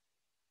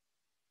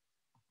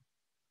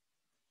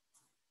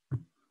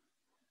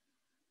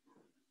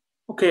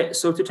 Okay,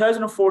 so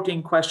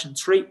 2014 question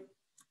 3.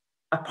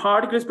 A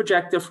particle is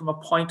projected from a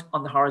point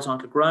on the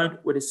horizontal ground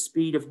with a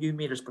speed of u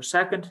meters per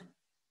second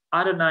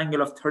at an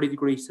angle of 30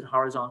 degrees to the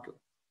horizontal.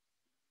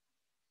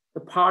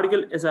 The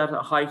particle is at a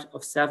height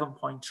of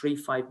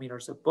 7.35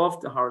 meters above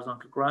the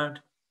horizontal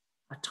ground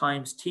at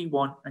times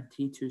t1 and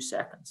t2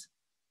 seconds.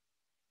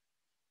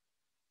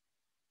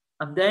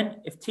 And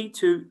then if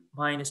t2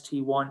 minus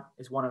t1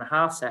 is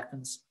 1.5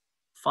 seconds,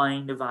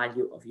 find the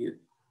value of u.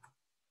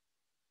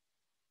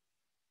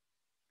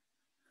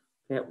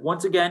 Okay,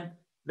 once again,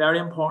 very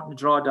important to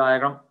draw a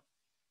diagram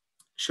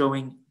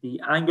showing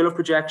the angle of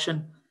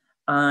projection.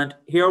 And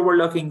here we're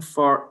looking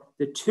for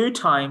the 2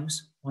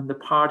 times when the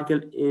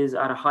particle is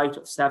at a height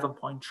of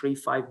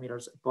 7.35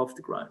 meters above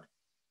the ground.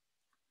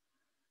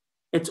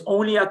 It's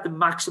only at the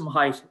maximum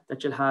height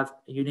that you'll have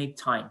a unique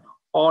time.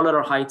 All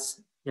other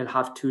heights, you'll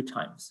have 2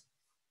 times.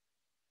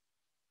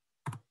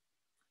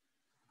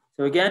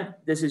 So again,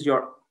 this is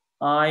your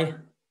I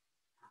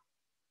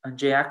and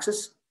j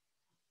axis.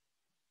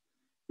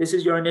 This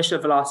is your initial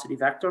velocity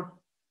vector.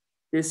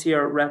 This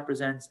here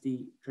represents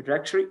the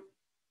trajectory,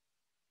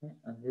 okay,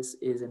 and this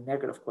is a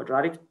negative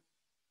quadratic.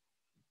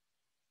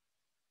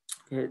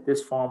 Okay,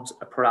 this forms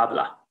a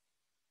parabola.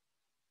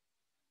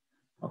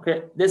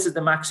 Okay, this is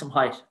the maximum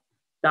height.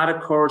 That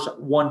occurs at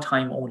 1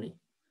 time only.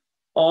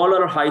 All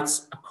other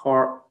heights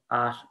occur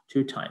at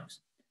 2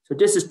 times. So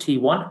this is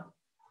T1,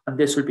 and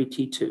this will be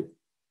T2.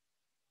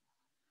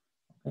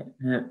 Okay,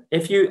 now,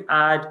 if you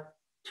add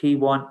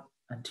T1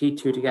 and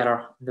T2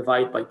 together and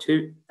divide by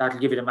 2, that'll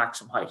give you the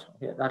maximum height.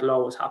 Okay, that'll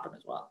always happen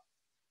as well.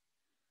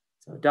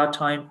 So that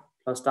time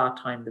plus that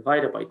time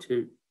divided by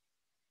 2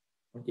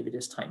 will give you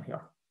this time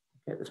here.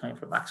 Okay, the time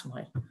for maximum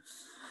height.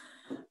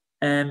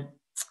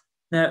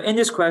 Now in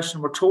this question,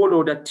 we're told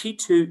though that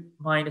T2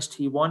 minus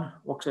T1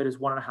 works out as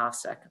 1.5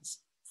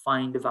 seconds.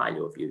 Find the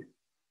value of u.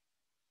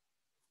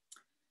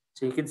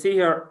 So you can see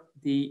here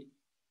the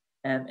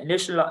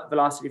initial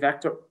velocity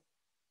vector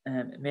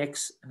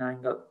makes an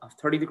angle of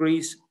 30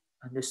 degrees.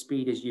 And this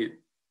speed is u.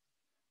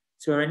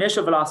 So our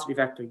initial velocity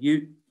vector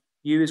u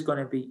is going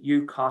to be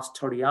u cos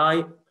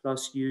 30i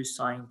plus u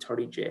sine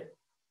 30j.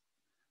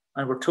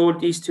 And we're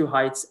told these 2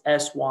 heights,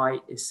 sy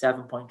is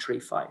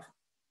 7.35.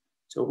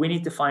 So we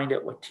need to find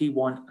out what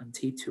t1 and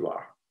t2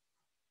 are,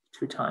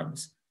 2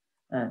 times.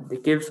 And they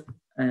give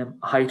a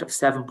height of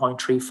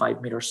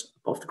 7.35 meters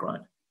above the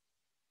ground.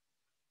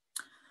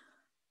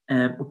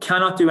 We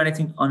cannot do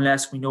anything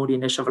unless we know the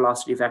initial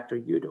velocity vector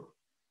u though.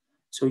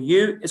 So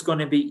u is going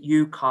to be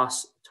u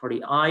cos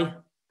 30i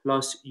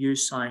plus u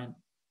sine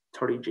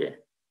 30j.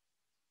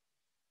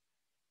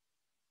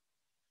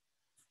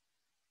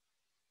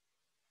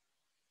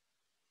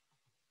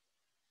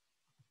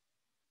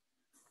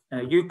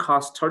 U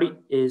cos 30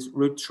 is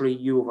root 3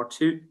 u over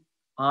 2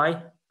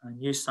 I,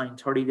 and u sine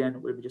 30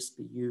 then will just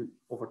be u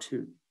over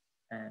 2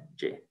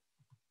 j.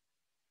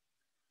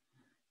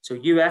 So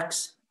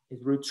ux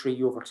is root 3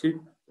 u over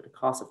 2, so the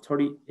cos of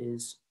 30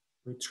 is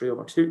root 3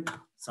 over 2,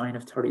 sine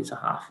of 30 is a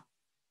half.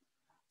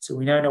 So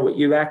we now know what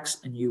ux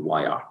and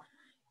uy are.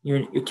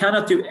 You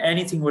cannot do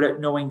anything without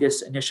knowing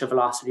this initial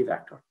velocity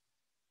vector.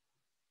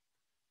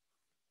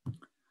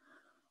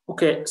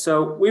 Okay,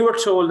 so we were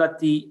told that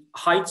the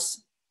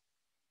heights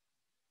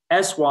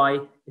sy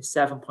is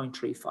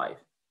 7.35.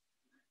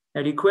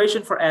 Now the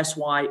equation for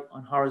sy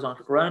on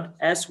horizontal ground,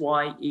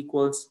 sy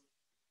equals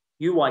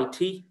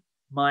uyt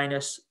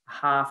minus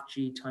half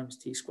g times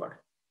t squared.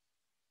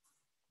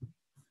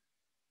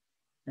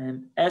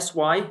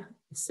 Sy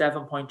is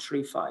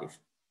 7.35.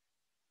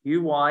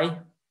 Uy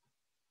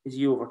is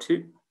u over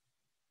 2.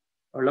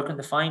 We're looking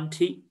to find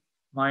t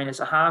minus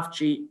a half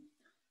g,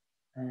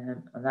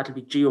 and that'll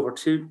be g over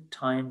 2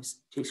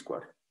 times t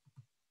squared.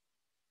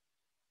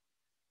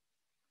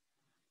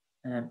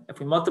 If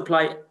we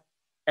multiply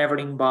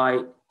everything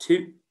by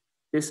 2,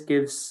 this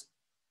gives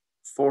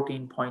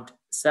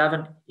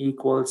 14.7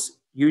 equals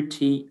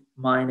ut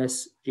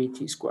minus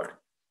gt squared.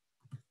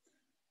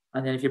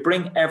 And then if you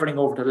bring everything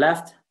over to the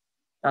left,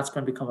 that's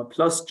going to become a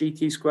plus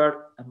gt squared,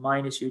 a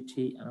minus ut,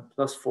 and a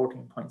plus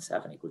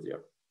 14.7 equals 0.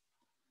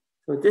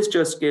 So this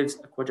just gives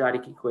a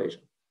quadratic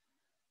equation.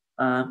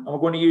 And we're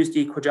going to use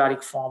the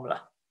quadratic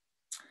formula.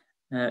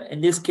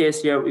 In this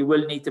case here, we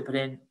will need to put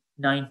in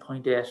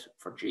 9.8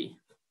 for g.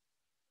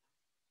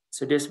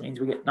 So this means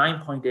we get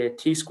 9.8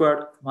 t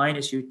squared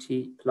minus ut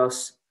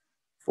plus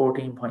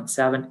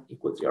 14.7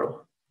 equals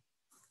 0.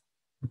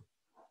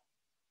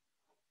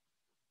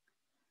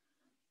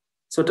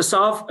 So to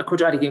solve a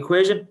quadratic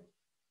equation,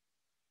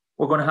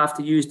 we're going to have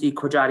to use the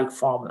quadratic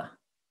formula.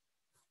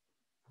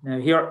 Now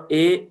here,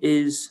 A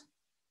is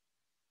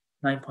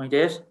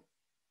 9.8,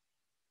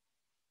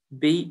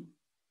 B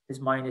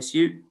is minus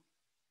U,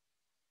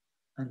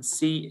 and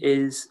C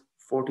is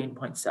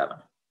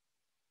 14.7.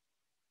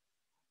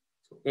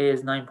 So A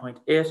is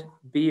 9.8,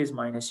 B is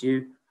minus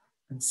U,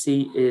 and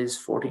C is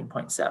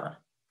 14.7.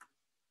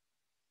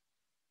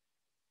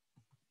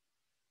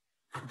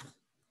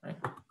 Right.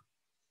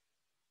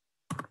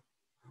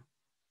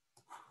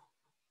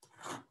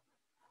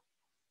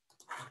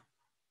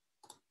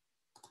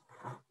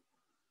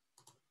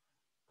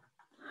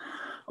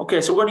 Okay,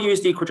 so we're going to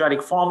use the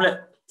quadratic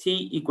formula.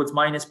 T equals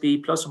minus B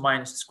plus or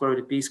minus the square root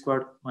of B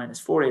squared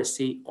minus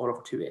 4AC all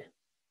over 2A.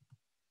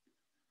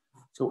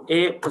 So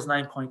A was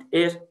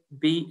 9.8,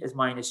 B is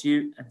minus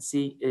U, and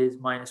C is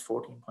minus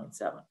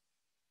 14.7.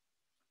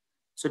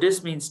 So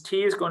this means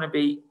T is going to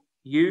be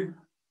U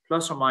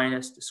plus or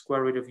minus the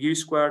square root of U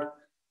squared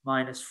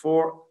minus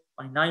 4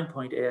 by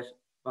 9.8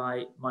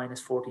 by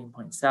minus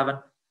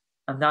 14.7.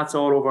 And that's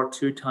all over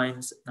 2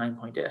 times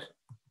 9.8.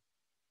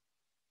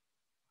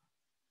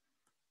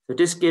 So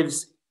this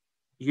gives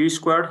U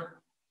squared.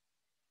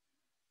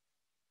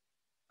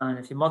 And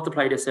if you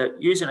multiply this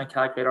out using a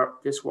calculator,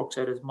 this works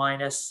out as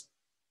minus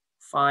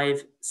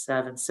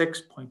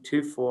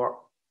 576.24.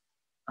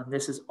 And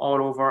this is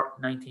all over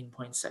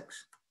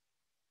 19.6.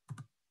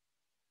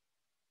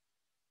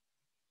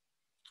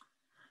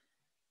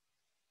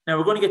 Now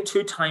we're going to get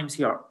 2 times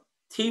here.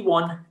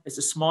 T1 is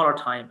the smaller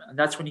time, and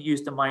that's when you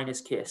use the minus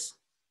case.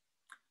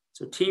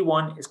 So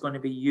T1 is going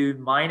to be U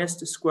minus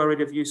the square root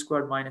of U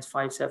squared minus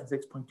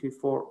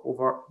 576.24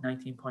 over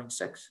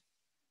 19.6.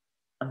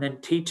 And then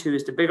T2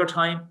 is the bigger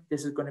time.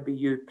 This is going to be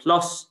U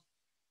plus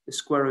the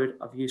square root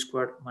of U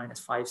squared minus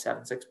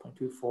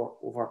 576.24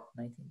 over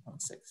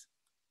 19.6.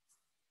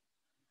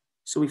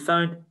 So we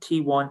found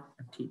T1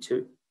 and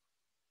T2.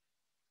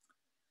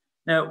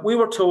 Now we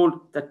were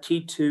told that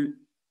T2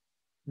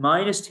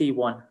 minus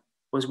T1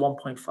 was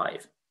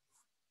 1.5.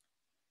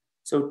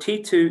 So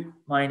T2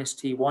 minus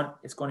T1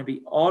 is going to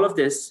be all of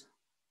this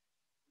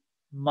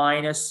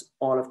minus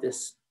all of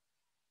this.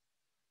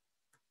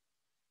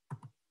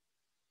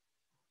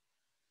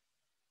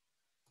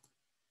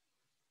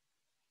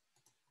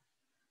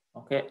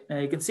 Okay, now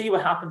you can see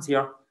what happens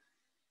here.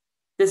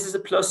 This is a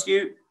plus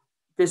U,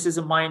 this is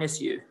a minus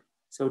U.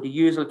 So the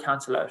U's will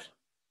cancel out.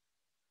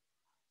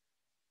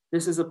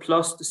 This is a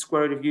plus the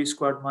square root of U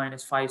squared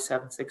minus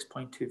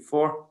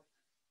 576.24.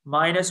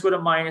 Minus with a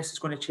minus is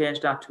going to change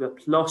that to a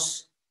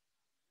plus.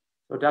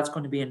 So that's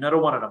going to be another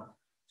one of them.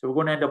 So we're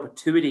going to end up with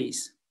 2 of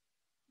these.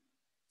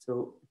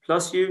 So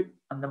plus U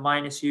and the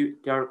minus U,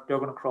 they're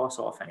going to cross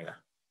off anyway.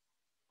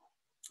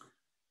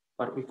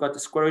 But we've got the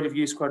square root of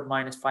U squared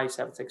minus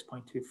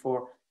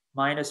 576.24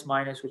 minus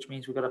minus, which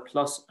means we've got a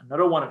plus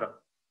another one of them.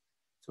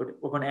 So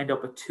we're going to end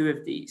up with 2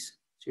 of these.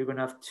 So you're going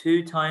to have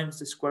 2 times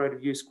the square root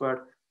of U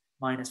squared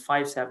minus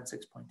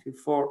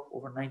 576.24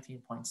 over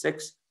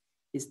 19.6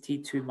 is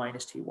T2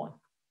 minus T1.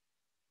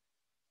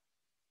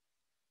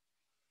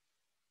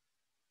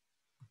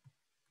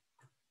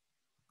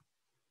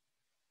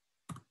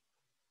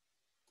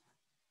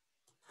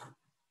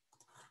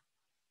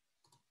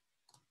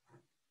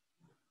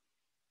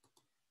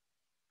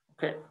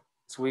 Okay,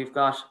 so we've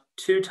got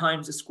 2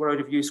 times the square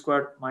root of U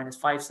squared minus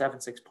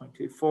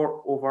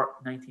 576.24 over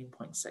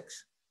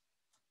 19.6.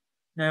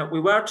 Now,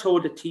 we were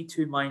told that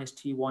T2 minus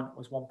T1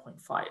 was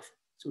 1.5.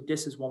 So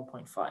this is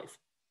 1.5.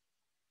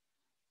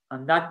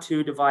 And that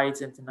 2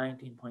 divides into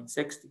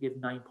 19.6 to give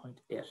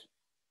 9.8.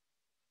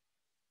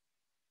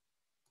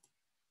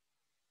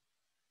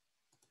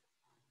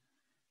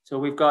 So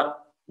we've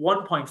got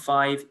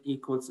 1.5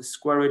 equals the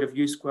square root of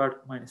U squared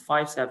minus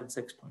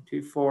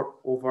 576.24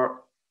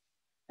 over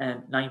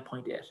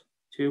 9.8.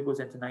 2 goes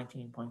into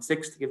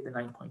 19.6 to give the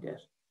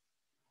 9.8.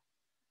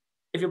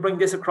 If you bring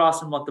this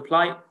across and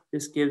multiply,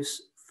 this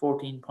gives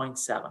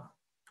 14.7.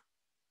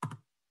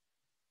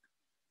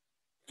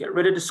 Get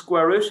rid of the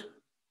square root,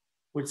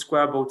 we'll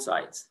square both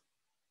sides.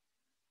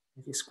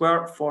 If you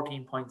square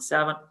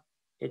 14.7,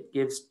 it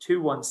gives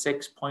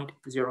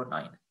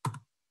 216.09.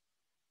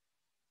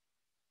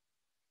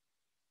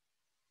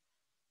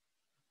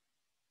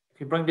 If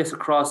you bring this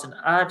across and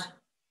add,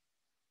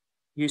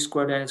 U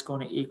squared then is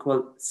going to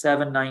equal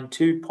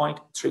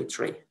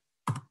 792.33.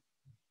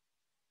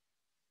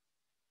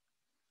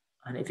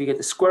 And if you get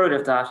the square root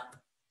of that,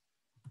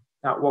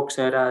 that works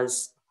out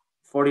as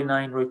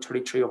 49 root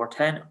 33 over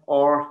 10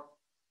 or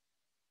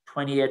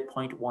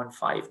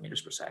 28.15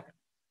 meters per second.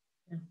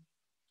 Okay.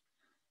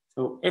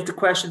 So if the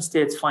question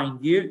states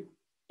find U,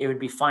 it would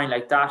be fine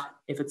like that.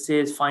 If it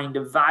says find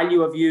the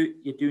value of U,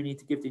 you do need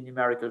to give the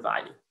numerical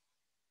value.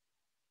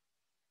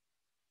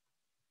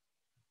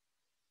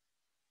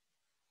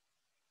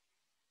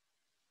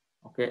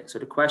 Okay, so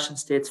the question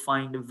states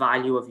find the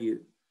value of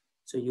U.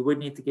 So you would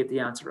need to give the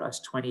answer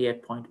as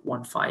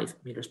 28.15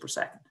 meters per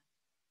second.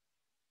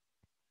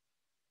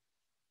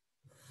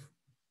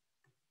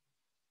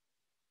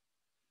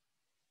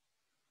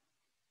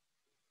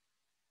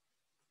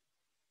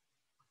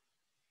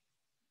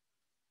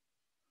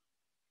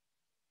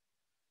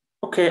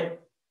 Okay,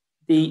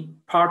 the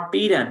part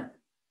B then.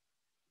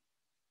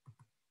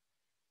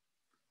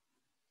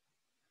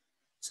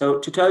 So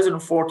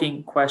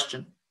 2014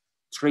 question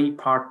 3,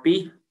 part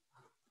B.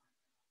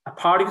 A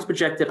particle is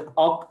projected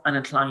up an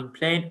inclined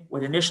plane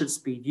with initial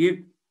speed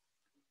u.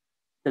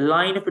 The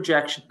line of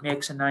projection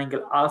makes an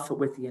angle alpha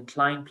with the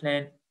inclined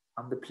plane,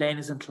 and the plane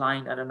is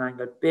inclined at an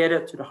angle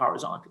beta to the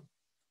horizontal.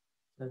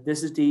 Now,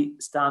 this is the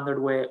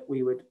standard way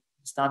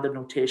standard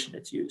notation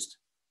that's used.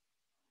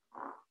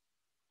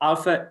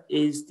 Alpha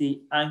is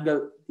the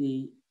angle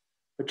the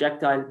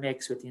projectile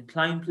makes with the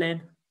inclined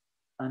plane,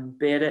 and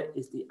beta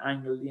is the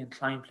angle the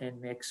inclined plane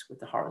makes with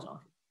the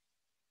horizontal.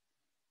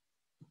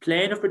 The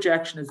plane of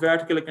projection is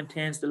vertical and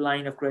contains the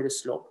line of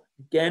greatest slope.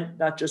 Again,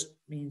 that just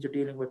means you're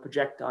dealing with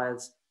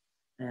projectiles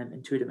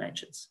in 2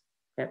 dimensions.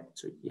 Okay,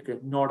 so you can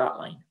ignore that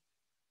line.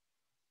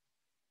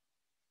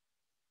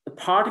 The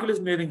particle is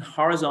moving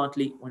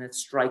horizontally when it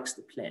strikes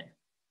the plane.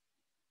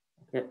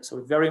 Okay, so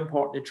it's very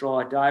important to draw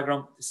a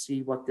diagram to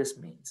see what this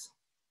means.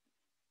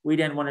 We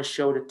then want to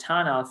show that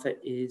tan alpha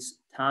is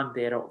tan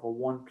beta over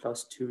 1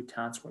 plus 2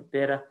 tan squared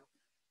beta,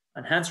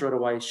 and hence or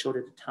otherwise show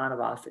that the tan of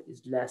alpha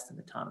is less than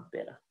the tan of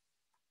beta.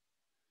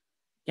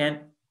 Again,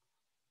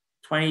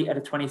 20 out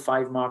of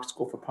 25 marks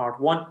go for part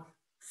 1,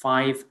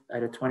 5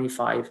 out of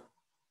 25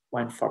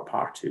 went for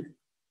part 2.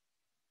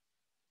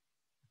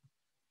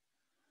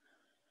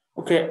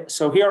 Okay,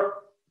 so here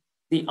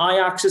the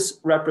y-axis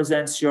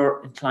represents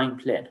your inclined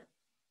plane.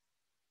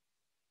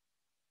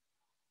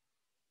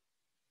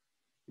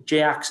 The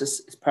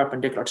j-axis is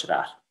perpendicular to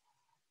that.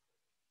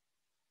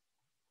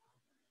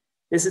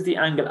 This is the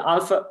angle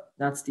alpha.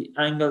 That's the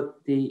angle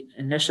the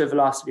initial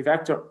velocity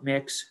vector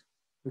makes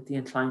with the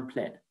inclined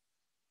plane.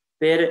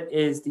 Beta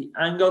is the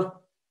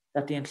angle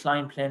that the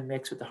inclined plane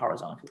makes with the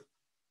horizontal.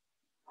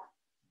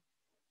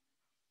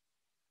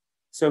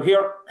 So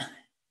here,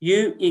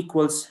 u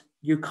equals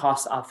u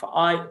cos alpha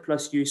I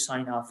plus u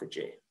sine alpha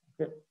j.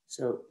 Okay?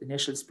 So the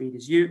initial speed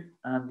is u,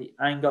 and the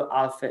angle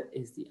alpha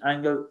is the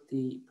angle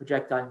the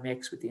projectile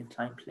makes with the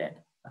inclined plane.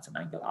 That's an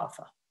angle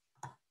alpha.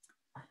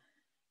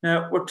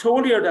 Now, we're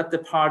told here that the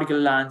particle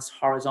lands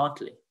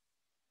horizontally.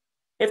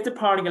 If the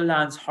particle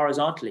lands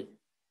horizontally,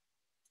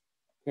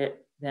 okay,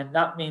 then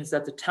that means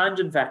that the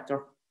tangent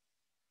vector,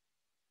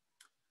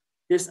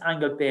 this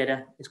angle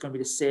beta, is going to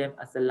be the same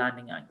as the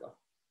landing angle.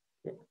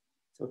 Okay?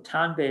 So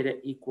tan beta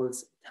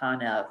equals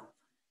tan L.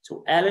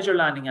 So L is your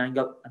landing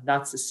angle, and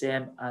that's the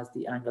same as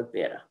the angle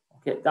beta.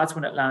 Okay, that's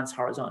when it lands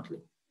horizontally.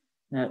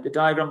 Now, the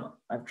diagram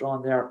I've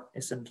drawn there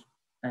isn't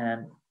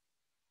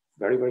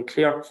very, very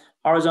clear.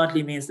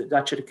 Horizontally means that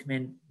that should have come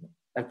in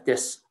like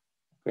this.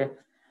 Okay,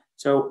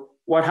 so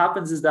what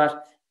happens is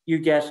that you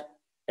get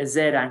a Z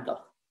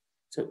angle.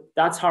 So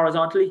that's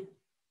horizontally,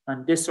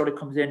 and this sort of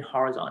comes in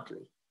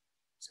horizontally.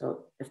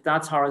 So if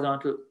that's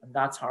horizontal and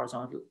that's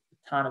horizontal, the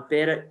tan of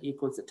beta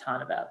equals the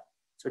tan of L.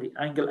 So the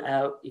angle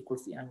L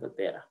equals the angle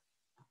beta.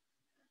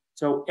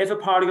 So if a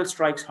particle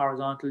strikes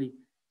horizontally,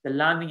 the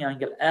landing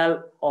angle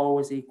L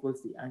always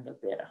equals the angle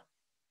beta.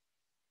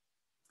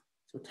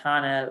 So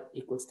tan L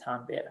equals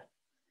tan beta.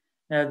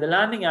 Now the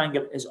landing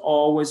angle is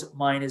always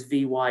minus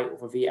Vy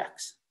over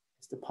Vx.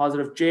 It's the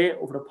positive j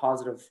over the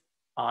positive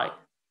I.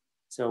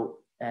 So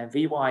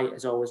Vy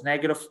is always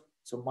negative,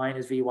 so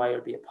minus Vy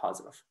would be a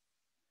positive.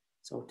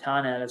 So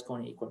tan L is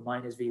going to equal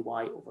minus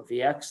Vy over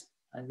Vx,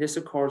 and this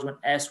occurs when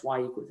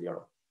Sy equals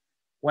 0.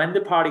 When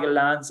the particle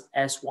lands,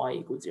 Sy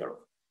equals 0.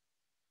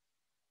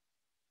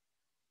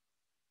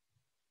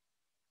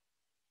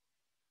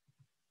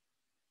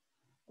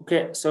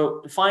 Okay, so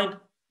to find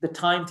the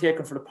time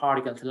taken for the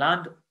particle to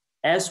land,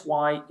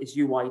 Sy is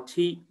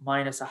uyt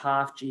minus a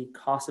half g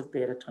cos of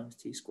beta times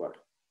t squared.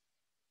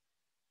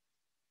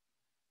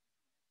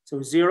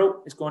 So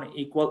 0 is going to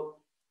equal,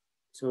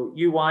 so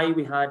uy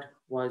we had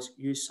was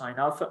u sine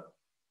alpha,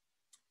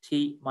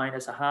 t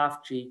minus a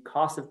half g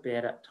cos of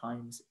beta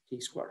times t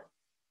squared.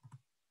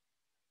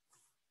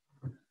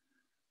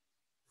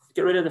 To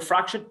get rid of the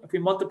fraction, if we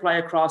multiply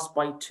across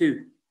by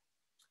 2,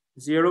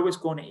 0 is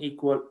going to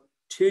equal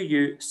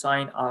 2u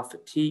sine alpha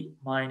t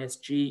minus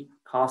g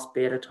cos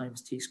beta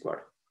times t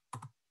squared.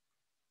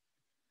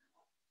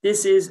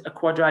 This is a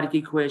quadratic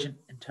equation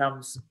in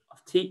terms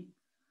of t,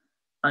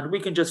 and we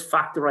can just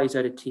factorize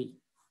out of t.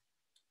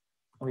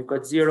 And we've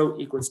got 0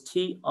 equals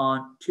t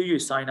on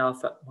 2u sine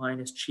alpha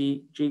minus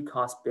g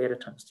cos beta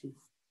times t.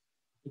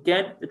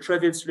 Again, the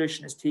trivial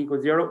solution is t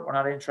equals 0. We're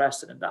not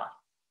interested in that.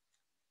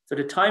 So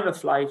the time of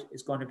flight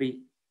is going to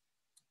be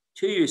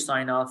 2u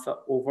sine alpha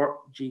over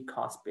g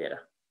cos beta.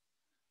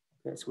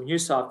 Okay, so when you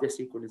solve this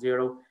equal to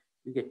 0,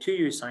 you get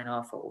 2u sine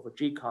alpha over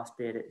g cos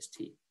beta is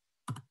t.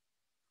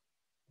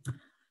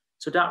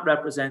 So that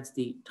represents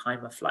the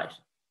time of flight.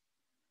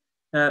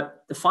 Now,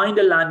 to find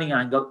the landing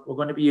angle, we're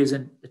going to be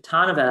using the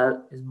tan of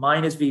L is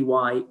minus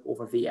Vy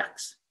over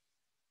Vx.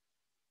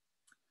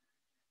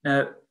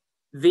 Now,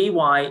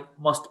 Vy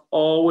must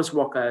always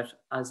work out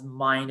as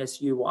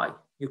minus Uy.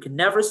 You can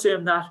never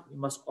assume that, you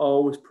must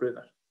always prove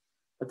it.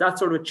 But that's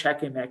sort of a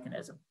checking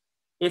mechanism.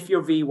 If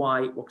your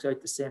Vy works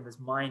out the same as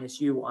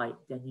minus Uy,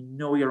 then you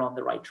know you're on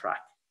the right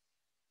track.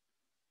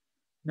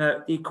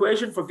 Now, the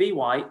equation for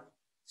Vy,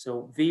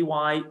 so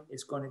Vy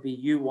is going to be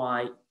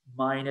Uy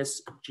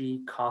minus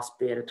G cos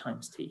beta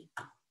times T.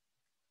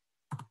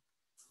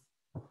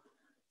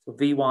 So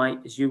Vy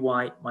is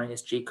Uy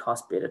minus G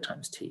cos beta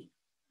times T.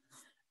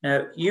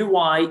 Now,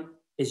 Uy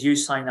is U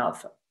sine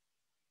alpha.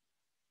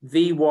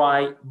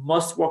 Vy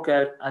must work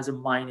out as a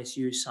minus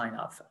U sine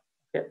alpha.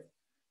 Okay?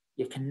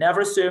 You can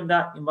never assume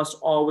that. You must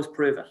always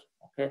prove it.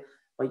 Okay?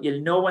 But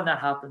you'll know when that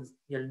happens.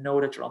 You'll know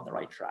that you're on the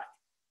right track.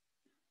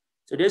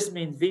 So this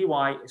means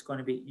Vy is going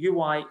to be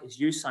Uy is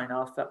U sine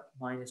alpha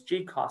minus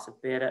G cos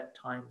of beta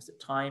times the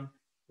time,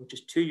 which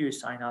is 2U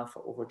sine alpha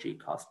over G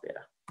cos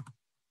beta.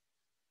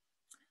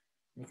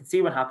 And you can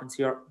see what happens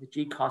here. The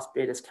G cos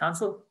betas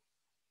cancel.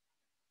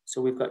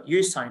 So we've got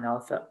U sine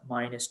alpha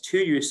minus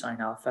 2U sine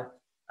alpha,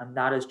 and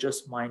that is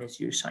just minus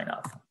U sine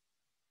alpha.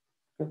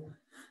 Okay.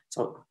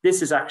 So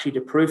this is actually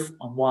the proof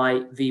on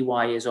why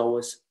Vy is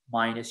always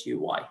minus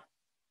Uy.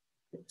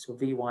 Okay. So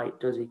Vy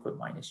does equal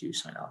minus U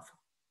sine alpha.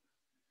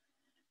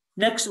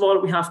 Next of all,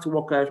 we have to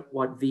work out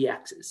what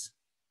Vx is.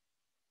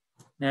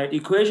 Now, the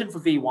equation for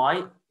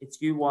Vy, it's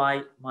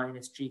Uy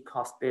minus G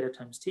cos beta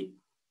times T.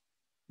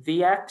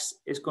 Vx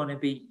is going to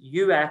be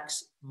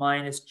Ux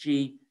minus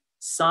G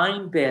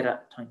sine beta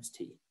times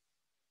T.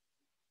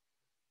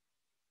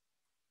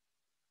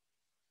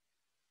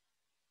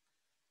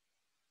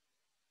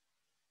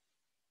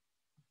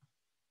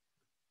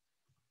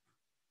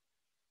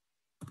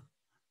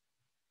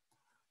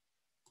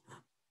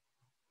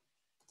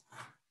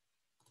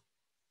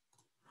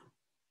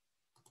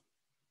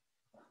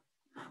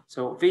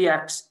 So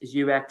Vx is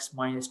Ux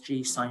minus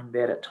G sine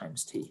beta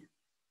times T.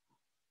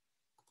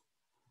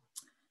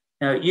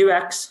 Now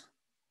Ux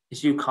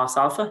is U cos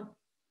alpha.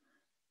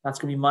 That's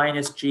going to be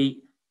minus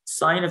G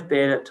sine of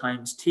beta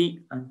times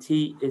T, and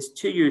T is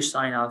 2U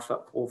sine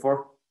alpha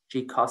over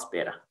G cos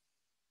beta.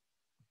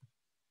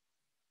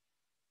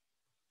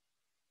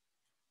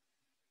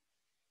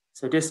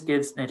 So this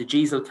gives, now the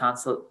G's will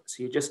cancel,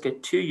 so you just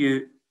get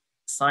 2U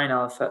sine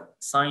alpha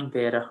sine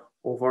beta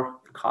over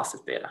the cos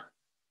of beta.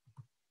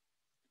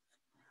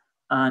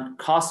 And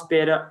cos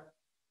beta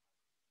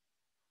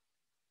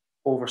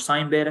over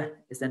sine beta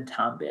is then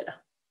tan beta.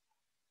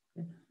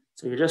 Okay.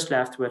 So you're just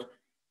left with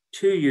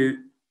 2U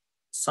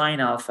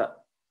sine alpha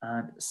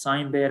and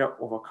sine beta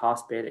over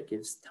cos beta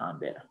gives tan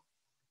beta.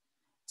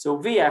 So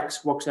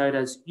Vx works out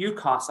as U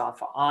cos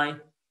alpha I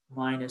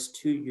minus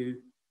 2U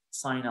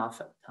sine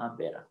alpha tan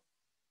beta.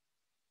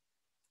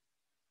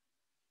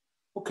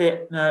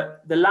 Okay, now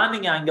the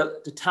landing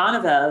angle, the tan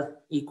of L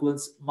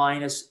equals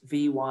minus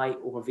Vy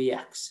over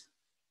Vx.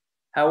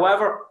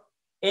 However,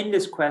 in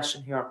this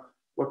question here,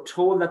 we're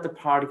told that the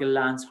particle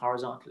lands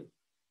horizontally.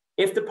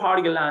 If the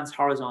particle lands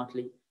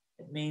horizontally,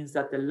 it means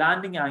that the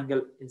landing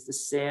angle is the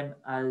same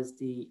as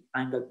the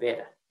angle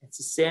beta. It's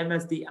the same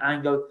as the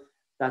angle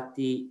that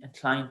the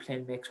inclined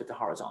plane makes with the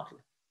horizontal.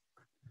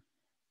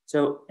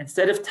 So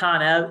instead of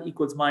tan L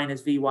equals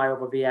minus Vy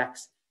over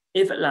Vx,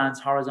 if it lands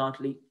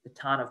horizontally, the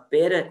tan of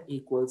beta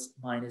equals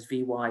minus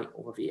Vy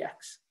over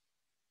Vx.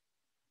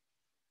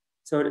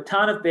 So the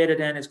tan of beta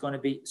then is going to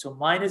be, so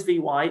minus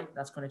Vy,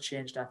 that's going to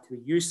change that to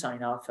U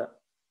sine alpha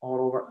all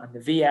over, and the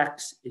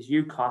Vx is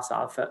U cos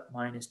alpha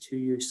minus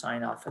 2U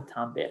sine alpha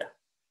tan beta.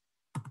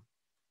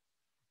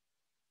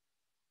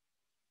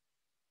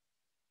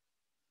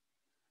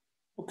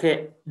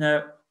 Okay,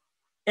 now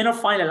in our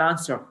final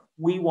answer,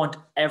 we want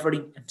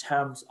everything in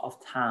terms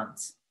of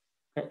tans.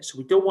 Okay, so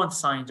we don't want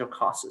sines or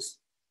coses.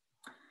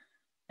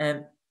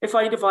 And if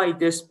I divide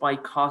this by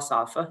cos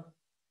alpha,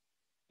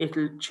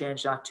 it'll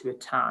change that to a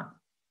tan.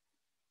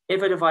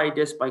 If I divide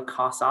this by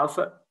cos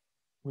alpha,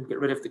 we'll get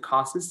rid of the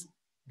coses.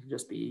 It'll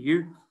just be a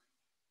U.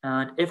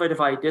 And if I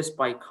divide this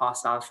by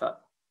cos alpha,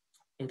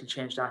 it'll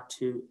change that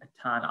to a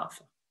tan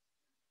alpha.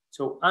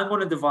 So I'm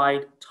going to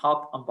divide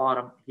top and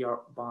bottom here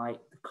by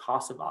the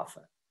cos of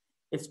alpha.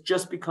 It's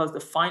just because the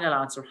final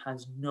answer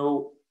has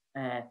no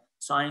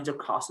sines or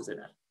coses in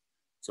it.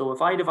 So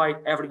if I divide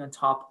everything on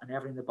top and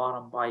everything on the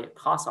bottom by a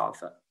cos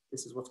alpha,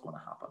 this is what's going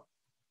to happen.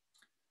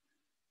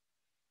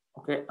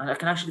 Okay, and I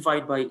can actually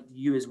divide by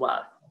U as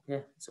well.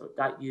 Okay, so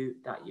that U,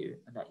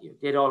 and that U.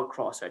 They'd all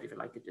cross out if you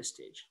like at this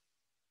stage.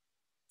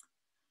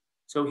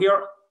 So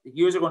here, the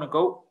U's are going to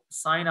go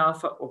sine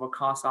alpha over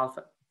cos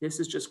alpha. This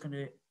is just going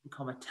to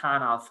become a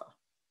tan alpha.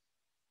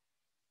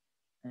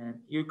 And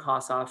U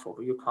cos alpha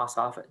over U cos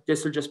alpha.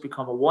 This will just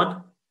become a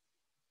 1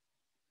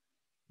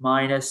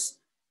 minus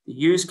the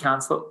U's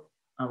cancel.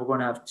 And we're going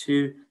to have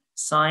 2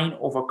 sine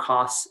over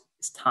cos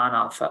is tan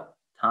alpha,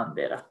 tan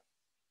beta.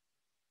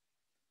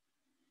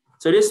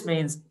 So this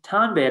means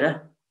tan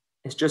beta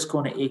is just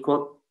going to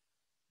equal,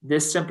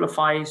 this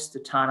simplifies to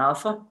tan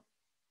alpha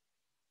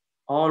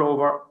all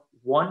over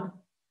 1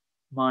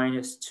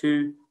 minus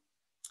 2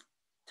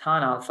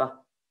 tan alpha,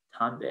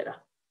 tan beta.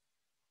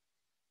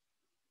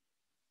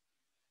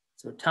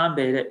 So tan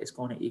beta is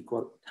going to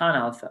equal tan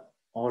alpha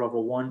all over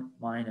 1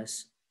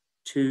 minus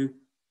 2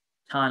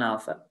 tan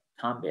alpha,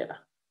 tan beta.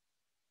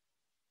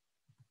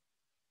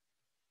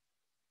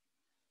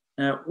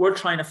 Now, we're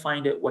trying to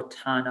find out what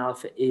tan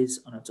alpha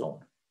is on its own.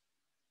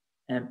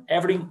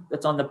 everything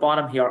that's on the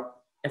bottom here,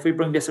 if we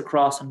bring this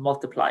across and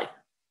multiply,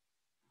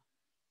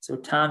 so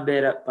tan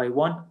beta by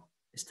 1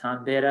 is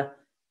tan beta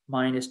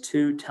minus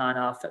 2 tan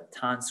alpha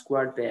tan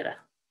squared beta.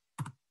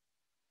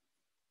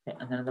 Okay,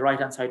 and then on the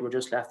right-hand side, we're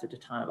just left with the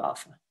tan of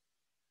alpha.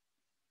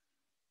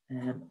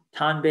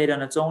 Tan beta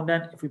on its own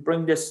then, if we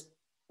bring this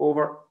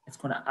over, it's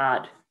going to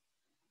add.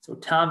 So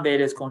tan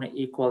beta is going to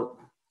equal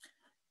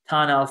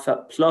tan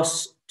alpha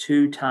plus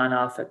 2 tan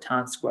alpha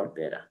tan squared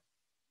beta.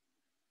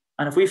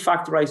 And if we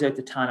factorize out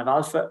the tan of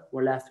alpha,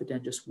 we're left with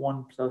then just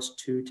 1 plus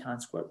 2 tan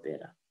squared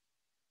beta.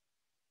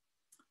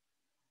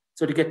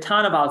 So to get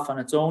tan of alpha on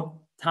its own,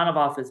 tan of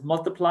alpha is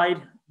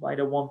multiplied by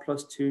the 1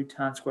 plus 2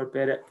 tan squared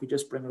beta. If we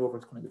just bring it over,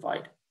 it's going to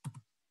divide.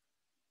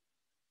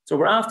 So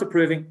we're after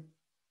proving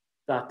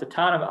that the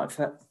tan of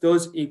alpha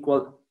does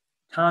equal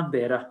tan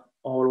beta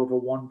all over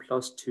 1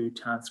 plus 2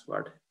 tan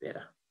squared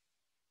beta.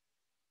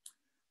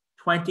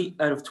 20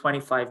 out of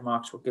 25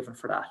 marks were given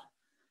for that.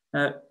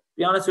 Now, to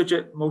be honest with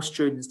you, most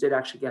students did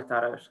actually get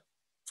that out.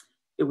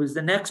 It was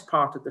the next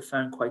part that they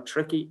found quite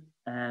tricky,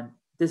 and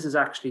this is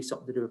actually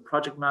something to do with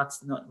project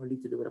maths, not really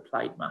to do with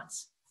applied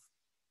maths.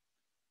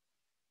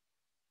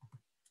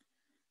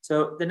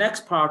 So the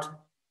next part,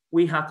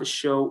 we have to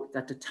show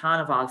that the tan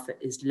of alpha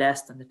is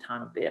less than the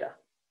tan of beta.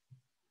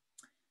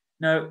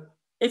 Now,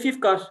 if you've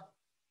got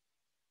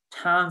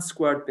tan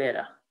squared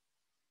beta,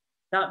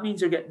 that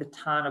means you're getting the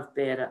tan of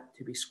beta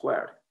to be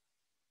squared.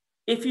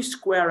 If you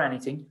square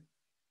anything,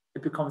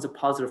 it becomes a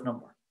positive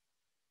number.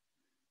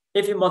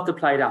 If you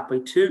multiply that by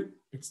 2,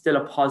 it's still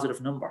a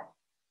positive number.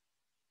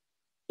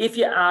 If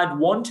you add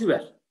 1 to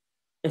it,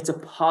 it's a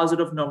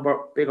positive number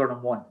bigger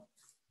than 1.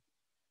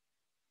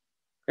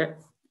 Okay,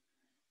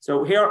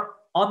 so here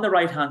on the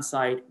right-hand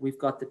side, we've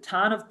got the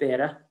tan of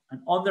beta,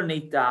 and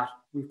underneath that,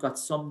 we've got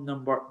some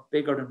number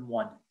bigger than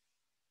 1.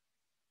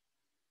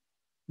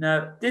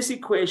 Now, this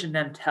equation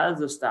then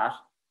tells us that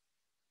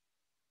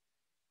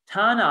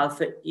tan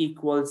alpha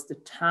equals the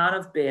tan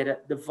of beta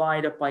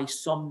divided by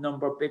some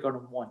number bigger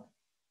than 1.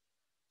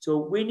 So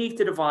we need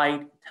to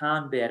divide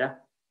tan beta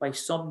by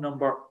some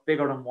number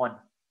bigger than 1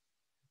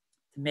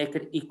 to make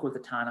it equal to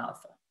tan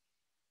alpha.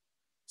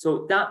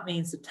 So that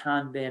means the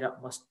tan beta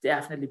must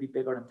definitely be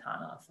bigger than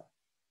tan alpha.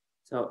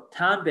 So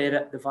tan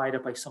beta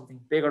divided by something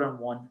bigger than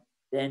 1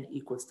 then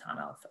equals tan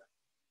alpha.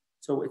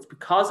 So it's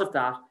because of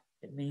that,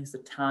 it means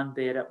that tan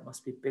beta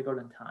must be bigger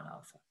than tan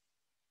alpha,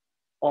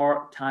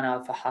 or tan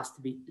alpha has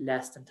to be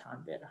less than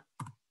tan beta.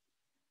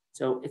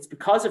 So it's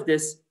because of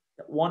this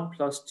that 1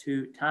 plus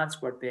 2 tan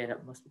squared beta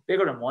must be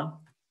bigger than 1.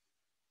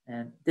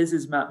 And this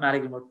is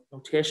mathematical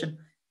notation.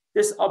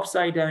 This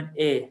upside down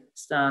A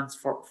stands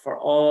for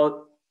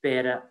all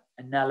beta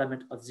an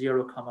element of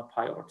 0,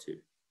 pi over 2.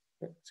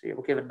 Okay, so you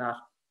were given that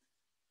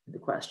in the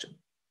question.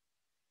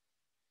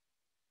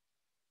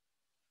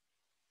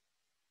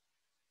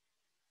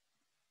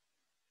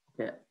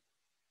 Okay,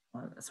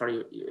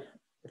 sorry,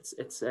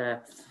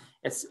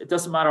 it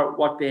doesn't matter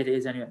what beta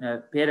is anyway.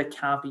 Now, beta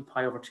can't be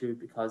pi over 2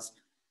 because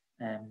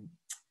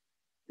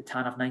the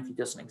tan of 90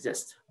 doesn't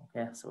exist.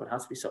 Okay, so it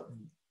has to be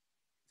something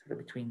sort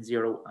of between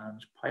 0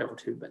 and pi over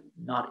 2, but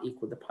not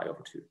equal to pi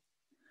over 2.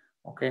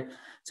 Okay,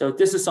 so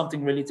this is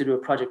something really to do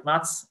with project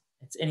maths.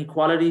 It's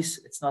inequalities.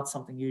 It's not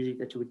something usually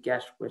that you would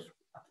get with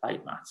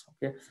applied maths.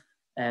 Okay,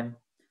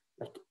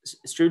 like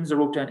students that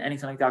wrote down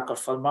anything like that got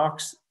full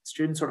marks.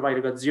 Students sort of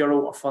either got 0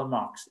 or full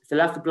marks. If they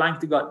left it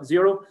blank, they got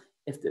 0.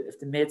 If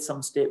they made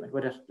some statement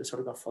with it, they sort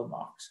of got full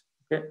marks.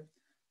 Okay,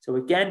 so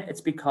again,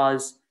 it's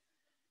because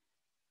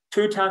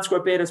 2 tan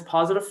squared beta is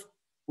positive.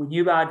 When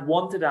you add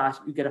 1 to that,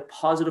 you get a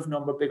positive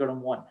number bigger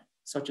than 1,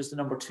 such as the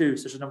number 2,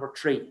 such as number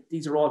 3.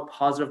 These are all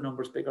positive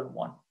numbers bigger than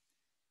 1.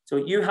 So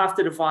you have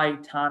to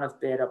divide tan of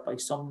beta by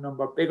some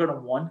number bigger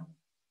than 1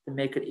 to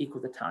make it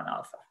equal to tan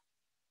alpha.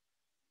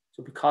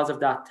 So because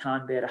of that,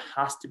 tan beta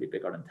has to be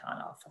bigger than tan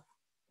alpha.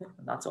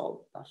 And that's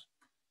all that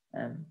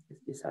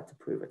is had to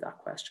prove with that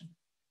question.